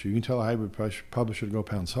publisher. You can tell a hybrid publisher to go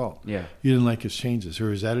pound salt. Yeah. You didn't like his changes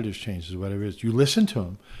or his editor's changes, whatever it is. You listen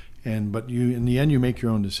to him, but in the end, you make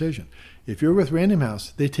your own decision. If you're with Random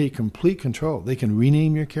House, they take complete control. They can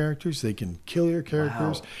rename your characters. They can kill your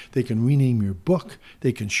characters. Wow. They can rename your book.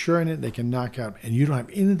 They can shorten it. They can knock out. And you don't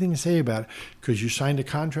have anything to say about it because you signed a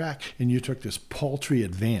contract and you took this paltry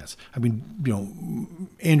advance. I mean,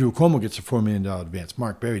 Andrew Cuomo gets a $4 million advance.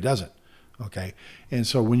 Mark Barie doesn't. Okay, and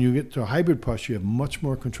so when you get to a hybrid plus, you have much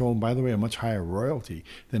more control, and by the way, a much higher royalty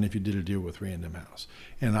than if you did a deal with Random House.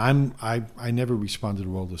 And I never respond to the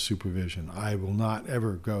world of supervision. I will not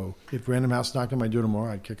ever go. If Random House knocked on my door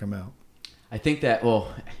tomorrow, I'd kick them out. I think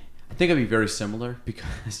it'd be very similar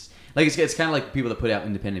because, like, it's kind of like people that put out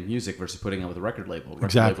independent music versus putting out with a record label.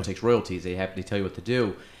 Record label takes royalties. They tell you what to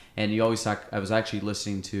do, and you always talk. I was actually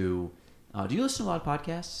listening to. Do you listen to a lot of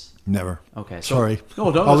podcasts? Never. Okay. So, sorry.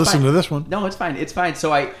 No, I'll listen to this one. No, it's fine. It's fine.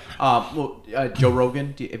 So Joe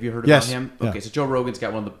Rogan. Have you heard about him? Okay. Yeah. So Joe Rogan's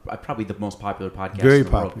got one of the probably the most popular podcasts. Very in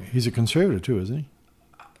the popular. world. He's a conservative too, isn't he?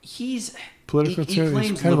 He's political. He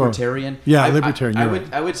claims libertarian. Libertarian.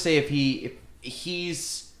 I would say if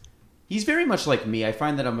he's very much like me. I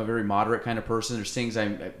find that I'm a very moderate kind of person. There's things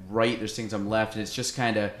I'm right. There's things I'm left, and it's just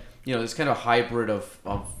kind of it's kind of a hybrid of.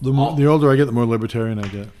 The older I get, the more libertarian I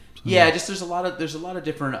get. Yeah, just there's a lot of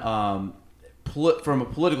different from a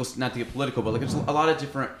political, not to get political, but like there's a lot of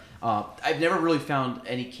different. I've never really found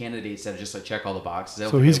any candidates that just like check all the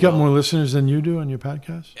boxes. So he's got more listeners than you do on your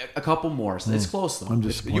podcast. A couple more. So it's close though. I'm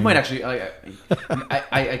just. You might actually.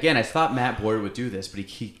 I thought Matt Boyer would do this, but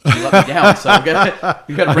he let me down. So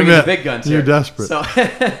we got to bring in the big guns here. You're desperate. So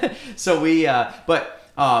so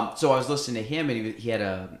I was listening to him, and he had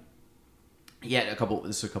a couple.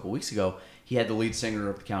 This was a couple weeks ago. He had the lead singer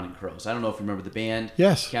of the Counting Crows. I don't know if you remember the band.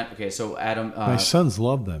 Yes. Okay, so Adam. My sons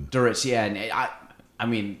love them. Duritz, yeah, and I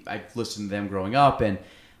mean, I listened to them growing up, and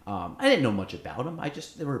I didn't know much about them.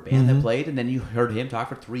 They were a band that played, and then you heard him talk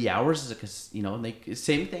for 3 hours because and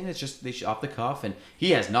same thing. It's just they off the cuff, and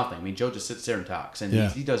he has nothing. I mean, Joe just sits there and talks,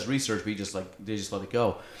 and he does research, but they just let it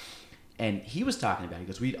go. And he was talking about it. He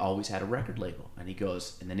goes, we'd always had a record label. And he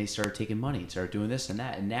goes, and then they started taking money and started doing this and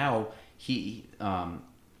that. And now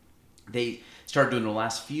they started doing the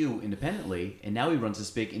last few independently. And now he runs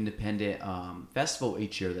this big independent festival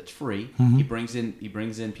each year that's free. Mm-hmm. He brings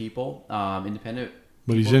in people, independent.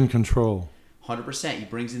 But he's in control. 100%. He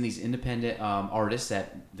brings in these independent artists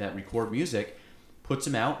that record music, puts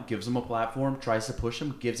them out, gives them a platform, tries to push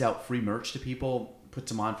them, gives out free merch to people,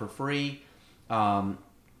 puts them on for free.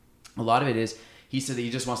 A lot of it is, he said that he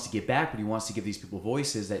just wants to give back, but he wants to give these people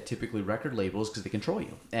voices that typically record labels, because they control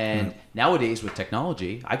you. And nowadays with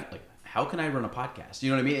technology, how can I run a podcast?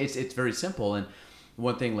 You know what I mean? It's very simple. And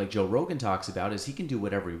one thing like Joe Rogan talks about is he can do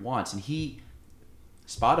whatever he wants. And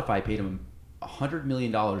Spotify paid him $100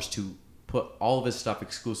 million to put all of his stuff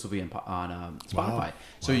exclusively on Spotify. Wow.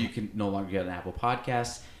 So you can no longer get an Apple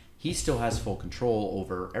Podcast. He still has full control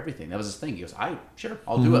over everything. That was his thing. He goes, I'll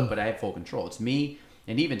do it, but I have full control. It's me.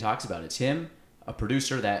 And he even talks about it. It's him, a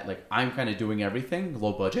producer that, like, I'm kind of doing everything,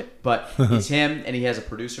 low budget, but it's him, and he has a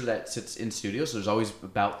producer that sits in studio. So there's always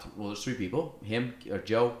there's three people: him, or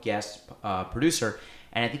Joe, guest, producer,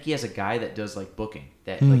 and I think he has a guy that does like booking.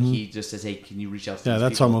 That like he just says, hey, can you reach out to these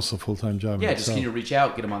that's people? almost a full-time job. Yeah, just can you reach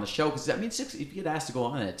out, get him on the show? Because I mean, if you get asked to go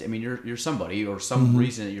on it, I mean, you're somebody or some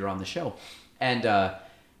reason that you're on the show. And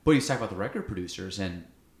but he's talking about the record producers and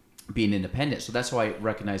being independent. So that's why I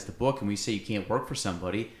recognize the book. And we say you can't work for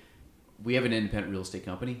somebody. We have an independent real estate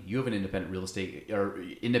company. You have an independent real estate or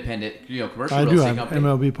independent, commercial real estate company.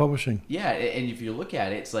 MLB Publishing. Yeah, and if you look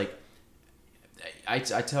at it, it's like I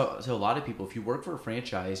tell a lot of people, if you work for a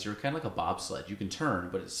franchise, you're kind of like a bobsled. You can turn,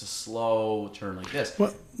 but it's a slow turn like this.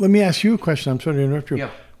 Well, let me ask you a question. I'm sorry to interrupt you.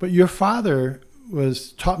 Yeah. But your father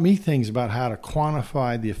taught me things about how to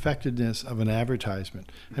quantify the effectiveness of an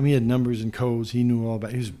advertisement. I mean, he had numbers and codes. He knew all about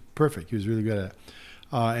it. He was perfect. He was really good at it.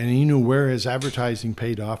 And he knew where his advertising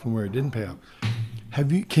paid off and where it didn't pay off.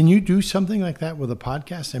 Can you do something like that with a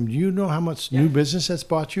podcast? I mean, do you know how much new business that's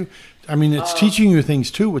bought you? I mean, it's teaching you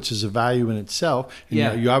things too, which is a value in itself.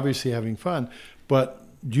 And you're obviously having fun. But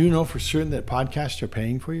do you know for certain that podcasts are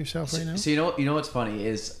paying for yourself right now? So you know what's funny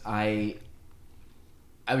is I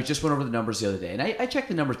just went over the numbers the other day, and I check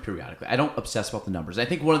the numbers periodically. I don't obsess about the numbers. I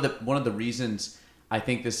think one of the reasons I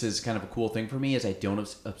think this is kind of a cool thing for me is I don't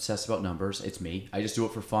obsess about numbers. It's me. I just do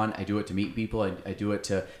it for fun. I do it to meet people. I do it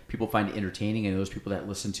to people find it entertaining, and those people that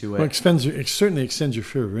listen to it. Well, it certainly extends your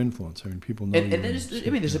sphere of influence. I mean, people know. And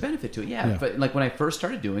there's a benefit to it. Yeah. But like when I first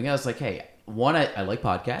started doing it, I was like, hey, I like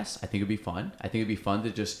podcasts. I think it'd be fun. I think it'd be fun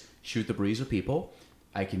to just shoot the breeze with people.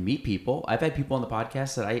 I can meet people. I've had people on the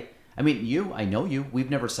podcast that I know you. We've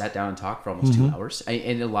never sat down and talked for almost 2 hours.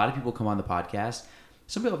 And a lot of people come on the podcast.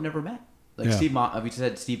 Some people I've never met. Like we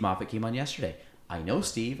said, Steve Moffat came on yesterday. I know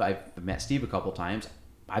Steve. I've met Steve a couple times.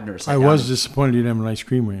 I've never sat down. I was disappointed you didn't have an ice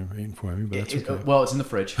cream waiting for me, but that's okay. Well, it's in the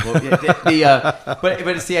fridge. Well, but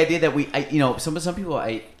it's the idea that some people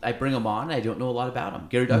I bring them on. I don't know a lot about them.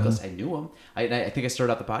 Gary Douglas, I knew him. I think I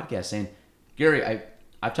started out the podcast saying, Gary,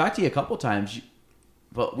 I've talked to you a couple times,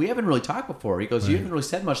 but we haven't really talked before. He goes, you haven't really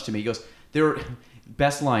said much to me. He goes,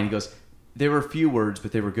 best line. He goes, there were few words,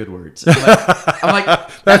 but they were good words. I'm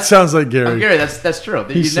like that sounds like Gary. Gary, that's true.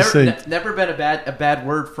 You've never been a bad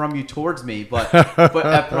word from you towards me, but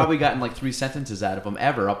I've probably gotten like 3 sentences out of him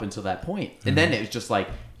ever up until that point. And then it was just like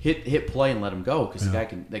hit play and let him go, because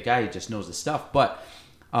the guy just knows his stuff. But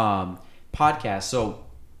podcast. So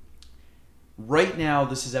right now,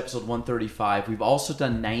 this is episode 135. We've also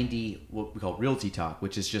done 90, what we call Realty Talk,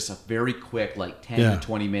 which is just a very quick, like 10 to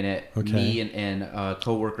 20 minute. Me and a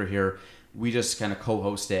coworker here. We just kind of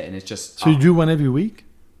co-host it, and it's just... So you do one every week?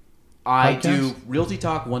 I do Realty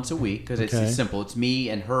Talk once a week, because it's simple. It's me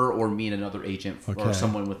and her, or me and another agent, or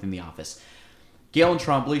someone within the office. Gale and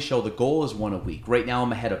Trombley show, the goal is one a week. Right now,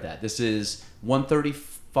 I'm ahead of that. This is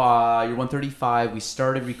 135. You're 135. We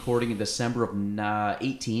started recording in December of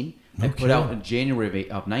 18. I put out in January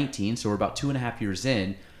of 19, so we're about 2.5 years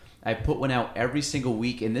in. I put one out every single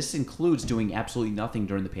week, and this includes doing absolutely nothing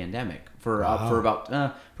during the pandemic for about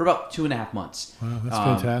 2.5 months. Wow, that's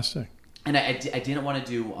fantastic. And I didn't want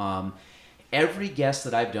to do every guest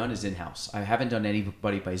that I've done is in house. I haven't done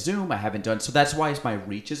anybody by Zoom. I haven't done, so that's why my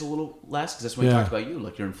reach is a little less. Because that's when I talked about you.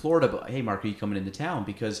 Look, you're in Florida, but hey, Mark, are you coming into town?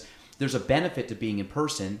 Because there's a benefit to being in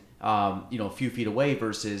person, a few feet away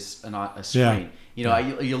versus a screen.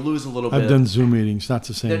 You lose a little bit. I've done Zoom meetings. Not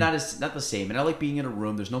the same. They're not the same. And I like being in a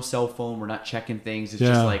room. There's no cell phone. We're not checking things. It's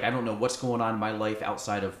just like, I don't know what's going on in my life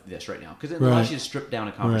outside of this right now. Because it allows you to strip down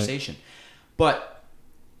a conversation. But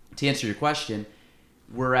to answer your question,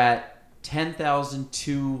 we're at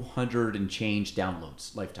 10,200 and change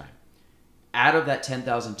downloads lifetime. out of that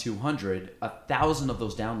 10,200, 1,000 of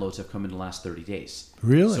those downloads have come in the last 30 days.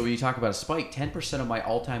 Really? So when you talk about a spike, 10% of my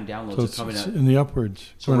all-time downloads So are coming out in the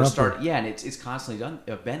upwards. So and it's constantly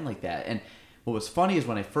been like that. And what was funny is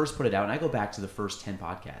when I first put it out, and I go back to the first 10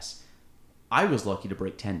 podcasts, I was lucky to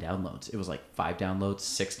break 10 downloads. It was like 5 downloads,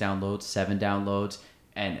 6 downloads, 7 downloads,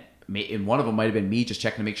 and one of them might have been me just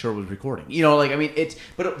checking to make sure it was recording.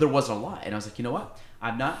 But there wasn't a lot. And I was like, you know what?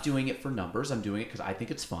 I'm not doing it for numbers. I'm doing it because I think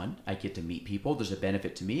it's fun. I get to meet people. There's a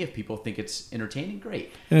benefit to me. If people think it's entertaining,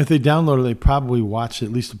 great. And if they download it, they probably watch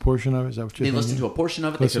at least a portion of it. Is that what you're thinking? They listen to a portion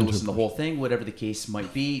of it. They could listen to the whole thing, whatever the case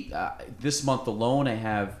might be. This month alone, I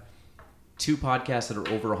have 2 podcasts that are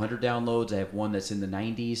over 100 downloads. I have one that's in the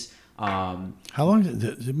 90s. How long?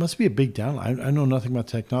 It must be a big download. I know nothing about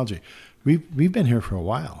technology. We've been here for a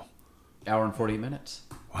while. Hour and 40 minutes.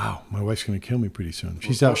 Wow, my wife's going to kill me pretty soon.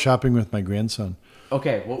 She's out shopping with my grandson.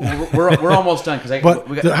 Okay, well, we're almost done because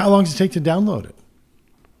how long does it take to download it?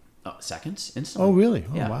 Seconds, instantly. Oh, really?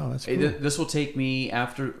 Oh, yeah. Wow, that's cool. This will take me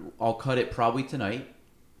I'll cut it probably tonight.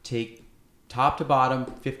 Take top to bottom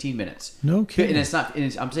 15 minutes. No kidding.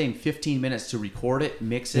 And I'm saying 15 minutes to record it,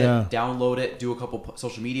 mix it, download it, do a couple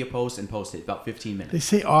social media posts, and post it. About 15 minutes. They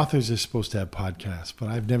say authors are supposed to have podcasts, but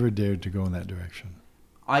I've never dared to go in that direction.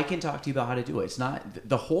 I can talk to you about how to do it. It's not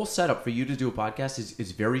the whole setup for you to do a podcast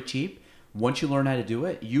is very cheap. Once you learn how to do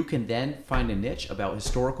it, you can then find a niche about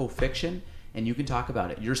historical fiction, and you can talk about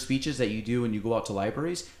it. Your speeches that you do when you go out to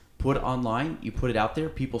libraries, put it online. You put it out there.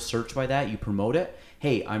 People search by that. You promote it.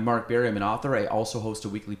 Hey, I'm Mark Barie. I'm an author. I also host a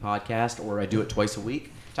weekly podcast, or I do it twice a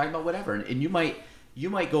week, talking about whatever. And you might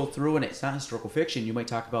go through, and it's not historical fiction. You might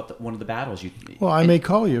talk about one of the battles. I may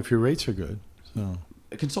call you if your rates are good. So.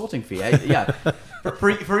 A consulting fee,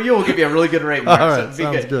 for you, we'll give you a really good rate, Mark. All right, so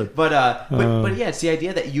sounds good. But yeah, it's the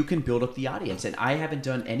idea that you can build up the audience, and I haven't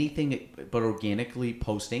done anything but organically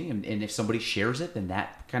posting, and if somebody shares it, then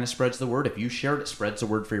that kind of spreads the word. If you share it, it spreads the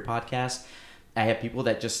word for your podcast. I have people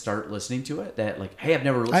that just start listening to it that like, hey, I've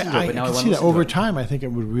never listened to it, but now I want to listen to it. Over time, I think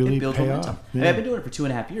it would really pay off. Yeah. And I've been doing it for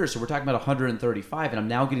 2.5 years, so we're talking about 135, and I'm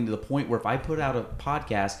now getting to the point where if I put out a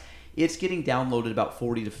podcast, it's getting downloaded about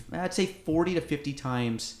 40 to 50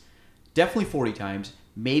 times, definitely 40 times,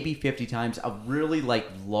 maybe 50 times. A really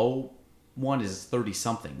low one is 30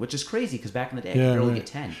 something, which is crazy because back in the day I could barely get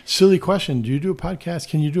 10. Silly question. Do you do a podcast?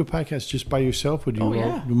 Can you do a podcast just by yourself, or do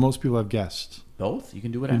most people have guests? Both. You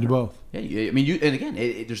can do whatever. You can do both. Yeah, I mean, and again,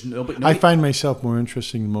 there's nobody. I find myself more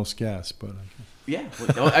interesting than most guests, but. Yeah,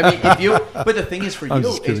 I mean, but the thing is for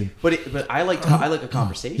you, but I like a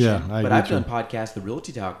conversation. Yeah, but I've done podcasts, the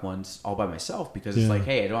Realty Talk ones, all by myself because it's like,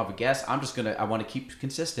 hey, I don't have a guest. I want to keep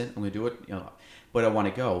consistent. I'm gonna do it, but I want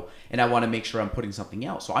to go and I want to make sure I'm putting something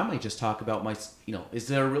out. So I might just talk about is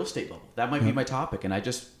there a real estate bubble? That might be my topic, and I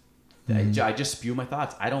just spew my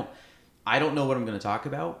thoughts. I don't know what I'm going to talk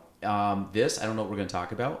about. I don't know what we're going to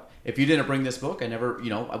talk about. If you didn't bring this book, I never,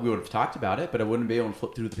 we would have talked about it, but I wouldn't be able to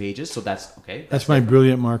flip through the pages. So that's okay. That's my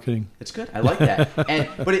brilliant marketing. It's good. I like that.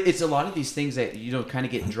 But it's a lot of these things that, kind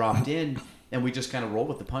of get dropped in and we just kind of roll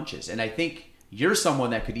with the punches. And I think you're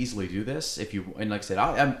someone that could easily do this and like I said,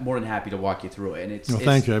 I'm more than happy to walk you through it. And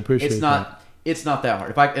thank you. I appreciate that. It's not that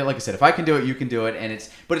hard. If I can do it, you can do it, and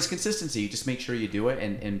it's consistency. You just make sure you do it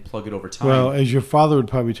and plug it over time. Well, as your father would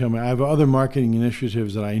probably tell me, I have other marketing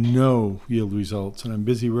initiatives that I know yield results, and I'm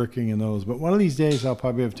busy working in those. But one of these days, I'll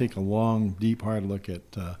probably have to take a long, deep, hard look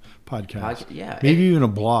at podcasts. Maybe even a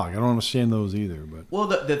blog. I don't understand those either.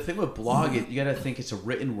 But the thing with blog, you got to think it's a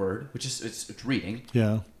written word, which is it's reading.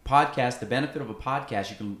 Yeah. Podcast, the benefit of a podcast,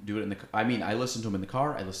 you can do it I listen to them in the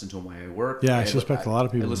car. I listen to them while I work. Yeah, I suspect a lot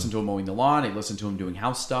of people. I listen to them mowing the lawn. I listen to them doing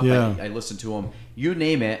house stuff. Yeah. I listen to them. You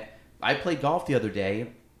name it. I played golf the other day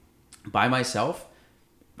by myself.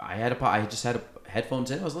 I just had headphones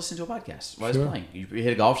in. I was listening to a podcast while I was playing. You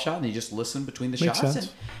hit a golf shot and you just listen between the Makes shots.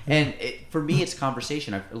 Sense. And for me, it's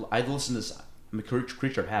conversation. I listen to this. I'm a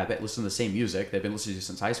creature of habit. Listen to the same music they've been listening to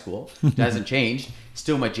since high school. It hasn't changed.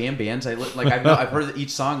 Still my jam bands. I've heard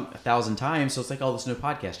each song 1,000 times. So it's like, listen to a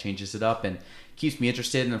podcast changes it up and keeps me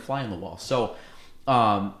interested in a fly on the wall. So,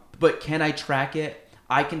 but can I track it?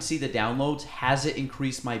 I can see the downloads. Has it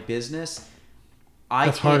increased my business?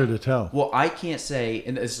 That's harder to tell. Well, I can't say,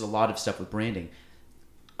 and this is a lot of stuff with branding.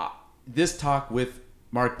 This talk with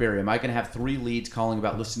Mark Barie, am I going to have 3 leads calling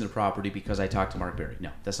about listing their property because I talked to Mark Barie?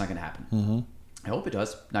 No, that's not going to happen. Mm-hmm. I hope it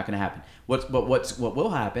does. Not going to happen. What will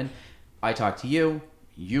happen? I talk to you.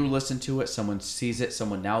 You listen to it. Someone sees it.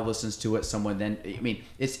 Someone now listens to it. Someone then. I mean,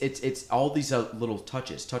 it's all these little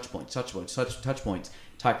touch points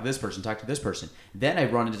talk to this person, talk to this person. Then I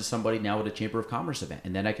run into somebody now at a Chamber of Commerce event,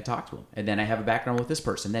 and then I can talk to them. And then I have a background with this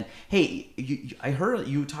person. Then, hey, I heard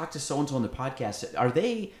you talked to so-and-so on the podcast. Are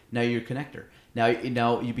they, now you're a connector. Now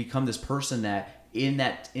you become this person that in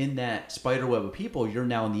that spider web of people, you're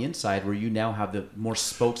now on the inside where you now have the more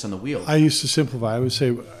spokes on the wheel. I used to simplify. I would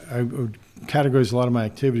say I would categorize a lot of my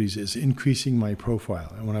activities as increasing my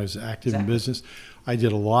profile. And when I was active in business, I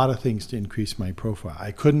did a lot of things to increase my profile.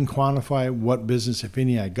 I couldn't quantify what business, if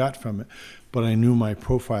any, I got from it, but I knew my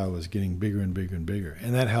profile was getting bigger and bigger and bigger.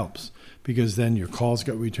 And that helps because then your calls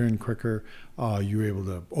got returned quicker. You were able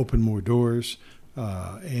to open more doors.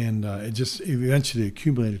 And it just eventually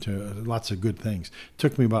accumulated to lots of good things. It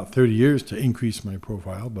took me about 30 years to increase my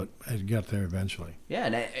profile, but I got there eventually. Yeah,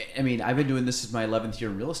 and I mean, I've been doing this as my 11th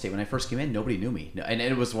year in real estate. When I first came in, nobody knew me, and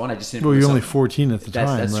it was one I just didn't. Well, you're only 14 at the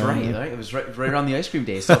time. That's right. It was right around the ice cream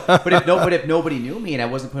days. So, but if nobody knew me and I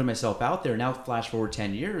wasn't putting myself out there, now flash forward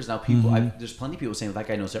 10 years, now people, there's plenty of people saying that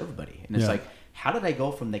guy knows everybody, and it's like, how did I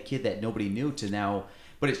go from the kid that nobody knew to now?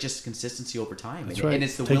 But it's just consistency over time. That's right. And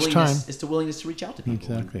it's the Takes willingness. time. It's the willingness to reach out to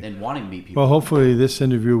people and wanting to meet people. Well, hopefully this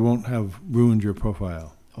interview won't have ruined your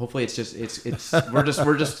profile. Hopefully it's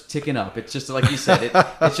we're just ticking up. It's just like you said,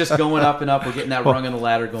 it's just going up and up. We're getting that rung on the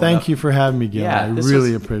ladder going up. Thank you for having me, Gil. I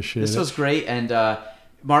really appreciate it. This was great. And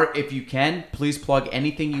Mark, if you can, please plug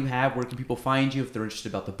anything you have. Where can people find you if they're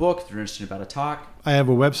interested about the book, if they're interested about a talk? I have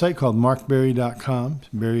a website called markbarie.com.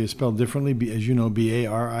 Barie is spelled differently, as you know, Barie.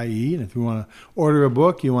 And if you want to order a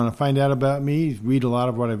book, you want to find out about me, read a lot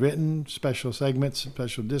of what I've written, special segments,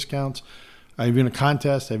 special discounts. I've been a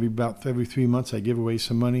contest every 3 months. I give away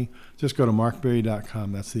some money. Just go to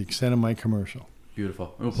markbarie.com. That's the extent of my commercial.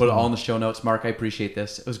 Beautiful. We'll put it all in the show notes. Mark, I appreciate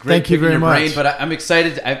this. It was great. Thank you very much. Brain, but I'm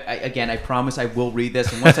excited. I promise I will read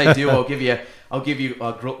this, and once I do, I'll give you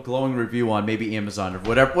a glowing review on maybe Amazon or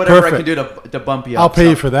whatever I can do to bump you up. I'll pay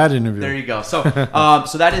you for that interview. There you go. So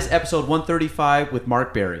so that is episode 135 with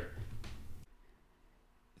Mark Barie.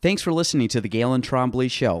 Thanks for listening to the Galen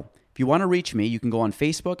Trombley Show. If you want to reach me, you can go on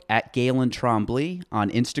Facebook at Galen Trombley,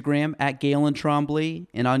 on Instagram at Galen Trombley,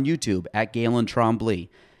 and on YouTube at Galen Trombley.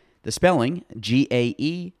 The spelling,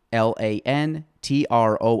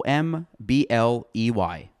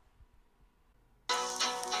 GAELANTROMBLEY.